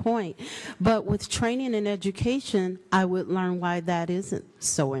certain point. But with training and education, I would learn why that isn't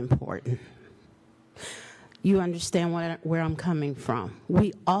so important. You understand where I'm coming from.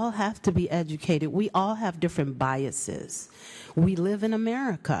 We all have to be educated. We all have different biases. We live in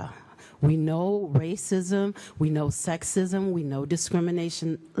America. We know racism, we know sexism, we know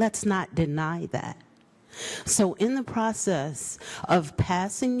discrimination. Let's not deny that. So in the process of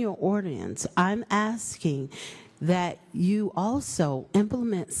passing your ordinance, I'm asking that you also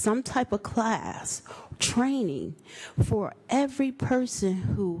implement some type of class, training for every person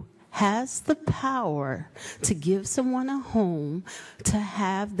who has the power to give someone a home, to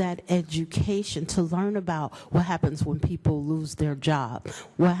have that education, to learn about what happens when people lose their job,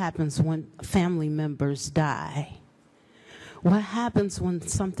 what happens when family members die, what happens when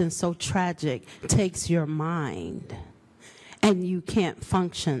something so tragic takes your mind and you can't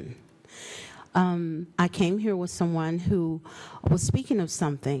function. I came here with someone who was speaking of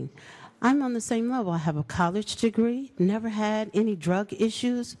something. I'm on the same level. I have a college degree, never had any drug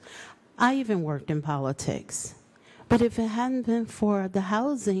issues. I even worked in politics. But if it hadn't been for the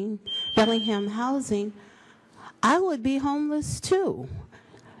housing, Bellingham housing, I would be homeless too.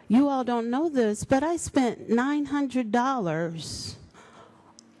 You all don't know this, but I spent $900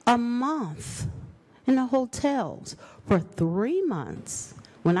 a month in the hotels for 3 months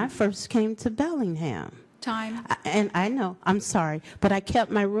when I first came to Bellingham. Time. And I know, I'm sorry, but I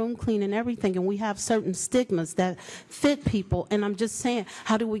kept my room clean and everything, and we have certain stigmas that fit people, and I'm just saying,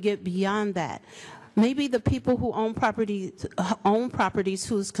 how do we get beyond that? Maybe the people who own properties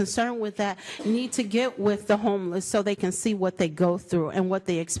who's concerned with that need to get with the homeless so they can see what they go through and what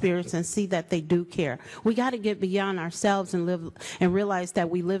they experience and see that they do care. We got to get beyond ourselves and live and realize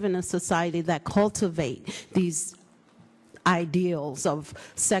that we live in a society that cultivate these ideals of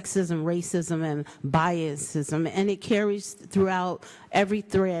sexism, racism, and biasism, and it carries throughout every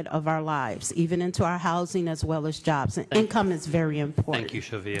thread of our lives, even into our housing as well as jobs. And income is very important. Thank you,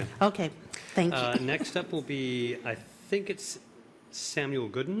 Shavia. Okay, thank you. Next up will be, I think it's Samuel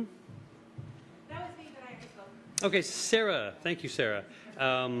Gooden. That was me, but I already spoke. Okay, Sarah. Thank you, Sarah.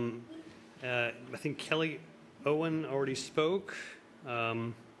 I think Kelly Owen already spoke.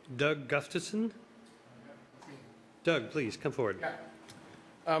 Doug Gustafson. Doug, please come forward.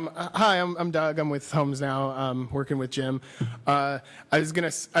 Hi, I'm Doug. I'm with Homes Now, working with Jim. I was gonna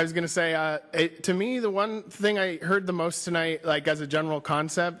say, to me, the one thing I heard the most tonight, like as a general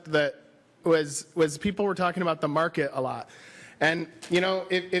concept, that was people were talking about the market a lot. And you know,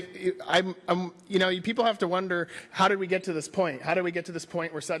 people have to wonder, how did we get to this point? How did we get to this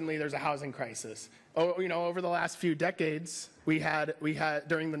point where suddenly there's a housing crisis? Oh, you know, over the last few decades, we had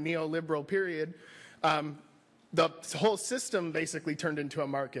during the neoliberal period. The whole system basically turned into a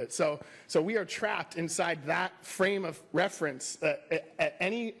market. So we are trapped inside that frame of reference.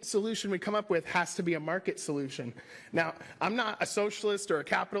 Any solution we come up with has to be a market solution. Now, I'm not a socialist or a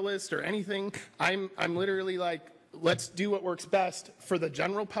capitalist or anything. I'm literally like, let's do what works best for the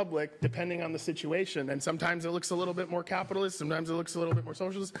general public, depending on the situation. And sometimes it looks a little bit more capitalist, sometimes it looks a little bit more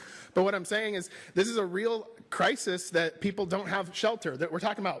socialist. But what I'm saying is, this is a real crisis that people don't have shelter. That we're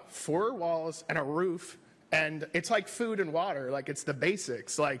talking about 4 walls and a roof. And it's like food and water, like it's the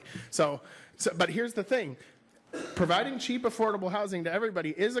basics. But here's the thing. Providing cheap, affordable housing to everybody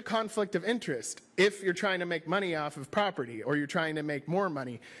is a conflict of interest if you're trying to make money off of property or you're trying to make more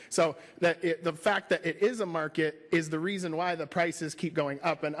money. So the fact that it is a market is the reason why the prices keep going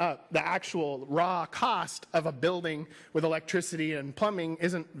up and up. The actual raw cost of a building with electricity and plumbing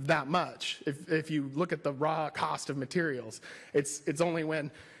isn't that much. If you look at the raw cost of materials, it's only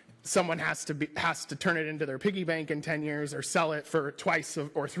when someone has to turn it into their piggy bank in 10 years or sell it for twice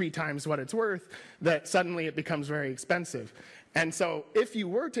or 3 times what it's worth, that suddenly it becomes very expensive. And so if you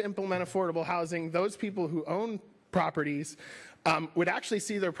were to implement affordable housing, those people who own properties would actually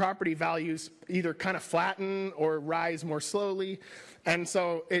see their property values either kind of flatten or rise more slowly. And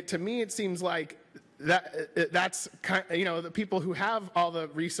so to me, it seems like that's kind of, the people who have all the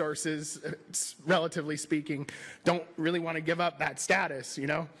resources, relatively speaking, don't really want to give up that status,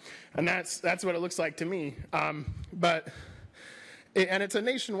 and that's what it looks like to me. And it's a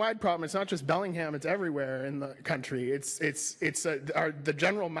nationwide problem. It's not just Bellingham; it's everywhere in the country. It's the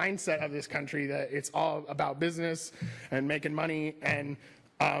general mindset of this country that it's all about business and making money, and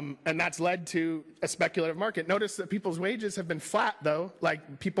that's led to a speculative market. Notice that people's wages have been flat, though.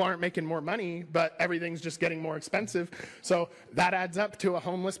 Like, people aren't making more money, but everything's just getting more expensive. So that adds up to a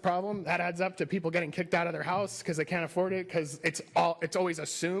homeless problem. That adds up to people getting kicked out of their house because they can't afford it, because it's always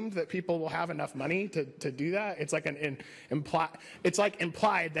assumed that people will have enough money to do that. It's like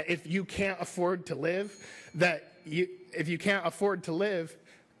implied that if you can't afford to live,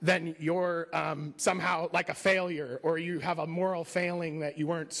 then you're somehow like a failure, or you have a moral failing that you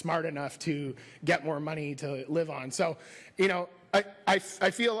weren't smart enough to get more money to live on. So, I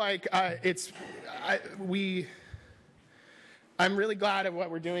feel like I'm really glad at what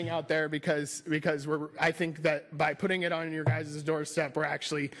we're doing out there, because I think that by putting it on your guys' doorstep, we're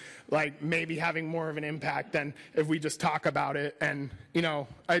actually like maybe having more of an impact than if we just talk about it. And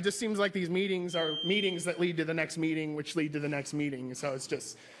it just seems like these meetings are meetings that lead to the next meeting, which lead to the next meeting. So it's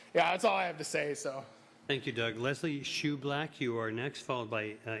just, that's all I have to say. So. Thank you, Doug. Leslie Shoeblack, you are next, followed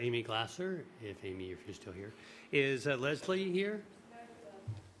by Amy Glasser. If you're still here. Is Leslie here?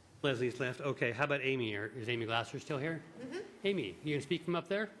 Leslie's left. Okay, how about Amy? Is Amy Glasser still here? Mm-hmm. Amy, you can speak from up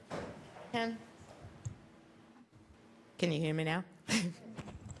there? Can you hear me now?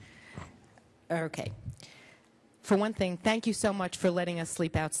 Okay. For one thing, thank you so much for letting us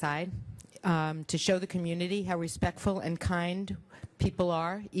sleep outside, to show the community how respectful and kind people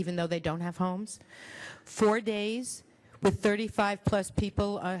are, even though they don't have homes. 4 days with 35 plus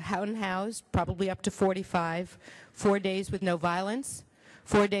people unhoused, probably up to 45. 4 days with no violence.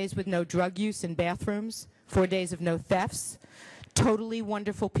 4 days with no drug use in bathrooms, 4 days of no thefts. Totally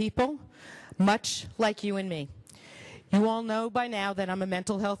wonderful people, much like you and me. You all know by now that I'm a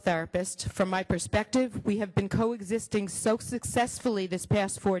mental health therapist. From my perspective, we have been coexisting so successfully this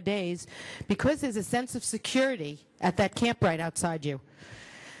past 4 days because there's a sense of security at that camp right outside you.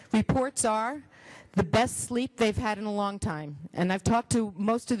 Reports are the best sleep they've had in a long time. And I've talked to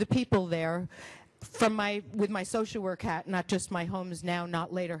most of the people there with my social work hat, not just my Homes Now,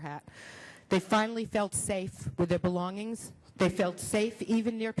 Not Later hat. They finally felt safe with their belongings. They felt safe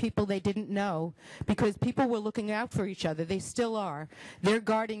even near people they didn't know, because people were looking out for each other. They still are. They're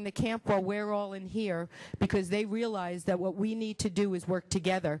guarding the camp while we're all in here, because they realize that what we need to do is work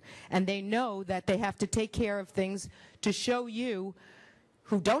together. And they know that they have to take care of things to show you,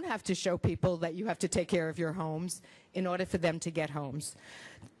 who don't have to show people that you have to take care of your homes, in order for them to get homes.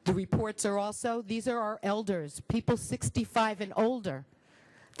 The reports are also, these are our elders, people 65 and older.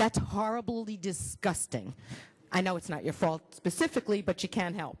 That's horribly disgusting. I know it's not your fault specifically, but you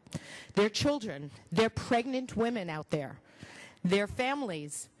can't help. Their children, they're pregnant women out there. Their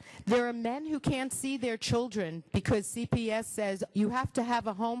families. There are men who can't see their children because CPS says you have to have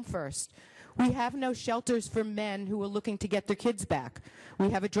a home first. We have no shelters for men who are looking to get their kids back. We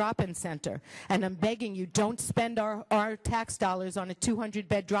have a drop-in center. And I'm begging you, don't spend our tax dollars on a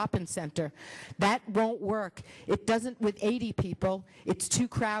 200-bed drop-in center. That won't work. It doesn't with 80 people. It's too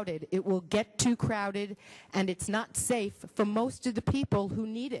crowded. It will get too crowded, and it's not safe for most of the people who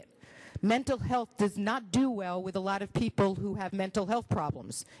need it. Mental health does not do well with a lot of people who have mental health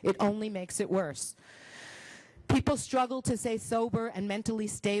problems. It only makes it worse. People struggle to stay sober and mentally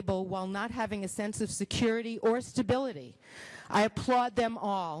stable while not having a sense of security or stability. I applaud them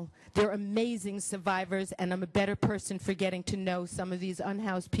all. They're amazing survivors, and I'm a better person for getting to know some of these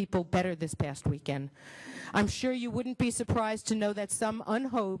unhoused people better this past weekend. I'm sure you wouldn't be surprised to know that some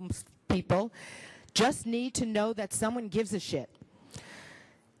unhoused people just need to know that someone gives a shit.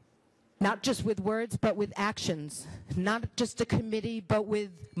 Not just with words, but with actions. Not just a committee, but with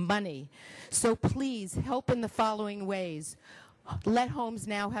money. So please help in the following ways. Let Homes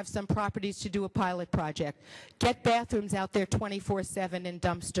Now have some properties to do a pilot project. Get bathrooms out there 24/7 in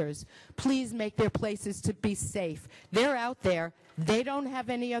dumpsters. Please make their places to be safe. They're out there. They don't have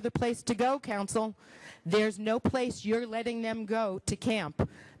any other place to go, Council. There's no place you're letting them go to camp.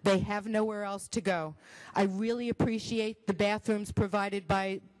 They have nowhere else to go. I really appreciate the bathrooms provided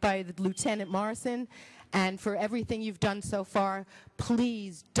by Lieutenant Morrison And for everything you've done so far,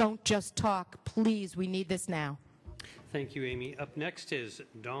 please don't just talk. Please, we need this now. Thank you, Amy. Up next is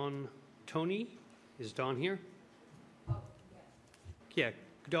Dawn Tony. Is Dawn here? Yeah,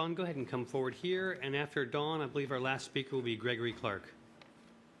 Dawn, go ahead and come forward here. And after Dawn, I believe our last speaker will be Gregory Clark.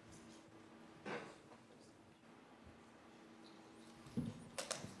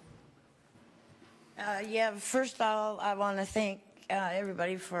 Yeah, first of all, I want to thank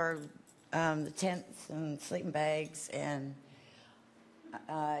everybody for the tents and sleeping bags, and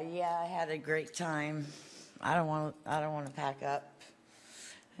yeah, I had a great time. I don't want to pack up,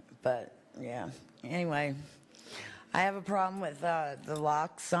 but yeah. Anyway, I have a problem with the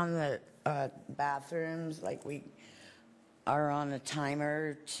locks on the bathrooms. Like, we are on a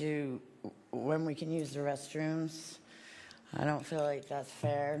timer to when we can use the restrooms. I don't feel like that's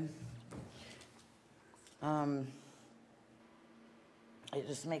fair. It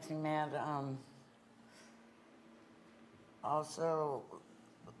just makes me mad. Also,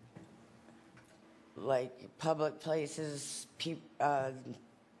 like public places, you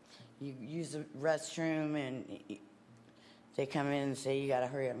use the restroom and they come in and say you got to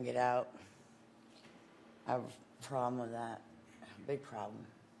hurry up and get out. I have a problem with that, a big problem.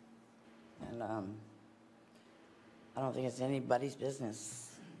 And I don't think it's anybody's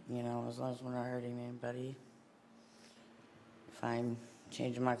business, you know, as long as we're not hurting anybody. If I'm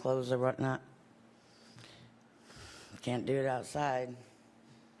changing my clothes or whatnot, can't do it outside.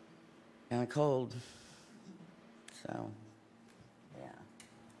 Kind of cold. So, yeah.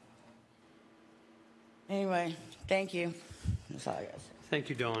 Anyway, thank you. That's all I got to say. Thank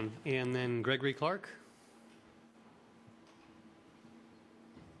you, Dawn. And then Gregory Clark.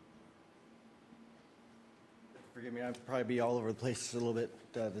 Forgive me, I'll probably be all over the place a little bit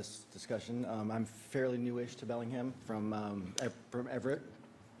this discussion. I'm fairly newish to Bellingham from Everett.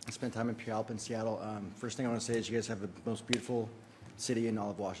 I spent time in Puyallup and Seattle. First thing I want to say is you guys have the most beautiful city in all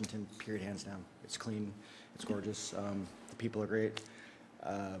of Washington, period, hands down. It's clean, it's gorgeous, the people are great.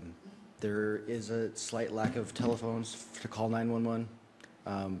 There is a slight lack of telephones to call 911.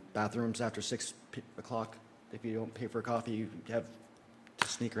 Bathrooms after 6 o'clock. If you don't pay for a coffee, you have to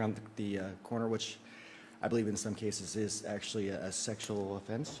sneak around the corner, which I believe in some cases is actually a sexual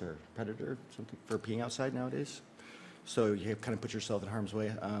offense or predator, something for peeing outside nowadays. So you kind of put yourself in harm's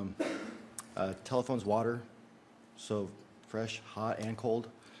way. Telephones, water, so fresh, hot, and cold.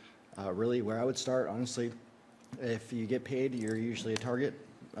 Really, where I would start, honestly, if you get paid, you're usually a target.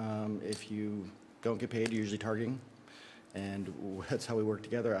 If you don't get paid, you're usually targeting. And that's how we work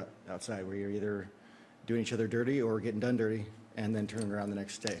together outside, where you're either doing each other dirty or getting done dirty and then turning around the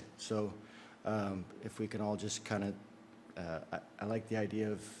next day. So if we can all just kind of, I like the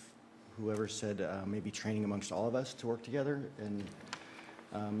idea of whoever said maybe training amongst all of us to work together and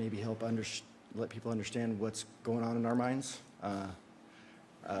maybe help let people understand what's going on in our minds.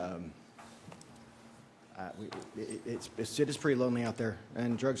 It is pretty lonely out there,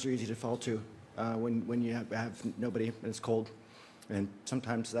 and drugs are easy to fall to when you have nobody and it's cold. And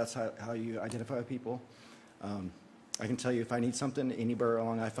sometimes that's how you identify with people. I can tell you if I need something anywhere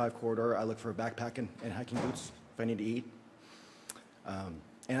along I-5 corridor, I look for a backpack and hiking boots if I need to eat.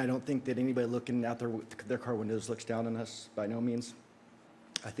 And I don't think that anybody looking out their car windows looks down on us, by no means.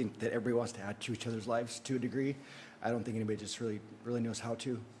 I think that everybody wants to add to each other's lives to a degree. I don't think anybody just really knows how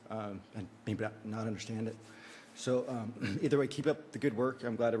to, and maybe not understand it. So either way, keep up the good work.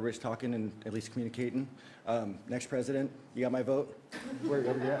 I'm glad everybody's talking and at least communicating. Next president, you got my vote.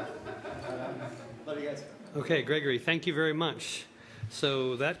 Wherever you're at. Love you guys. Okay, Gregory, thank you very much.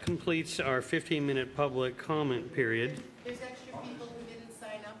 So that completes our 15-minute public comment period. There's extra people who didn't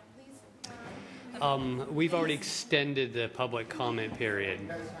sign up, please. We've already extended the public comment period.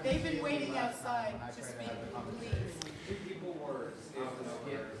 They've been waiting outside to speak, please.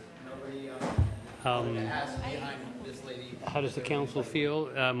 How does the council feel?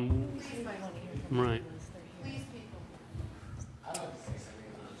 Right.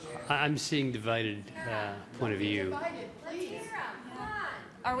 I'm seeing divided point of view.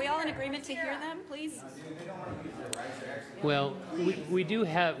 Are we all in agreement to hear them, please? Well, we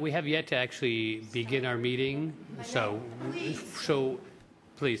have yet to actually begin our meeting, so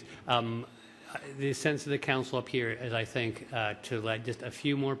please. The sense of the council up here is, I think, to let just a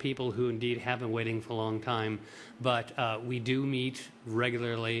few more people who indeed have been waiting for a long time. But we do meet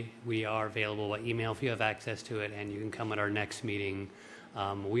regularly. We are available by email if you have access to it, and you can come at our next meeting.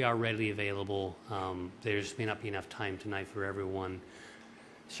 We are readily available. There just may not be enough time tonight for everyone.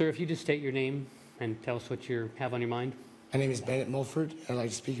 Sir, if you just state your name and tell us what you have on your mind. My name is Bennett Mulford. I'd like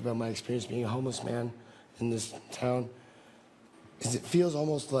to speak about my experience being a homeless man in this town. It feels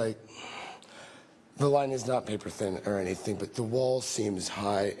almost like the line is not paper thin or anything, but the wall seems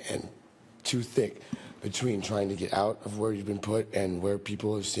high and too thick between trying to get out of where you've been put and where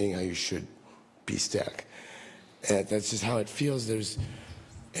people are seeing how you should be stacked. And that's just how it feels. It's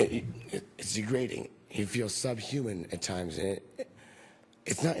degrading. You feel subhuman at times, and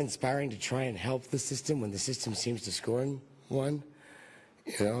it's not inspiring to try and help the system when the system seems to scorn one.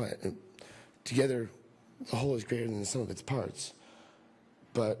 You know, together, the whole is greater than the sum of its parts.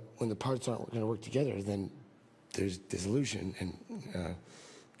 But when the parts aren't going to work together, then there's dissolution and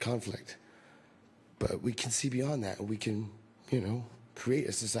conflict. But we can see beyond that. We can, you know, create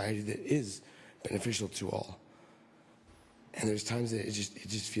a society that is beneficial to all. And there's times that it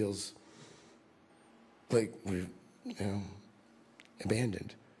just feels like we're, you know,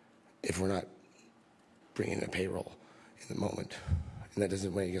 abandoned if we're not bringing a payroll in the moment. And that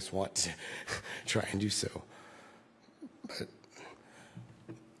doesn't make us want to try and do so. But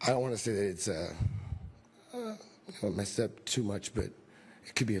I don't want to say that it's messed up too much, but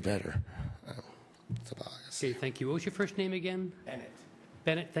it could be a better. That's about all I gotta say. Okay, thank you. What was your first name again? Bennett.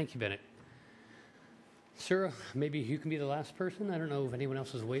 Bennett, thank you, Bennett. Sir, maybe you can be the last person. I don't know if anyone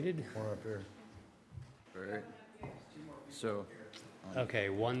else has waited. More up here. All right. So. Okay,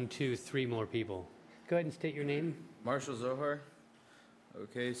 1, 2, 3 more people. Go ahead and state your name. Marshall Zohar.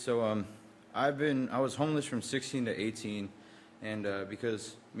 Okay, so I was homeless from 16 to 18, and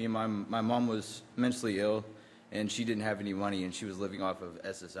because me and my mom was mentally ill, and she didn't have any money, and she was living off of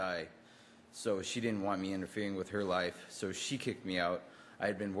SSI, so she didn't want me interfering with her life, so she kicked me out. I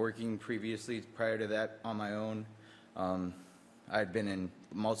had been working previously prior to that on my own. I had been in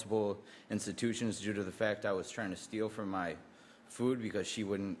multiple institutions due to the fact I was trying to steal from my food because she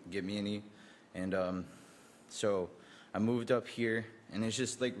wouldn't give me any, and so I moved up here, and it's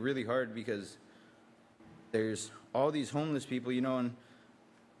just like really hard because there's all these homeless people, you know, and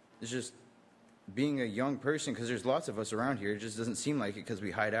it's just being a young person, because there's lots of us around here. It just doesn't seem like it because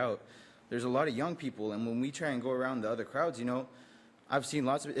we hide out. There's a lot of young people, and when we try and go around the other crowds, you know, I've seen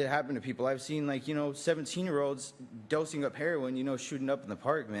lots of it happen to people. I've seen, like, you know, 17-year-olds dosing up heroin, you know, shooting up in the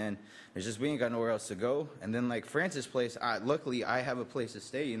park, man. It's just we ain't got nowhere else to go. And then, like, Francis Place, luckily I have a place to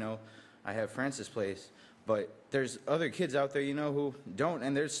stay, you know. I have Francis Place. But there's other kids out there, you know, who don't,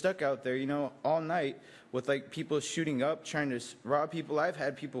 and they're stuck out there, you know, all night with, like, people shooting up, trying to rob people. I've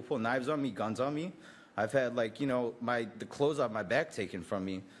had people pull knives on me, guns on me. I've had, like, you know, the clothes off my back taken from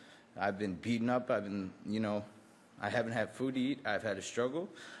me. I've been beaten up. I've been, you know, I haven't had food to eat. I've had a struggle.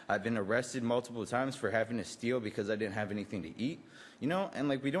 I've been arrested multiple times for having to steal because I didn't have anything to eat, you know, and,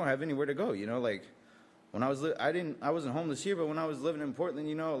 like, we don't have anywhere to go, you know, like, when I was, I wasn't homeless here, but when I was living in Portland,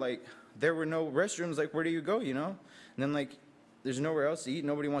 you know, like, there were no restrooms. Like, where do you go, you know? And then, like, there's nowhere else to eat.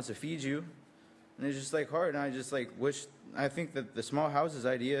 Nobody wants to feed you. And it's just, like, hard. And I just, like, I think that the small houses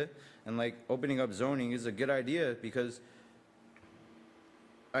idea and, like, opening up zoning is a good idea, because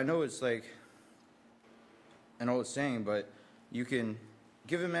I know it's, like, an old saying, but you can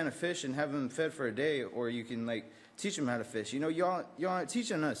give a man a fish and have him fed for a day, or you can, like, teach him how to fish. You know, y'all aren't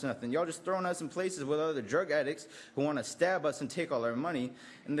teaching us nothing. Y'all just throwing us in places with other drug addicts who want to stab us and take all our money,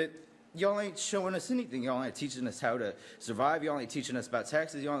 and that y'all ain't showing us anything. Y'all ain't teaching us how to survive. Y'all ain't teaching us about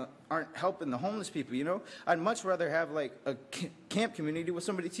taxes. Y'all aren't helping the homeless people, you know? I'd much rather have, like, a camp community with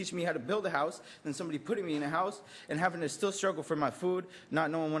somebody teaching me how to build a house than somebody putting me in a house and having to still struggle for my food,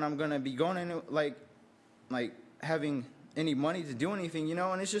 not knowing when I'm going to be going in, like having any money to do anything, you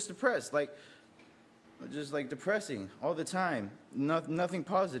know? And it's just depressed, just like depressing all the time. Nothing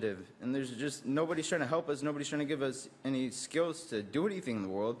positive. And there's just nobody's trying to help us. Nobody's trying to give us any skills to do anything in the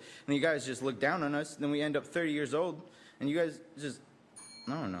world. And you guys just look down on us. Then we end up 30 years old. And you guys just,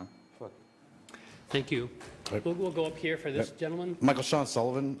 I don't know. Fuck. Thank you. We'll go up here for this gentleman. Michael Sean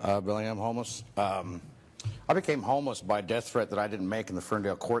Sullivan, Bellingham homeless. I became homeless by a death threat that I didn't make in the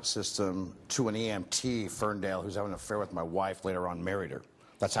Ferndale court system to an EMT, Ferndale, who's having an affair with my wife, later on married her.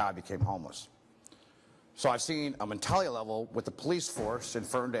 That's how I became homeless. So I've seen a mentality level with the police force in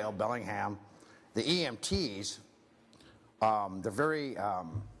Ferndale, Bellingham. The EMTs, they're very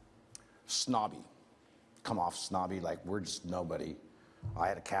snobby, come off snobby, like we're just nobody. I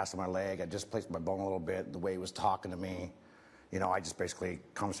had a cast on my leg. I displaced my bone a little bit. The way he was talking to me, you know, I just basically,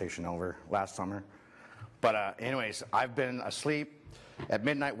 conversation over last summer. But anyways, I've been asleep at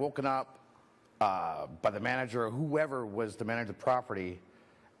midnight, woken up by the manager or whoever was the manager of the property,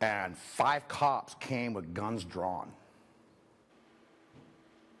 and 5 cops came with guns drawn.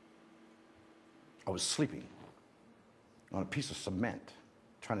 I was sleeping on a piece of cement,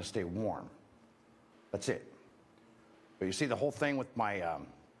 trying to stay warm. That's it. But you see, the whole thing with the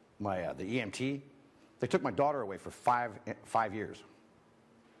EMT, they took my daughter away for five years.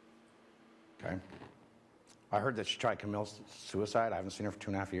 Okay? I heard that she tried to commit suicide. I haven't seen her for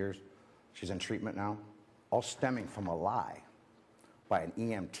 2.5 years. She's in treatment now. All stemming from a lie by an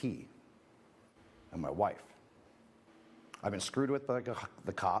EMT and my wife. I've been screwed with by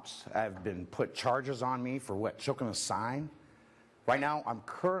the cops. I've been put charges on me for what? Choking a sign? Right now, I'm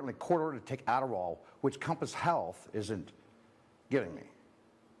currently court ordered to take Adderall, which Compass Health isn't giving me.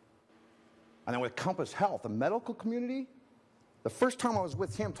 And then with Compass Health, the medical community, the first time I was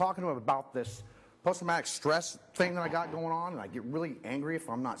with him talking to him about this post-traumatic stress thing that I got going on, and I get really angry if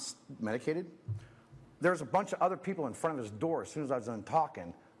I'm not medicated, there's a bunch of other people in front of his door. As soon as I was done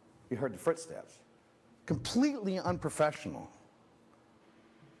talking, you heard the footsteps. Completely unprofessional.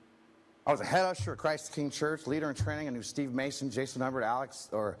 I was a head usher at Christ King Church, leader in training. I knew Steve Mason, Jason Hubbard,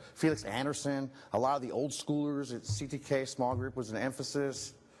 Felix Anderson. A lot of the old schoolers at CTK small group was an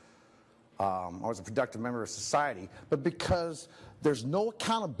emphasis. I was a productive member of society. But because there's no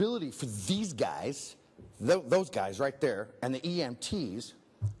accountability for these guys, those guys right there, and the EMTs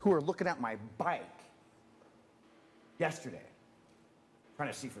who are looking at my bike yesterday, trying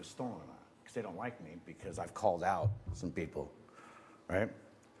to see if it's stolen or not, because they don't like me because I've called out some people, right?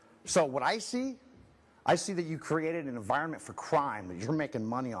 So what I see that you created an environment for crime that you're making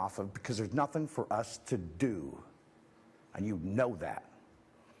money off of because there's nothing for us to do. And you know that.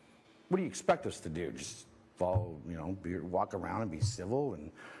 What do you expect us to do? Just follow, walk around and be civil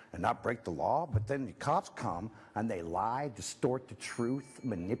and not break the law? But then the cops come and they lie, distort the truth,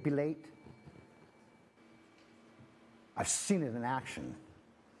 manipulate. I've seen it in action.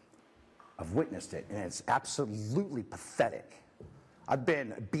 I've witnessed it, and it's absolutely pathetic. I've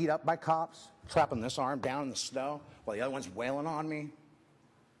been beat up by cops, trapping this arm down in the snow while the other one's wailing on me.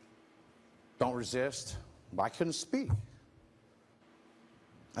 Don't resist. But I couldn't speak.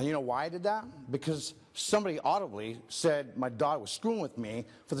 And you know why I did that? Because somebody audibly said my daughter was screwing with me.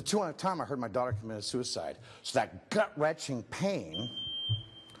 For the 200th time, I heard my daughter committed suicide. So that gut-wrenching pain,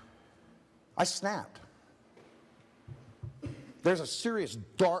 I snapped. There's a serious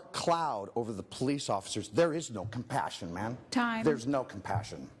dark cloud over the police officers. There is no compassion, man. Time. There's no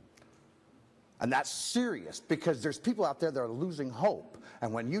compassion. And that's serious because there's people out there that are losing hope.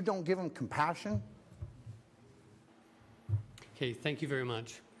 And when you don't give them compassion. Okay, thank you very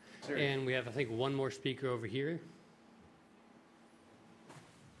much. And we have, I think, one more speaker over here.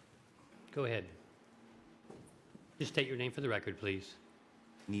 Go ahead. Just state your name for the record, please.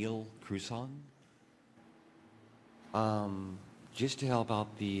 Neil Cruson. Just to help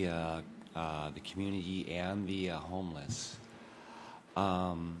out the community and the homeless.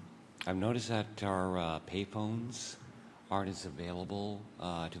 I've noticed that our payphones aren't as available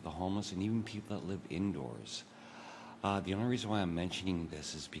to the homeless and even people that live indoors. The only reason why I'm mentioning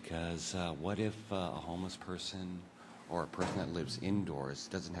this is because what if a homeless person or a person that lives indoors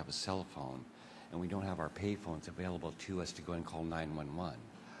doesn't have a cell phone and we don't have our payphones available to us to go and call 911?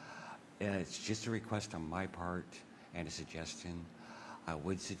 It's just a request on my part and a suggestion. I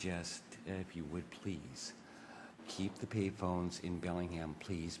would suggest, if you would please, keep the payphones in Bellingham,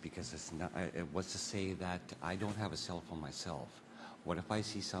 please, because it's not, what's to say that I don't have a cell phone myself? What if I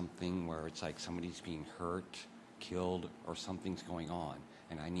see something where it's like somebody's being hurt, killed, or something's going on,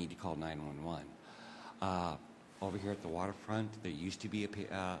 and I need to call 911? Over here at the waterfront, there used to be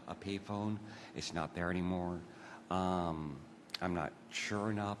a payphone. It's not there anymore. I'm not sure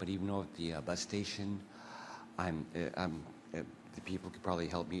or not, but even though at the bus station, the people could probably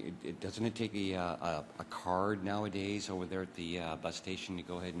help me. Doesn't it take a card nowadays over there at the bus station to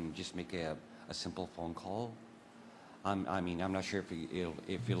go ahead and just make a simple phone call? I mean, I'm not sure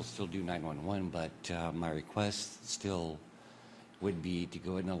if it'll still do 911, but my request still would be to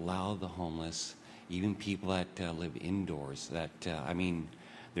go ahead and allow the homeless, even people that live indoors, that, I mean,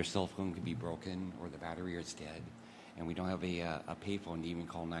 their cell phone could be broken or the battery is dead, and we don't have a payphone to even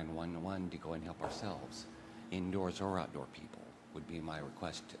call 911 to go and help ourselves. Indoors or outdoor people would be my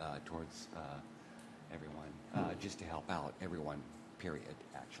request towards everyone, just to help out everyone, period,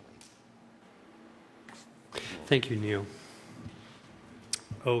 actually. Thank you, Neil.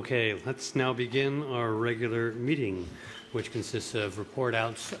 Okay, let's now begin our regular meeting, which consists of report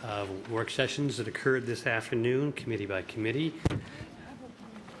outs of work sessions that occurred this afternoon, committee by committee.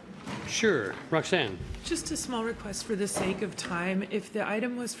 Sure, Roxanne. Just a small request for the sake of time. If the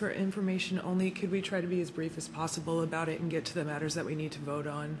item was for information only, could we try to be as brief as possible about it and get to the matters that we need to vote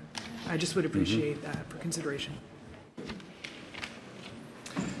on? I just would appreciate that for consideration.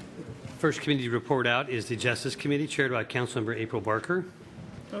 First committee to report out is the Justice Committee, chaired by Councilmember April Barker.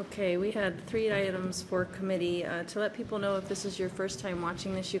 Okay, we had 3 items for committee. To let people know, if this is your first time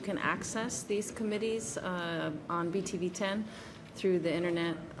watching this, you can access these committees on BTV 10. through the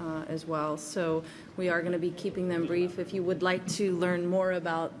internet as well. So we are going to be keeping them brief. If you would like to learn more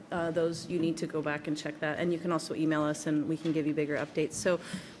about those, you need to go back and check that. And you can also email us and we can give you bigger updates. So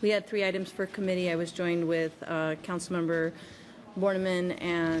we had 3 items for committee. I was joined with Councilmember Borneman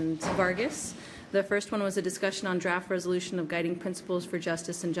and Vargas. The first one was a discussion on draft resolution of guiding principles for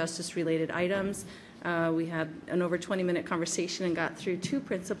justice and justice-related items. We had an over 20-minute conversation and got through 2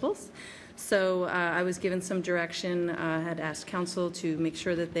 principles. So I was given some direction, had asked council to make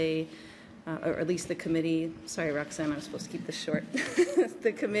sure that they, or at least the committee, sorry Roxanne, I was supposed to keep this short,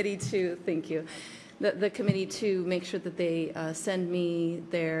 the committee to, thank you, the committee to make sure that they send me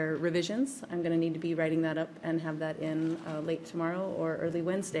their revisions. I'm going to need to be writing that up and have that in late tomorrow or early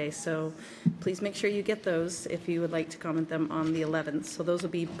Wednesday. So please make sure you get those if you would like to comment them on the 11th. So those will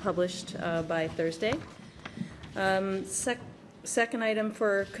be published by Thursday. Second item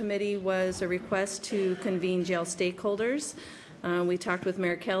for committee was a request to convene jail stakeholders. We talked with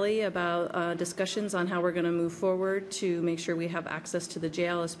Mayor Kelly about discussions on how we're going to move forward to make sure we have access to the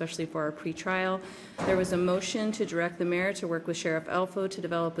jail, especially for our pretrial. There was a motion to direct the mayor to work with Sheriff Elfo to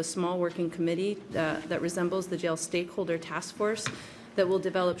develop a small working committee that resembles the jail stakeholder task force that will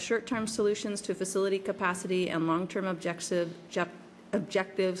develop short-term solutions to facility capacity and long-term objectives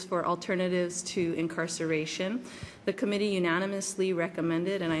for alternatives to incarceration. The committee unanimously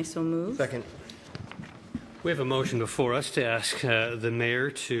recommended, and I so move. Second. We have a motion before us to ask the mayor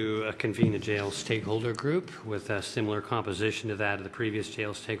to convene a jail stakeholder group with a similar composition to that of the previous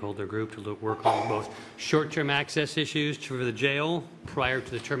jail stakeholder group to work on both short-term access issues for the jail prior to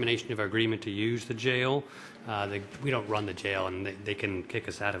the termination of our agreement to use the jail. We don't run the jail, and they can kick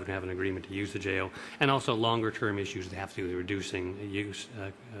us out if we don't have an agreement to use the jail. And also longer-term issues that have to do with reducing use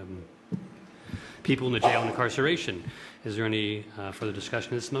people in the jail and incarceration. Is there any further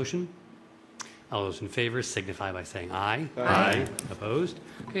discussion of this motion? All those in favor signify by saying aye. Aye. Opposed?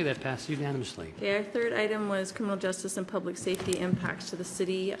 Okay, that passes unanimously. Okay, our third item was criminal justice and public safety impacts to the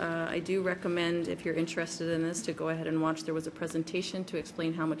city. I do recommend, if you're interested in this, to go ahead and watch. There was a presentation to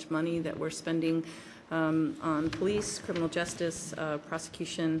explain how much money that we're spending on police, criminal justice,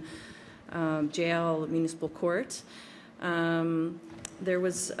 prosecution, jail, municipal court. There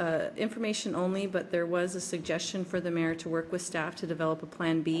was information only, but there was a suggestion for the mayor to work with staff to develop a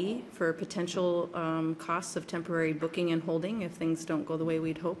plan B for potential costs of temporary booking and holding if things don't go the way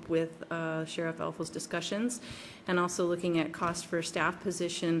we'd hope with Sheriff Elfo's discussions, and also looking at cost for a staff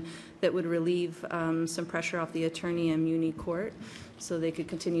position that would relieve some pressure off the attorney and muni court so they could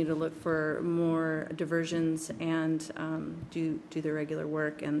continue to look for more diversions and do their regular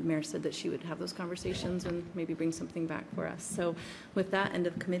work. And Mayor said that she would have those conversations and maybe bring something back for us. So with that, end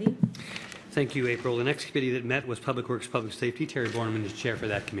of committee. Thank you, April. The next committee that met was Public Works, Public Safety. Terry Borneman is chair for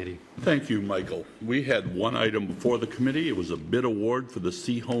that committee. Thank you, Michael. We had one item before the committee. It was a bid award for the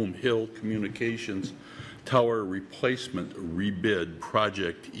Seaholm Hill Communications Tower Replacement Rebid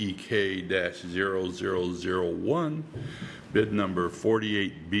Project EK-0001, bid number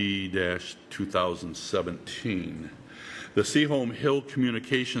 48B-2017. The Seaholm Hill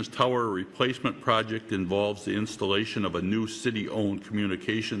Communications Tower Replacement Project involves the installation of a new city-owned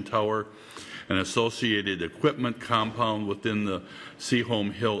communication tower and associated equipment compound within the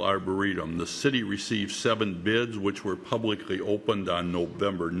Seaholm Hill Arboretum. The city received 7 bids, which were publicly opened on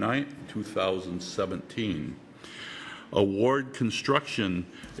November 9, 2017. Award Construction,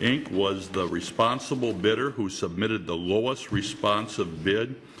 Inc. was the responsible bidder who submitted the lowest responsive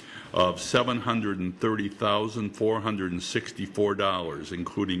bid of $730,464,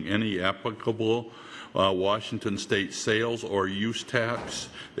 including any applicable Washington State sales or use tax.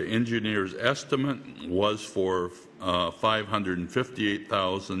 The engineer's estimate was for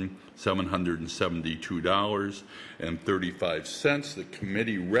 $558,772.35. The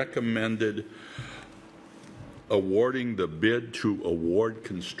committee recommended awarding the bid to Award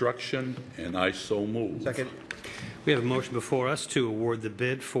Construction, and I so move. Second. We have a motion before us to award the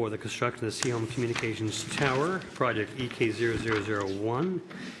bid for the construction of the Seaholm Communications Tower, project EK-0001.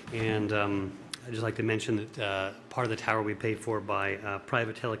 And I'd just like to mention that part of the tower we paid for by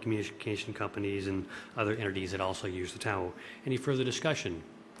private telecommunication companies and other entities that also use the tower. Any further discussion?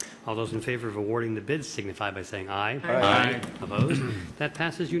 All those in favor of awarding the bid signify by saying aye. Aye. Opposed? That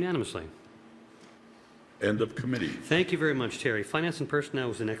passes unanimously. End of committee. Thank you very much, Terry. Finance and Personnel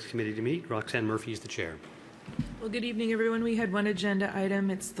was the next committee to meet. Roxanne Murphy is the chair. Well, good evening, everyone. We had one agenda item.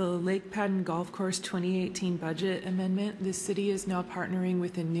 It's the Lake Padden Golf Course 2018 budget amendment. The city is now partnering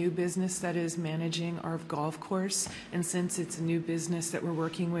with a new business that is managing our golf course. And since it's a new business that we're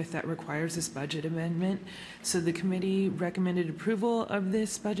working with, that requires this budget amendment. So the committee recommended approval of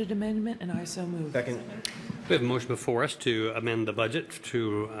this budget amendment, and I so move. Second. We We have a motion before us to amend the budget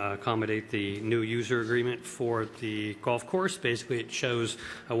to accommodate the new user agreement for the golf course. Basically, it shows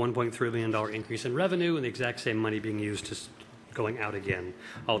a $1.3 million increase in revenue and the exact same money being used to going out again.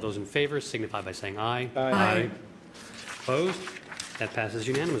 All those in favor signify by saying aye. Aye. Opposed? That passes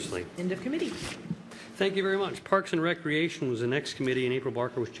unanimously. End of committee. Thank you very much. Parks and Recreation was the next committee, and April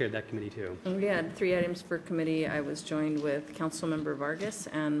Barker was chaired that committee too. We had 3 items for committee. I was joined with Councilmember Vargas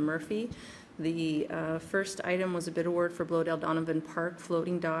and Murphy. The first item was a bid award for Bloedel Donovan Park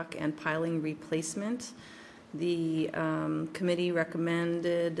floating dock and piling replacement. The committee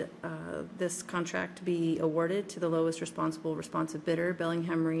recommended this contract to be awarded to the lowest responsive bidder,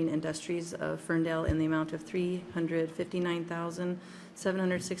 Bellingham Marine Industries of Ferndale, in the amount of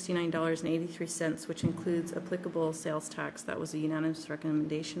 $359,769.83, which includes applicable sales tax. That was a unanimous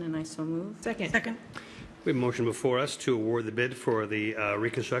recommendation, and I so move. Second. We have a motion before us to award the bid for the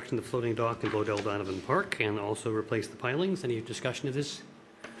reconstruction of the floating dock in Bloedel Donovan Park and also replace the pilings. Any discussion of this?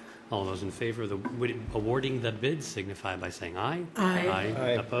 All those in favor of awarding the bid signify by saying aye.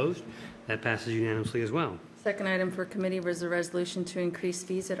 Aye. Opposed? That passes unanimously as well. Second item for committee was a resolution to increase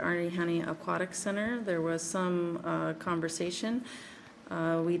fees at Arnie Hanny Aquatic Center. There was some conversation.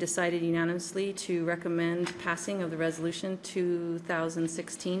 We decided unanimously to recommend passing of the resolution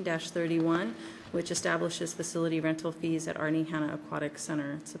 2016-31, which establishes facility rental fees at Arnie Hanna Aquatic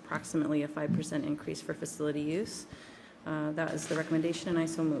Center. It's approximately a 5% increase for facility use. That is the recommendation, and I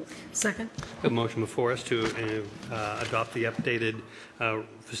so move. Second. A motion before us to adopt the updated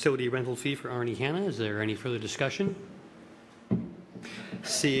facility rental fee for Arnie Hanna. Is there any further discussion?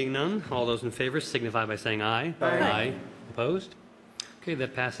 Seeing none, all those in favor signify by saying aye. Aye. Opposed? Okay,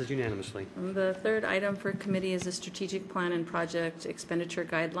 that passes unanimously. The third item for committee is a strategic plan and project expenditure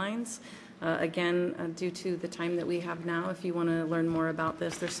guidelines. Again, due to the time that we have now, if you want to learn more about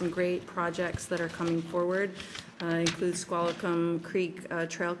this, there's some great projects that are coming forward. Includes Squalicum Creek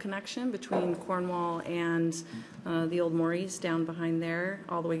Trail connection between Cornwall and the old Morries down behind there,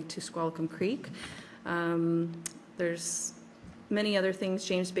 all the way to Squalicum Creek. There's many other things,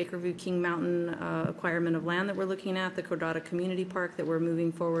 James Baker View King Mountain acquirement of land that we're looking at, the Cordata Community Park that we're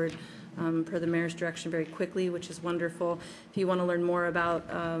moving forward per the mayor's direction very quickly, which is wonderful. If you want to learn more about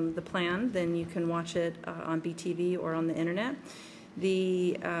the plan, then you can watch it on BTV or on the internet.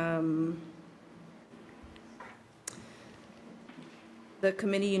 The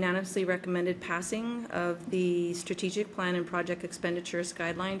committee unanimously recommended passing of the strategic plan and project expenditures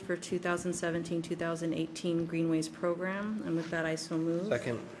guideline for 2017-2018 Greenways program. And with that, I so move.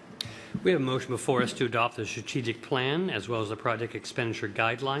 Second. We have a motion before us to adopt the strategic plan as well as the project expenditure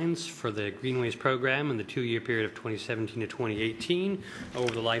guidelines for the Greenways program in the 2-year period of 2017 to 2018.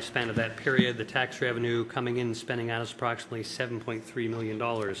 Over the lifespan of that period, the tax revenue coming in and spending out is approximately $7.3 million.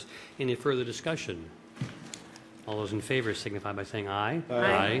 Any further discussion? All those in favor signify by saying aye.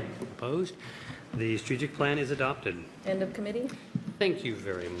 Aye. Opposed? The strategic plan is adopted. End of committee. Thank you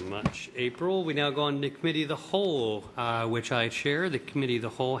very much, April. We now go on to Committee of the Whole, which I chair. The Committee of the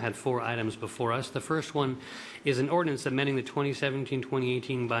Whole had 4 items before us. The first one is an ordinance amending the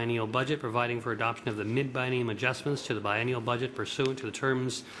 2017-2018 biennial budget, providing for adoption of the mid-biennium adjustments to the biennial budget pursuant to the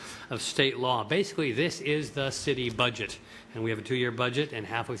terms of state law. Basically, this is the city budget, and we have a 2-year budget, and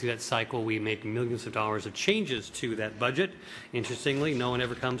halfway through that cycle, we make millions of dollars of changes to that budget. Interestingly, no one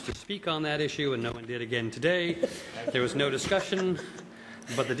ever comes to speak on that issue, and no one did again today. There was no discussion,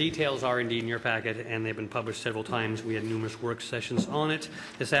 but the details are indeed in your packet, and they've been published several times. We had numerous work sessions on it.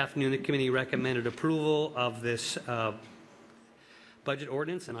 This afternoon, the committee recommended approval of this budget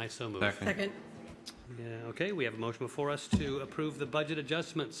ordinance, and I so move. Second. Yeah, okay, we have a motion before us to approve the budget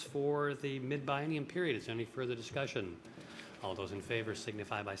adjustments for the mid-biennium period. Is there any further discussion? All those in favor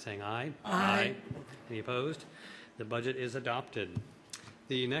signify by saying aye. Aye. Any opposed? The budget is adopted.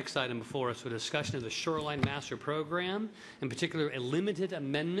 The next item before us was a discussion of the Shoreline Master Program. In particular, a limited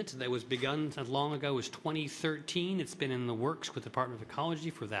amendment that was begun as long ago as 2013. It's been in the works with the Department of Ecology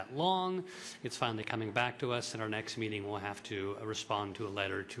for that long. It's finally coming back to us. At our next meeting, we'll have to respond to a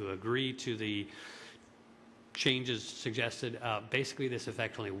letter to agree to the changes suggested. Basically, this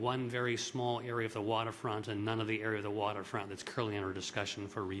affects only one very small area of the waterfront and none of the area of the waterfront that's currently under discussion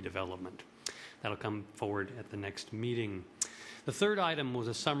for redevelopment. That'll come forward at the next meeting. The third item was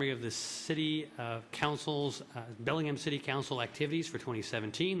a summary of the Bellingham City Council activities for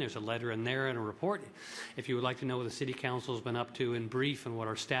 2017. There's a letter in there and a report. If you would like to know what the City Council has been up to in brief and what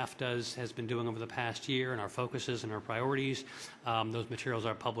our staff has been doing over the past year and our focuses and our priorities, those materials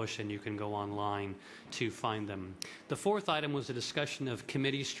are published and you can go online to find them. The fourth item was a discussion of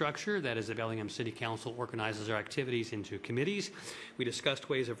committee structure. That is, the Bellingham City Council organizes our activities into committees. We discussed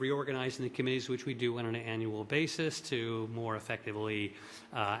ways of reorganizing the committees, which we do on an annual basis, to more effectively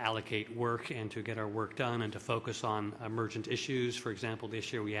allocate work and to get our work done and to focus on emergent issues. For example,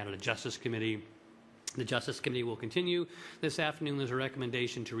 this year we added a Justice Committee. The Justice Committee will continue. This afternoon there's a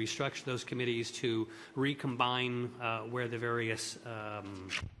recommendation to restructure those committees to recombine where the various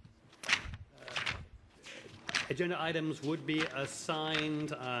agenda items would be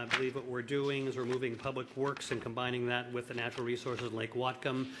assigned. I believe what we're doing is we're moving Public Works and combining that with the Natural Resources in Lake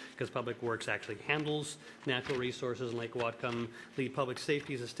Whatcom, because Public Works actually handles natural resources in Lake Whatcom. Lead Public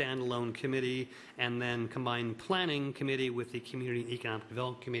Safety is a standalone committee, and then combine Planning Committee with the Community and Economic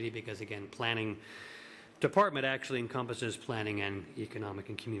Development Committee, because again, Planning Department actually encompasses planning and economic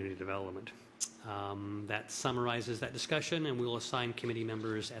and community development. That summarizes that discussion, and we'll assign committee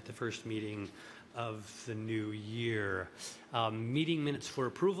members at the first meeting of the new year. Meeting minutes for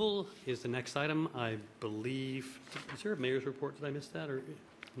approval is the next item. I believe, is there a mayor's report? Did I miss that? Or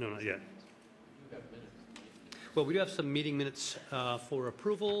no, not yet. Well, we do have some meeting minutes for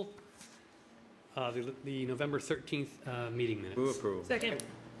approval. The November 13th meeting minutes. Move approval. Second.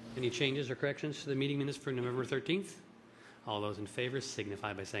 Any changes or corrections to the meeting minutes for November 13th? All those in favor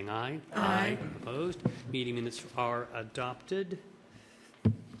signify by saying aye. Aye. Opposed? Meeting minutes are adopted.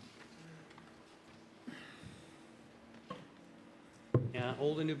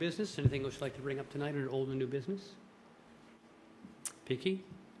 Old and new business. Anything else you'd like to bring up tonight under old and new business? Piki?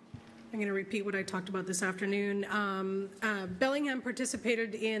 I'm going to repeat what I talked about this afternoon. Bellingham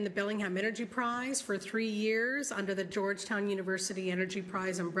participated in the Bellingham Energy Prize for 3 years under the Georgetown University Energy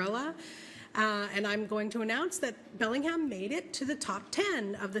Prize umbrella. And I'm going to announce that Bellingham made it to the top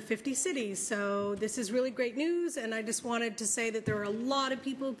 10 of the 50 cities. So this is really great news, and I just wanted to say that there are a lot of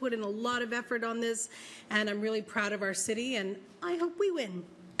people who put in a lot of effort on this, and I'm really proud of our city, and I hope we win.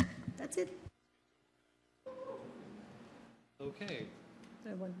 That's it. Okay.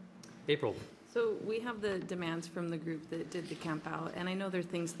 April. So we have the demands from the group that did the camp out, and I know there are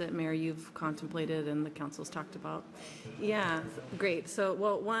things that, Mayor, you've contemplated and the council's talked about. Yeah, great. So,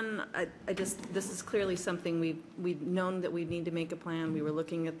 well, one, this is clearly something we've known that we need to make a plan. We were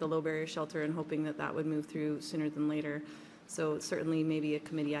looking at the low barrier shelter and hoping that that would move through sooner than later. So certainly maybe a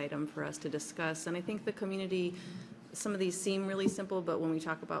committee item for us to discuss. And I think the community, some of these seem really simple, but when we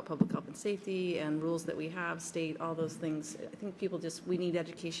talk about public health and safety and rules that we have, state, all those things, I think people we need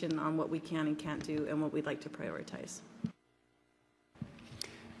education on what we can and can't do and what we'd like to prioritize.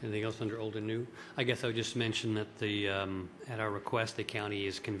 Anything else under old and new? I guess I would just mention that at our request, the county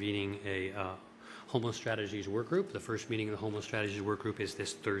is convening a Homeless Strategies Work Group. The first meeting of the Homeless Strategies Work Group is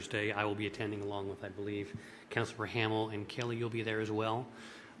this Thursday. I will be attending along with, I believe, Councilor Hamill and Kelly. You'll be there as well.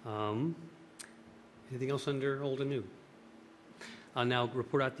 Anything else under old and new? I'll now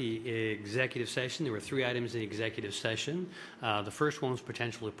report out the executive session. There were 3 items in the executive session. The first one was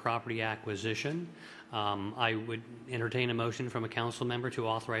potential property acquisition. I would entertain a motion from a council member to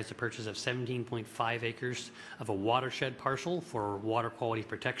authorize the purchase of 17.5 acres of a watershed parcel for water quality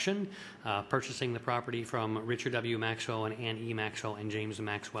protection, purchasing the property from Richard W. Maxwell and Ann E. Maxwell and James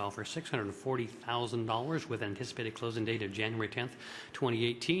Maxwell for $640,000 with an anticipated closing date of January 10th,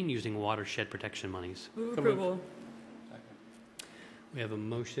 2018, using watershed protection monies. Move approval. We have a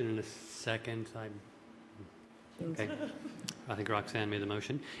motion and a second. Okay. I think Roxanne made the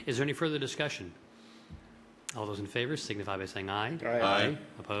motion. Is there any further discussion? All those in favor signify by saying aye. Aye.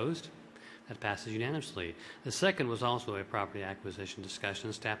 Opposed? That passes unanimously. The second was also a property acquisition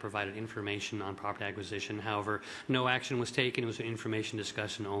discussion. Staff provided information on property acquisition. However, no action was taken. It was an information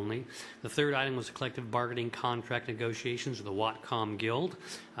discussion only. The third item was collective bargaining contract negotiations with the Whatcom Guild.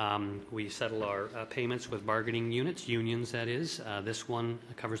 We settle our payments with bargaining units, unions that is. This one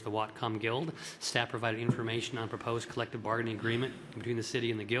covers the Whatcom Guild. Staff provided information on proposed collective bargaining agreement between the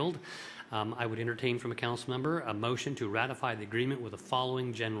city and the Guild. I would entertain from a council member a motion to ratify the agreement with the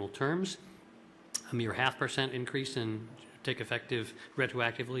following general terms. A mere 0.5% increase and take effective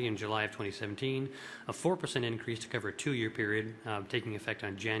retroactively in July of 2017, a 4% increase to cover a 2-year period taking effect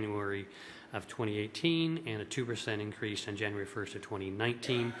on January of 2018, and a 2% increase on January 1st of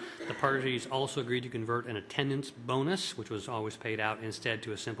 2019. The parties also agreed to convert an attendance bonus, which was always paid out, instead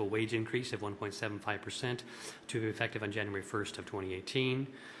to a simple wage increase of 1.75% to be effective on January 1st of 2018.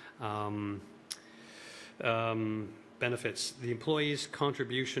 benefits. The employees'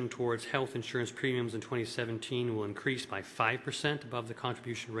 contribution towards health insurance premiums in 2017 will increase by 5% above the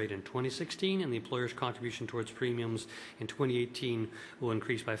contribution rate in 2016, and the employer's contribution towards premiums in 2018 will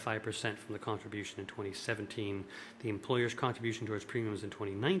increase by 5% from the contribution in 2017. The employer's contribution towards premiums in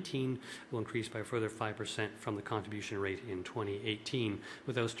 2019 will increase by a further 5% from the contribution rate in 2018.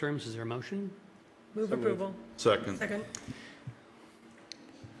 With those terms, is there a motion? Move approval. Second. Second.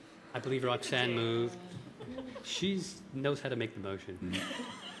 I believe Roxanne moved. She knows how to make the motion.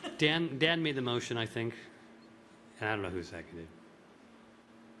 Dan made the motion, I think, and I don't know who seconded.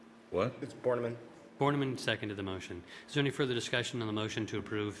 What? It's Borneman. Borneman seconded the motion. Is there any further discussion on the motion to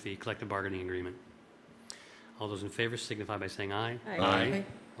approve the collective bargaining agreement? All those in favor signify by saying aye. Aye. Aye.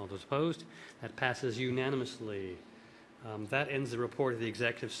 All those opposed? That passes unanimously. That ends the report of the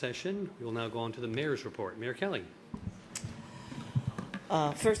executive session. We will now go on to the mayor's report. Mayor Kelly.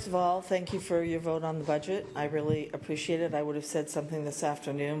 First of all, thank you for your vote on the budget. I really appreciate it. I would have said something this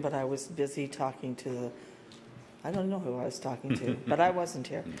afternoon, but I was busy talking to I don't know who I was talking to, but I wasn't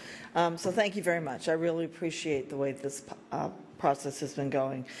here. So thank you very much. I really appreciate the way this process has been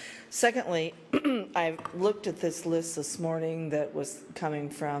going. Secondly, I looked at this list this morning that was coming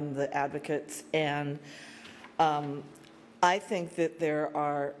from the advocates, and I think that there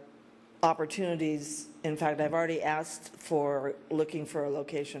are opportunities. In fact, I've already asked for looking for a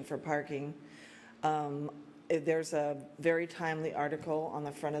location for parking. There's a very timely article on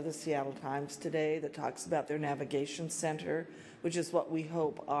the front of the Seattle Times today that talks about their navigation center, which is what we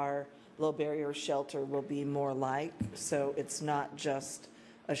hope our low barrier shelter will be more like. So it's not just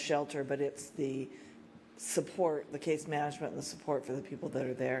a shelter, but it's the support, the case management and the support for the people that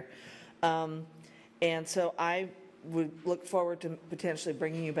are there. And so I would look forward to potentially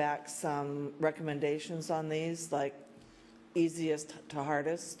bringing you back some recommendations on these, like easiest to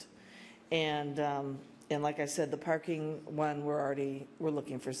hardest. And like I said, the parking one, we're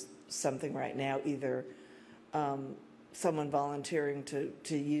looking for something right now, either someone volunteering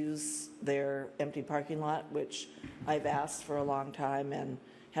to use their empty parking lot, which I've asked for a long time and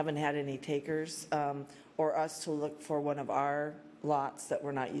haven't had any takers, or us to look for one of our lots that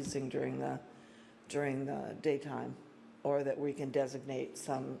we're not using during the daytime, or that we can designate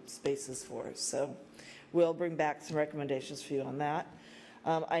some spaces for. So we'll bring back some recommendations for you on that.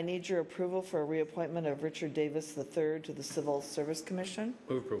 I need your approval for a reappointment of Richard Davis III to the Civil Service Commission.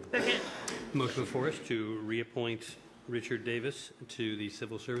 Move approval. Second. Motion before us to reappoint Richard Davis to the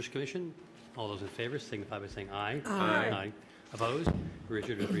Civil Service Commission. All those in favor signify by saying aye. Aye. Opposed?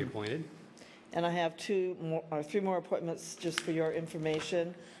 Richard is reappointed. And I have three more appointments just for your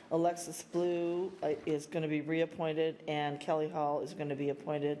information. Alexis Blue is going to be reappointed, and Kelly Hall is going to be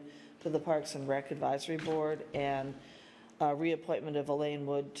appointed to the Parks and Rec Advisory Board, and reappointment of Elaine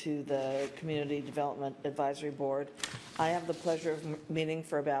Wood to the Community Development Advisory Board. I have the pleasure of meeting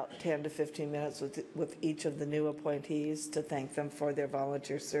for about 10 to 15 minutes with each of the new appointees to thank them for their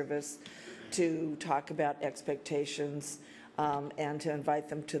volunteer service, to talk about expectations, and to invite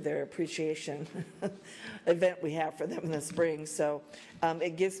them to their appreciation event we have for them in the spring. So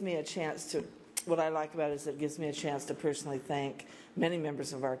it gives me a chance to, what I like about it is it gives me a chance to personally thank many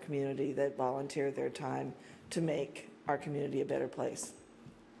members of our community that volunteer their time to make our community a better place.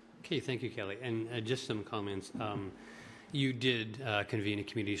 Okay, thank you, Kelly. And just some comments. You did convene a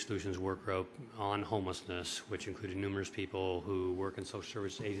community solutions work group on homelessness, which included numerous people who work in social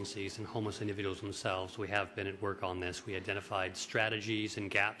service agencies and homeless individuals themselves. We have been at work on this. We identified strategies and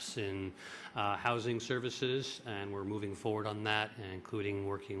gaps in housing services, and we're moving forward on that, including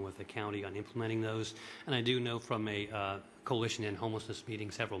working with the county on implementing those. And I do know from a Coalition in Homelessness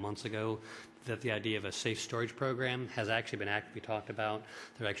meeting several months ago that the idea of a safe storage program has actually been actively talked about.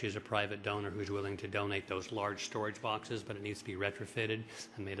 There actually is a private donor who's willing to donate those large storage boxes, but it needs to be retrofitted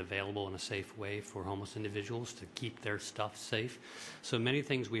and made available in a safe way for homeless individuals to keep their stuff safe. So many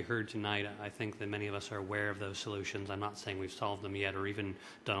things we heard tonight, I think that many of us are aware of those solutions. I'm not saying we've solved them yet or even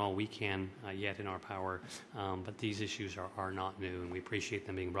done all we can yet in our power, but these issues are not new, and we appreciate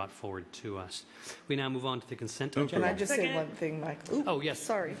them being brought forward to us. We now move on to the consent agenda. Can I just say one thing, Michael? Ooh, oh, yes.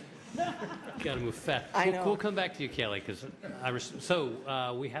 Sorry. Got to move fast. I know. We'll come back to you, Kelly, because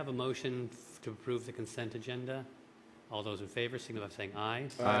we have a motion to approve the consent agenda. All those in favor, signify by saying aye.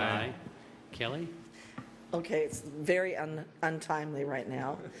 Aye. Kelly? Okay, it's very untimely right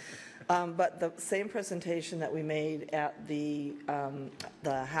now. But the same presentation that we made at the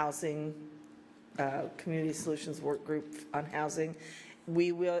housing community solutions work group on housing,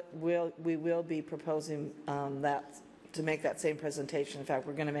 we will be proposing that to make that same presentation. In fact,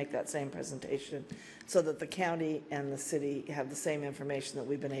 we're going to make that same presentation so that the county and the city have the same information that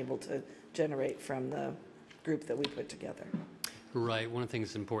we've been able to generate from the group that we put together. Right. One of the things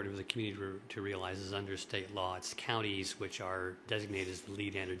that's important for the community to realize is under state law, it's counties which are designated as the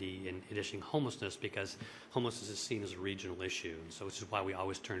lead entity in addressing homelessness, because homelessness is seen as a regional issue. So this is why we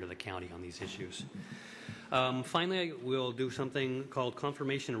always turn to the county on these issues. Finally, we'll do something called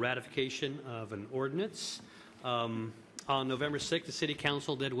confirmation and ratification of an ordinance. On November 6th, the City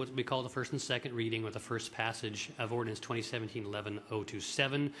Council did what we call the first and second reading with the first passage of Ordinance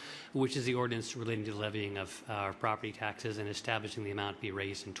 2017-11-027, which is the ordinance relating to the levying of property taxes and establishing the amount to be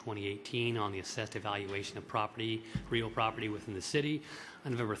raised in 2018 on the assessed evaluation of property, real property within the city.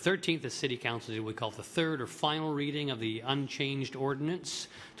 On November 13th, the City Council did what we call the third or final reading of the unchanged ordinance,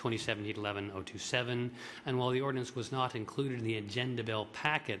 2017-11-027. And while the ordinance was not included in the agenda bill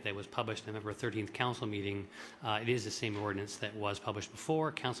packet that was published in the November 13th council meeting, it is the same ordinance that was published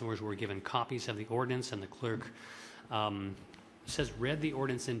before. Council members were given copies of the ordinance, and the clerk says read the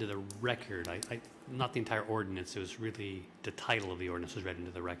ordinance into the record. Not the entire ordinance, it was really the title of the ordinance was read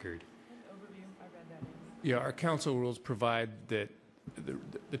into the record. Yeah, our council rules provide that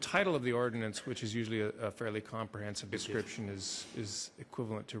the title of the ordinance, which is usually a fairly comprehensive description, is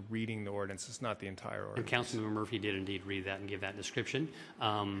equivalent to reading the ordinance. It's not the entire ordinance. And Councilmember Murphy did indeed read that and give that description.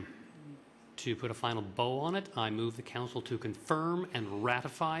 To put a final bow on it, I move the council to confirm and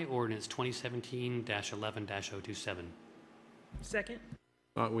ratify Ordinance 2017-11-027. Second.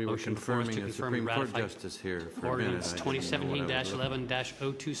 Thought we were confirming a Supreme Court justice here for Ordinance a minute.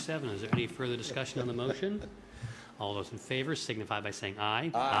 2017-11-027. Is there any further discussion on the motion? All those in favor signify by saying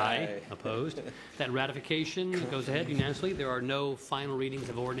aye. Aye. Opposed? That ratification goes ahead unanimously. There are no final readings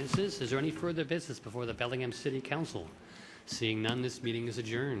of ordinances. Is there any further business before the Bellingham City Council? Seeing none, this meeting is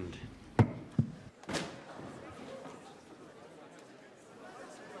adjourned.